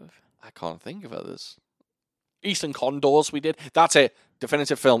had to have. I can't think of others. Eastern Condors we did. That's it.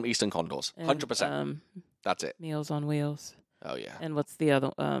 Definitive film, Eastern Condors. And, 100%. That's it. Meals on Wheels. Oh, yeah. And what's the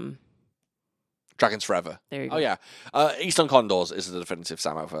other? Dragons Forever. There you go. Oh, yeah. Eastern Condors is the definitive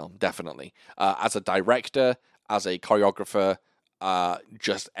Sammo film, definitely. As a director, as a choreographer,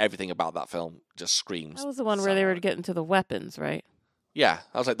 just everything about that film just screams. That was the one where they were Sammo. getting to the weapons, right? Yeah,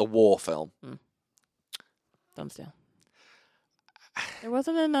 that was like the war film. Thumbs down. There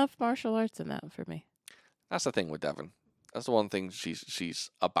wasn't enough martial arts in that for me. That's the thing with Devon. That's the one thing she's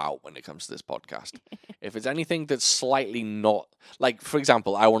about when it comes to this podcast. If it's anything that's slightly not, like, for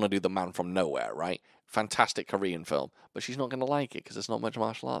example, I want to do The Man from Nowhere, right? Fantastic Korean film, but she's not going to like it because there's not much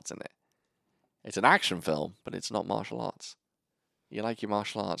martial arts in it. It's an action film, but it's not martial arts. You like your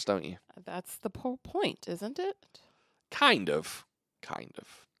martial arts, don't you? That's the whole point, isn't it? Kind of. Do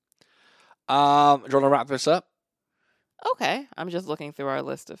you want to wrap this up? Okay. I'm just looking through our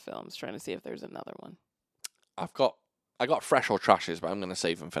list of films, trying to see if there's another one. I got fresh or trashes, but I'm going to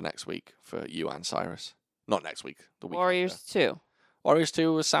save them for next week for you and Cyrus. Not next week. The week Warriors after. 2. Warriors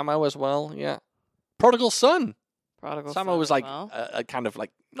 2 was Sammo as well. Yeah. Prodigal Son. Prodigal Sammo Son was as like well. a kind of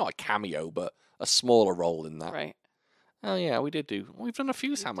like not a cameo, but a smaller role in that. Right. Oh yeah, we did do. We've done a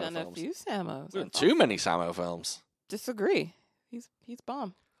few We've Sammo done films. a few Sammos. We've done That's too awesome. many Sammo films. Disagree. He's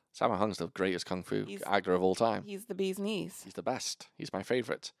bomb. Sammo Hung's the greatest kung fu He's- actor of all time. He's the bee's knees. He's the best. He's my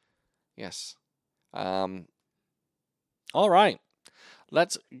favorite. Yes. All right.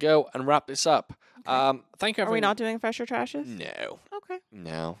 Let's go and wrap this up. Thank you. Are we everyone. not doing fresher trashes? No. Okay.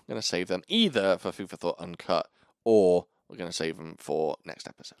 No. I'm gonna save them either for Food for Thought Uncut, or we're gonna save them for next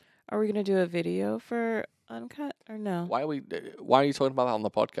episode. Are we gonna do a video for Uncut or no? Why are you talking about that on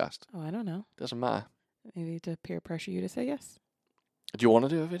the podcast? Oh, I don't know. Doesn't matter. Maybe to peer pressure you to say yes. Do you want to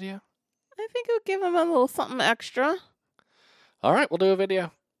do a video? I think it would give him a little something extra. All right, we'll do a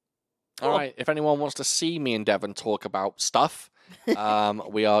video. All Cool. right. If anyone wants to see me and Devon talk about stuff,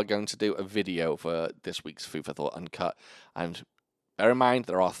 we are going to do a video for this week's Food for Thought Uncut. And bear in mind,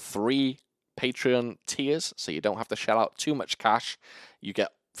 there are 3 Patreon tiers, so you don't have to shell out too much cash. You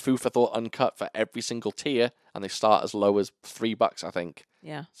get Food for Thought Uncut for every single tier, and they start as low as $3, I think.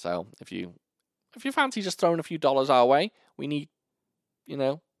 Yeah. So if you fancy just throwing a few dollars our way, we need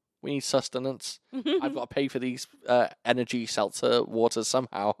sustenance. I've got to pay for these energy seltzer waters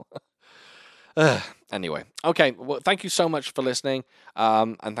somehow. Anyway, okay. Well, thank you so much for listening,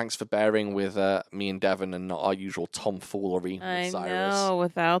 and thanks for bearing with me and Devon and not our usual tomfoolery with I Cyrus. know,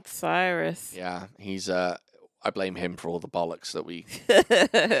 without Cyrus. Yeah, he's. I blame him for all the bollocks that we.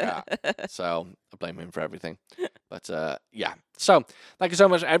 So I blame him for everything. But yeah. So thank you so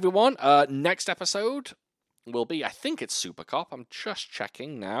much, everyone. Next episode will be, I think it's Super Cop. I'm just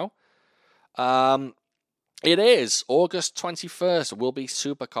checking now. It is August 21st. Will be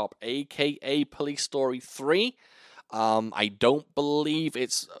Super Cop, aka Police Story 3. I don't believe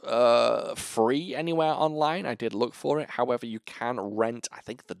it's free anywhere online. I did look for it. However, you can rent, I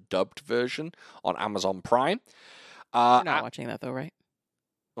think, the dubbed version on Amazon Prime. We're not watching that though, right?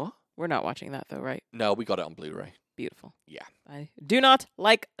 What? We're not watching that though, right? No, we got it on Blu-ray. Beautiful. Yeah. I do not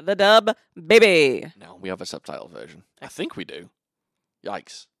like the dub, baby. No, we have a subtitle version. I think we do.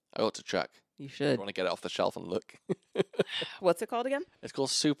 Yikes. I ought to check. You I should. want to get it off the shelf and look. What's it called again? It's called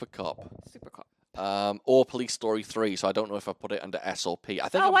Super Cop. Super Cop. or Police Story 3. So I don't know if I put it under S or P. I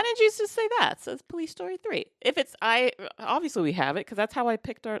think. Why didn't you just say that? It says Police Story 3. If it's obviously we have it because that's how I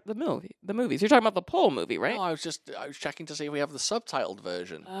picked the movies. You're talking about the poll movie, right? No, I was checking to see if we have the subtitled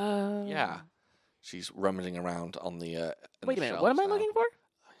version. Yeah. She's rummaging around on the. Wait a minute. What am I looking for?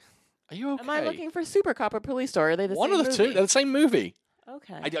 Are you okay? Am I looking for Super Cop or Police Story? Are they the One same of the movie? two. They're the same movie.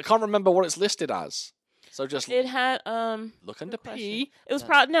 Okay. I can't remember what it's listed as. So just It had look under question. P. It was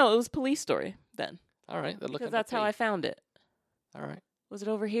it was Police Story then. All right, they're looking. Because that's how I found it. All right. Was it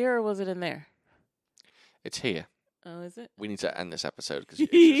over here or was it in there? It's here. Oh, is it? We need to end this episode because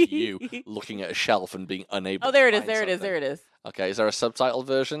it's just you looking at a shelf and being unable. Oh, there to it is. find There it is. something. There it is. Okay, is there a subtitle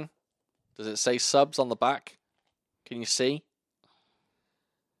version? Does it say subs on the back? Can you see?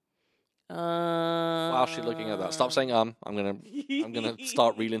 While she's looking at that, stop saying I'm gonna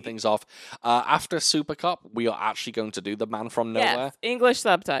start reeling things off. After Super Cop, we are actually going to do The Man from Nowhere. Yes, English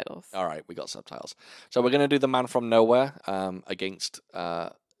subtitles. All right, we got subtitles. So we're going to do The Man from Nowhere against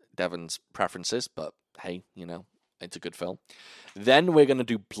Devon's preferences, but hey, it's a good film. Then we're going to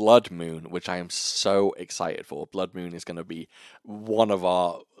do Blood Moon, which I am so excited for. Blood Moon is going to be one of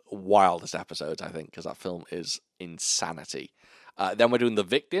our wildest episodes, I think, because that film is insanity. Then we're doing The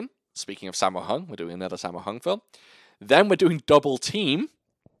Victim. Speaking of Sammo Hung, we're doing another Sammo Hung film. Then we're doing Double Team,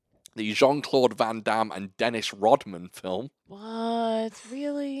 the Jean-Claude Van Damme and Dennis Rodman film. What?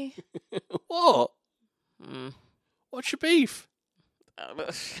 Really? What? What's your beef?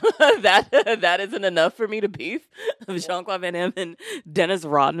 That isn't enough for me to beef of Jean-Claude Van Damme and Dennis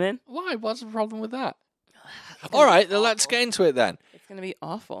Rodman. Why? What's the problem with that? All right, then let's get into it then. It's going to be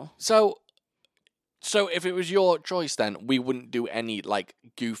awful. So if it was your choice, then we wouldn't do any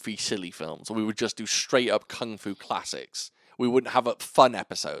goofy, silly films. We would just do straight up kung fu classics. We wouldn't have fun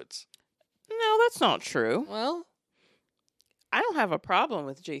episodes. No, that's not true. Well, I don't have a problem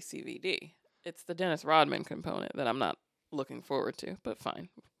with JCVD. It's the Dennis Rodman component that I'm not looking forward to, but fine.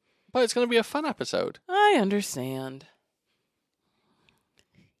 But it's going to be a fun episode. I understand.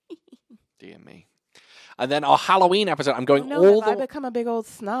 Dear me. And then our Halloween episode, I'm going have I become a big old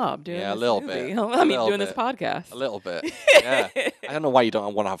snob doing a this little movie? bit. Doing this podcast. A little bit. Yeah. I don't know why you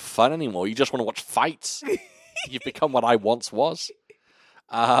don't want to have fun anymore. You just want to watch fights. You've become what I once was.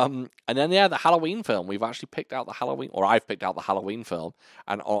 And then, the Halloween film. We've actually picked out the Halloween, or I've picked out the Halloween film.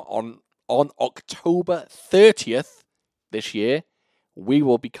 And on October 30th this year, we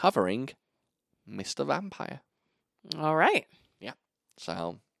will be covering Mr. Vampire. All right. Yeah.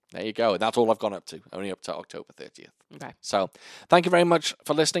 So there you go. That's all I've gone up to. Only up to October 30th. Okay. So thank you very much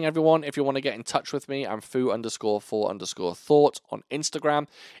for listening, everyone. If you want to get in touch with me, I'm foo_for_thoughts on Instagram.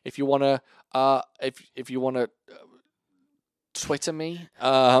 If you want to, if you want to Twitter me,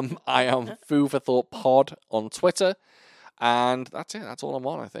 I am Foo for Thought Pod on Twitter, and that's it. That's all I'm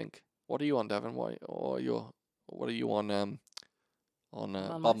on, I think. What are you on, Devon? What are you on?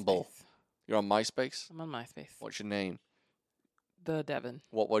 On Bumble. MySpace. You're on MySpace. I'm on MySpace. What's your name? The Devon.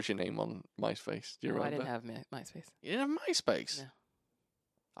 What was your name on MySpace? Do you remember? I didn't have MySpace. You didn't have MySpace? No.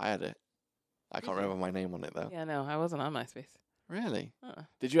 I had it. I can't remember my name on it, though. Yeah, no, I wasn't on MySpace. Really? Uh-uh.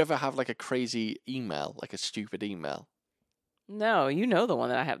 Did you ever have a crazy email, a stupid email? No, the one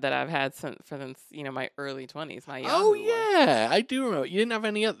that I've had since my early 20s. My Yahoo Oh one. yeah, I do remember. You didn't have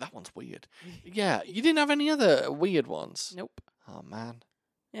any other. That one's weird. Yeah, you didn't have any other weird ones. Nope. Oh man.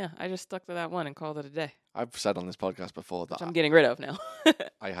 Yeah, I just stuck to that one and called it a day. I've said on this podcast before that Which I'm getting rid of now.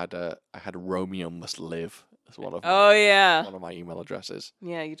 I had Romeo Must Live as one of oh yeah. one of my email addresses.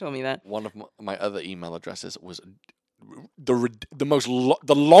 Yeah, you told me that. One of my other email addresses was the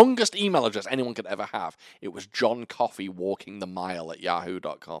longest email address anyone could ever have. It was John Coffey walking the mile at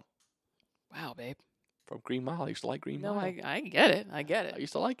yahoo.com. Wow, babe. From Green Mile. I used to like Green Mile. No, I get it. I get it. I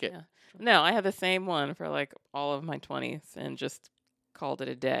used to like it. Yeah. No, I had the same one for all of my 20s and just called it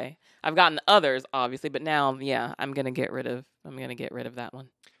a day. I've gotten others, obviously, but now, yeah, I'm gonna get rid of that one.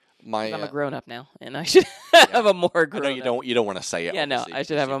 I'm a grown up now, and I should have a more grown. I know you don't want to say it. Yeah, no, I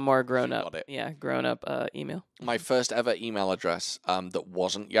should have a more grown up. Got it. Grown up email. My first ever email address that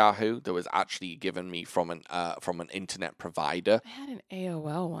wasn't Yahoo, that was actually given me from an internet provider. I had an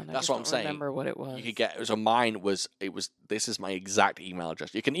AOL one. That's what I'm saying. Remember what it was? You could get. So mine was. This is my exact email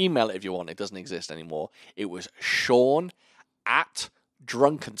address. You can email it if you want. It doesn't exist anymore. It was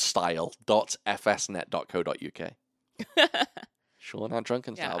Sean@drunkenstyle.fsnet.co.uk. Sean at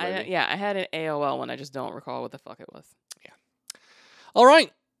Drunkenstyle, baby. I had an AOL one. I just don't recall what the fuck it was. Yeah. All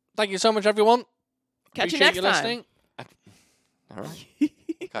right. Thank you so much, everyone. Catch you Appreciate next you time. listening. All right.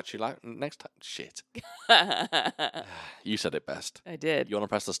 Catch you next time. Shit. You said it best. I did. You want to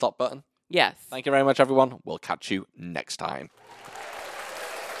press the stop button? Yes. Thank you very much, everyone. We'll catch you next time.